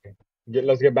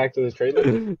 Let's get back to the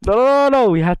trailer. No.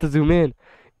 We have to zoom in.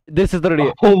 This is literally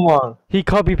it. Oh my. He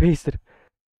copy pasted.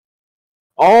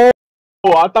 Oh,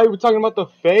 I thought you were talking about the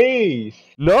face.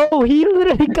 No, he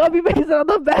literally copy pasted on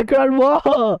the background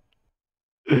wall.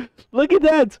 Look at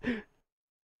that.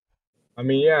 I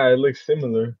mean, yeah, it looks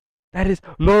similar. That is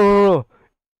no.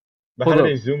 But Hold how up.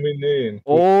 do they zoom in?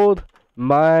 Old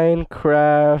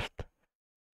Minecraft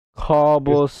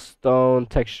cobblestone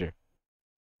texture.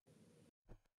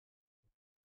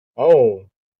 Oh,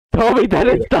 Tell me that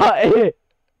it's not it.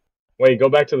 wait, go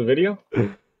back to the video.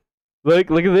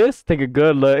 Look at this. Take a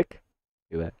good look.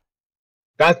 Look at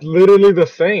That's literally the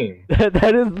same. that.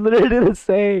 That is literally the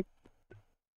same.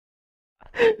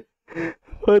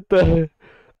 What the?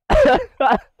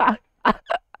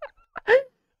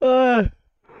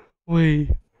 Wait.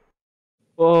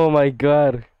 Oh my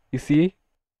god. You see?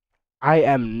 I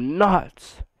am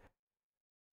not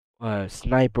a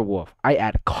sniper wolf. I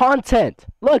add content.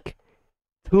 Look.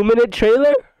 2-minute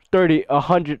trailer. 30,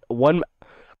 100,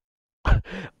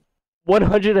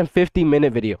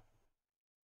 150-minute video.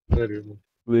 Literally.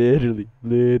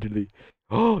 Literally.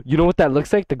 Oh, you know what that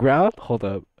looks like? The ground? Hold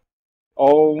up.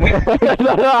 Oh my.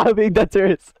 No, I mean that's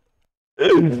yours.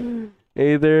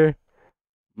 Either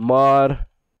mod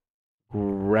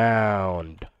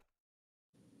ground.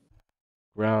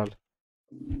 ground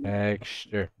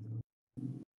texture.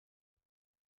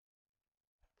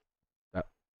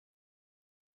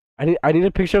 I need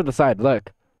a picture of the side.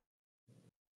 Look.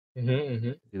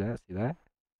 Mm-hmm. See that? See that?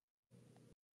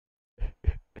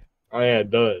 Oh yeah,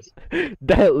 it does.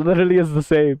 That literally is the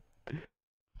same.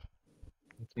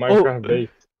 It's Minecraft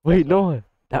based. Wait, That's why. no.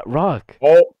 That rock.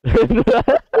 Oh, that's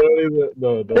literally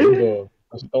the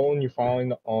stone you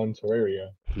find on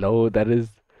Terraria. No, that is.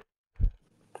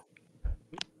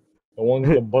 The ones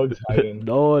the bugs hide in.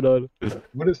 No, no.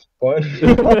 What is fun?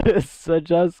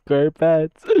 Such a square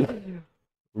pants.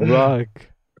 Rock.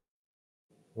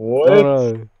 What?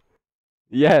 No, no.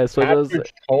 Yeah, so those.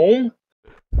 Patrick's home?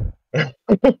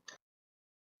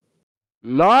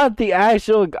 Not the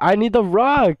actual. I need the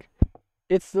rock.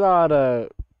 It's not a.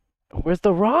 Where's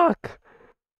the rock?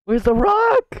 Where's the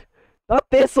rock? Not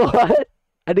this one.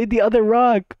 I need the other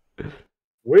rock.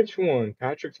 Which one?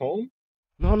 Patrick's home?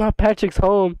 No, not Patrick's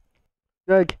home.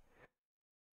 Like,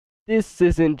 this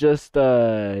isn't just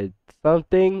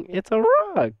something. It's a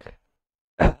rock.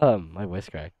 My voice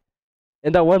cracked.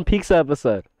 In that one Pizza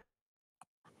episode.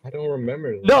 I don't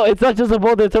remember that. No, it's not just a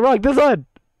boulder. It's a rock. This one.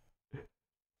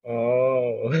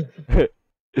 Oh.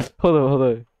 Hold on, hold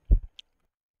on.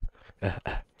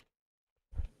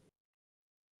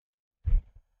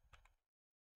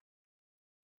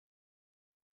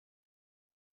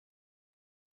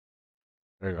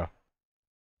 There you go.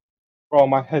 Bro,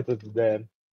 my head is dead.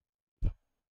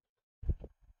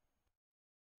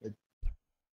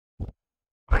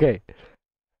 Okay.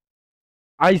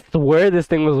 I swear this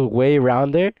thing was way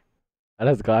rounder. And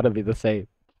it's gotta be the same.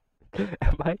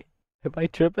 Am I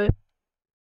tripping?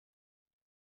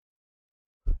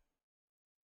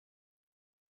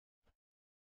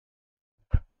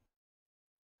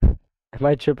 Am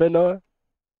I tripping, Noah?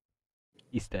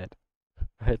 He's dead.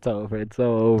 It's over. It's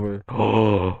so over.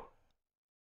 Oh.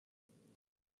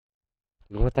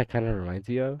 You know what that kind of reminds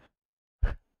you of?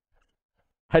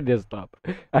 I need to stop.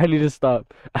 I need to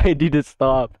stop. I need to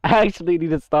stop. I actually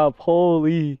need to stop.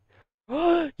 Holy.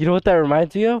 You know what that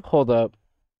reminds me of? Hold up.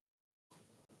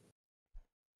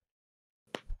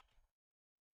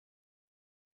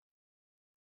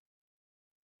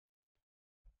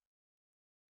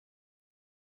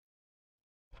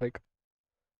 Like,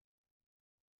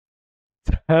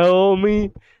 tell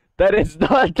me that it's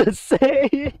not the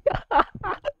same.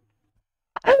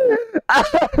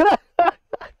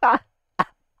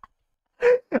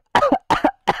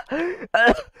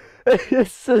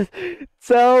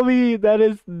 Tell me that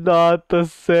is not the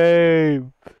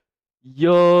same.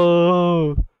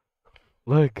 Yo.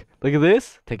 Look at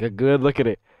this. Take a good look at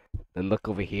it. Then look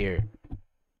over here.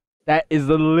 That is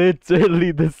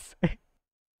literally the same.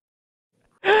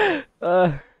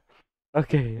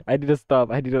 Okay, I need to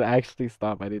stop. I need to actually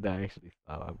stop. I need to actually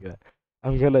stop.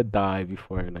 I'm gonna die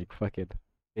before like fucking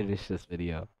finish this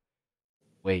video.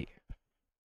 Wait.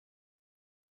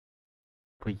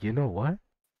 But you know what?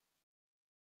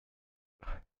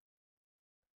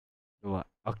 You know what?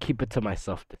 I'll keep it to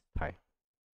myself this time.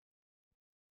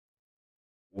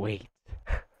 Wait.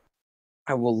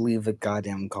 I will leave the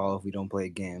goddamn call if we don't play a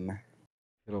game.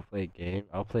 You don't play a game?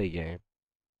 I'll play a game.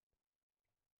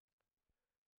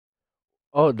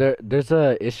 Oh, there's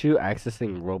a issue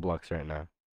accessing Roblox right now.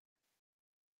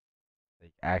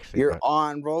 Like actually. You're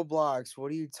on Roblox.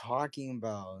 What are you talking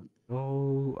about?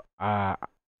 Oh, I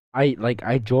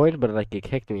joined, but like it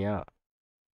kicked me out.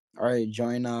 All right,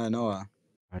 join Noah.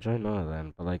 I joined Noah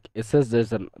then, but like it says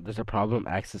there's a problem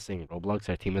accessing Roblox.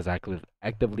 Our team is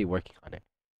actively working on it.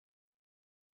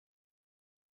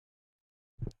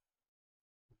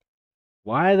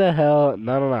 Why the hell?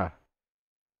 No.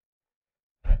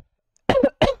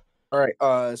 All right,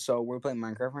 so we're playing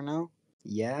Minecraft right now?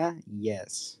 Yeah?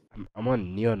 Yes. I'm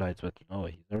on Neonites with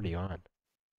Noah. He's already on.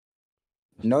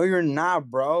 No, you're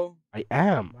not, bro. I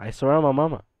am. I swear on my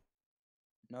mama.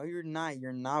 No, you're not.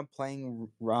 You're not playing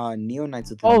Neonites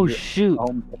with Oh your shoot!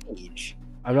 home page.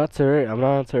 I'm not Terraria. I'm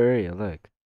not on Terraria. Look,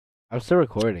 I'm still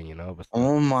recording. You know. But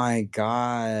Oh my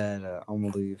god, I'm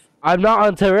gonna leave. I'm not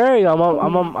on Terraria.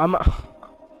 I'm.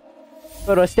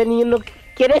 Pero este niño no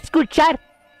quiere escuchar.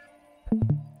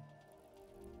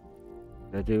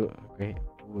 I do great.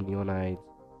 Ooh, Neonites.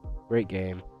 Great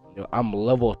game. Yo, I'm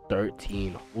level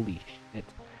 13. Holy shit.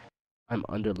 I'm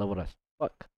under leveled as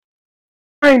fuck.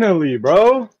 Finally,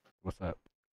 bro. What's up?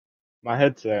 My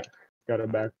headset. Got it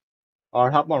back.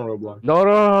 Alright, hop on Roblox.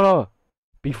 No.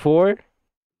 Before,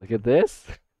 look at this.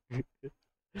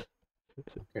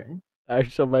 Okay. I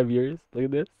show my viewers. Look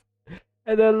at this.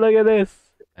 And then look at this.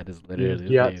 That is literally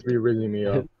You have to be rizzing me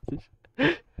up.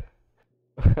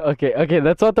 Okay, okay,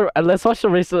 let's watch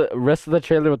the rest of the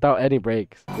trailer without any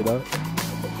breaks, you know?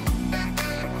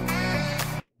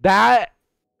 That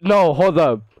no, hold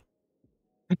up.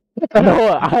 No,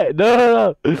 no,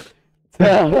 no, no.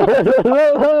 No, no,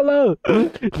 no, no,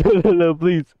 no, no,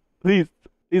 please, please,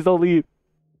 please don't leave.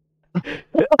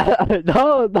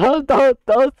 No, no,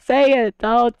 don't say it.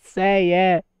 Don't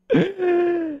say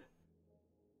it.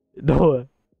 Noah,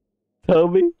 tell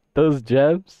me those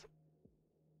gems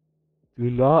do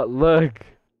not look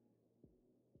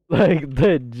like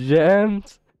the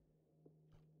gems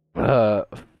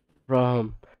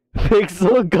from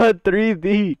Pixel Gun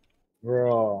 3D.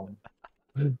 Bro.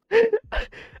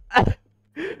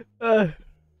 No,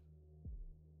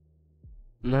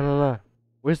 no, no.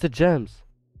 Where's the gems?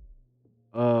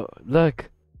 Look.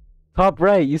 Top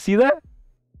right. You see that?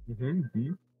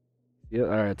 Mm-hmm. Yeah,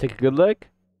 alright. Take a good look.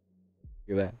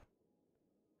 Look at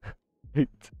that.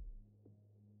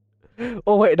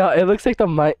 Oh, wait. No, it looks like the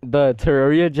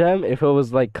Terraria gem if it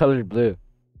was, like, colored blue.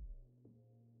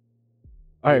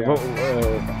 Alright,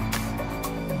 Yeah.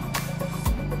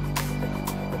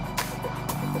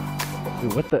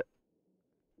 Dude, what the...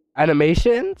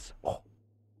 Animations? Oh.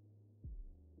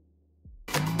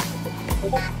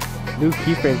 New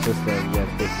keyframe system, yes,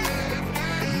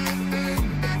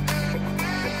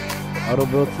 auto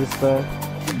build system.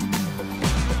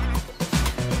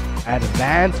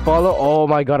 Advanced follow. Oh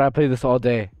my god, I play this all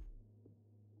day.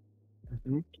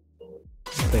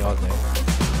 Play all day.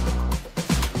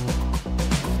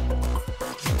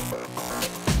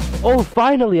 Oh,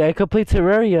 finally, I could play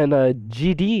Terraria in a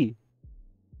GD.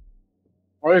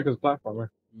 Oh yeah, cause platformer.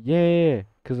 Yeah,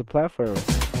 cause of platform.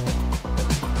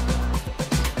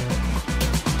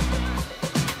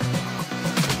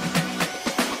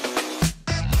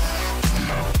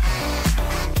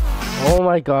 Oh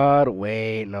my god,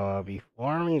 wait, no,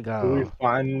 before we We go.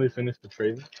 finally finished the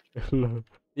trailer.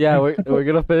 Yeah, we're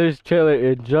gonna finish trailer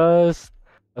in just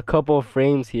a couple of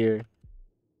frames here.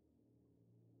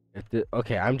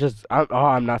 Okay, I'm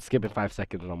not skipping 5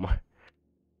 seconds no more.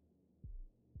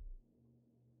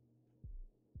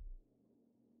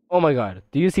 Oh my god,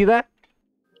 do you see that?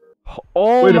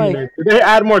 Oh Wait a my, minute, did they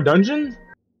add more dungeons?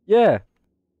 yeah.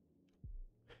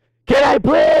 Can I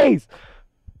please?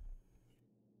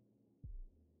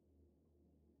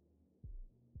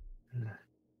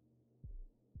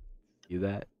 See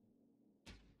that?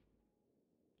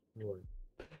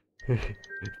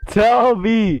 Tell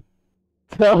me!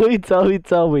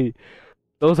 Tell me.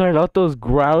 Those are not those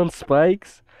ground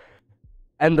spikes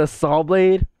and the saw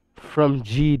blade from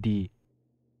GD.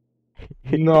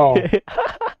 No.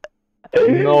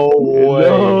 No way.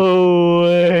 No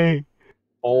way.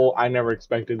 Oh, I never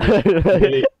expected this.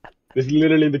 This is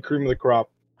literally the cream of the crop.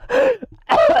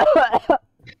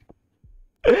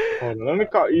 Hold on, let me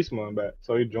call Eastman back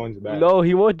so he joins back. No,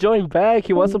 he won't join back.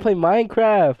 He wants to play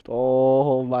Minecraft.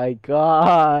 Oh my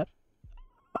god.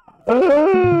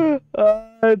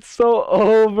 It's so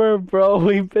over, bro.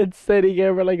 We've been sitting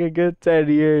here for like a good 10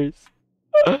 years.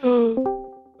 The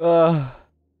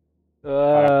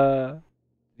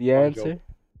answer?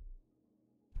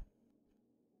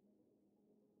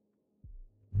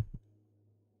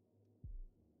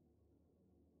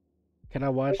 Can I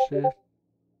watch this?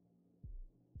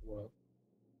 What?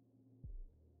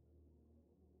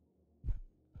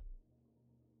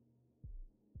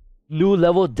 New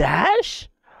level dash?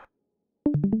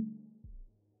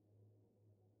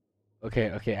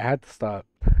 Okay, I had to stop.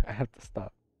 I have to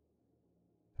stop.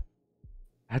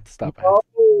 I had to stop. No.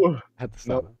 I had to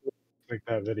stop. Click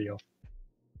that video.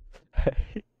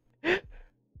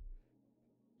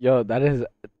 Yo, that is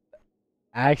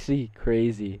actually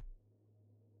crazy.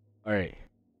 Alright.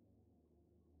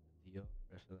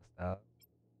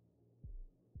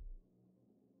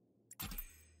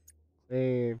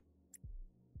 Claim.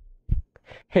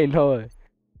 Hey Noah,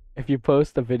 if you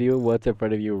post a video what's in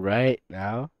front of you right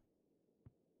now,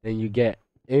 then you get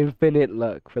infinite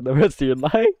luck for the rest of your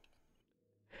life.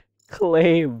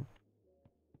 Claim.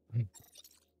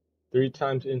 3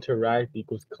 times interact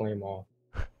equals claim all.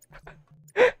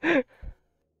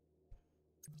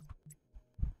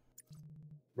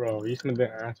 Bro, Eastman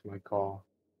didn't answer my call.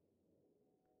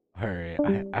 Alright,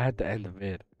 I had to end the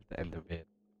vid.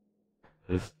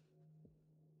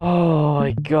 Oh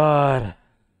my god.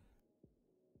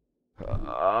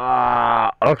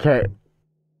 Okay.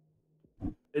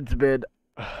 It's been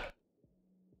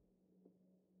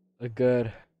a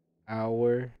good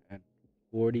hour and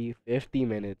 50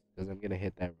 minutes because I'm gonna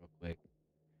hit that real quick.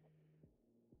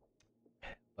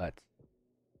 But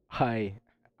I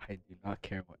do not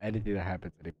care about anything that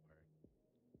happens anymore.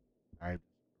 I'm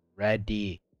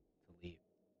ready to leave.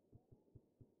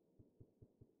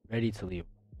 Ready to leave.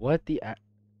 What the?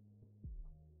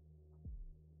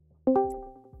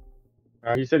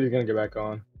 He said he's gonna get back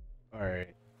on.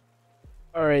 Alright.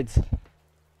 Alright.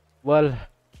 Well.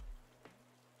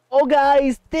 Oh,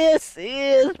 guys, this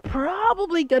is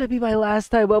probably gonna be my last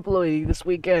time uploading this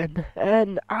weekend.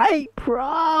 And I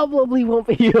probably won't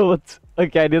be able to.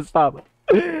 Okay, I didn't stop.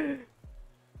 Did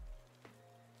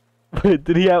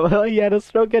he have. Oh, he had a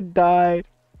stroke and died.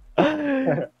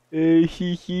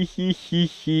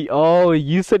 He. Oh,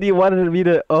 you said you wanted me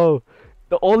to. Oh,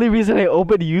 the only reason I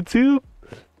opened YouTube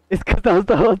is because I was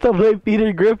the host to play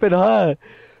Peter Griffin, huh?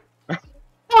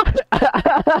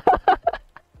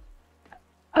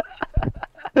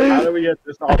 How do we get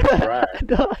this off track?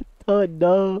 No.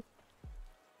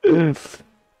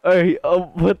 Alright,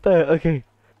 what the? Okay.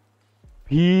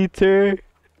 Peter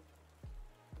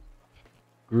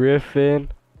Griffin.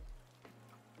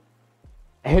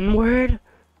 N-word?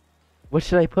 What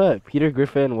should I put? Peter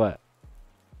Griffin what?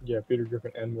 Yeah, Peter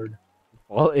Griffin N-word.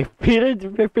 Well, if Peter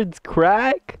Griffin's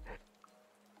crack?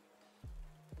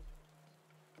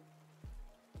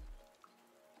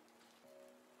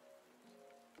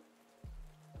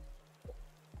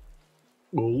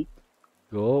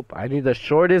 Gulp. I need the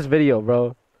shortest video,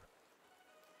 bro.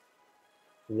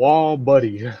 Wall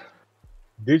Buddy.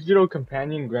 Digital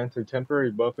companion grants a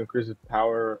temporary buff, increases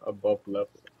power above level.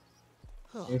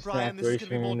 Oh, Instant Brian, this is gonna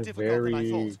be more activation, difficult than I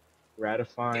very thought.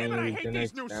 gratifying. Damn it, I hate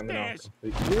Regenerates these new stamina on stairs.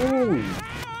 complete. Ooh,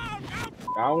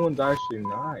 that one's actually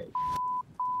nice.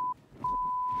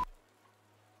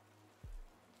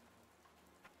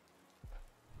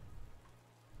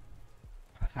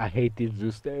 I hate these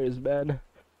new stairs, man.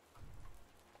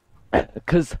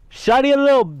 Cause Shotty a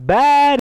little bad.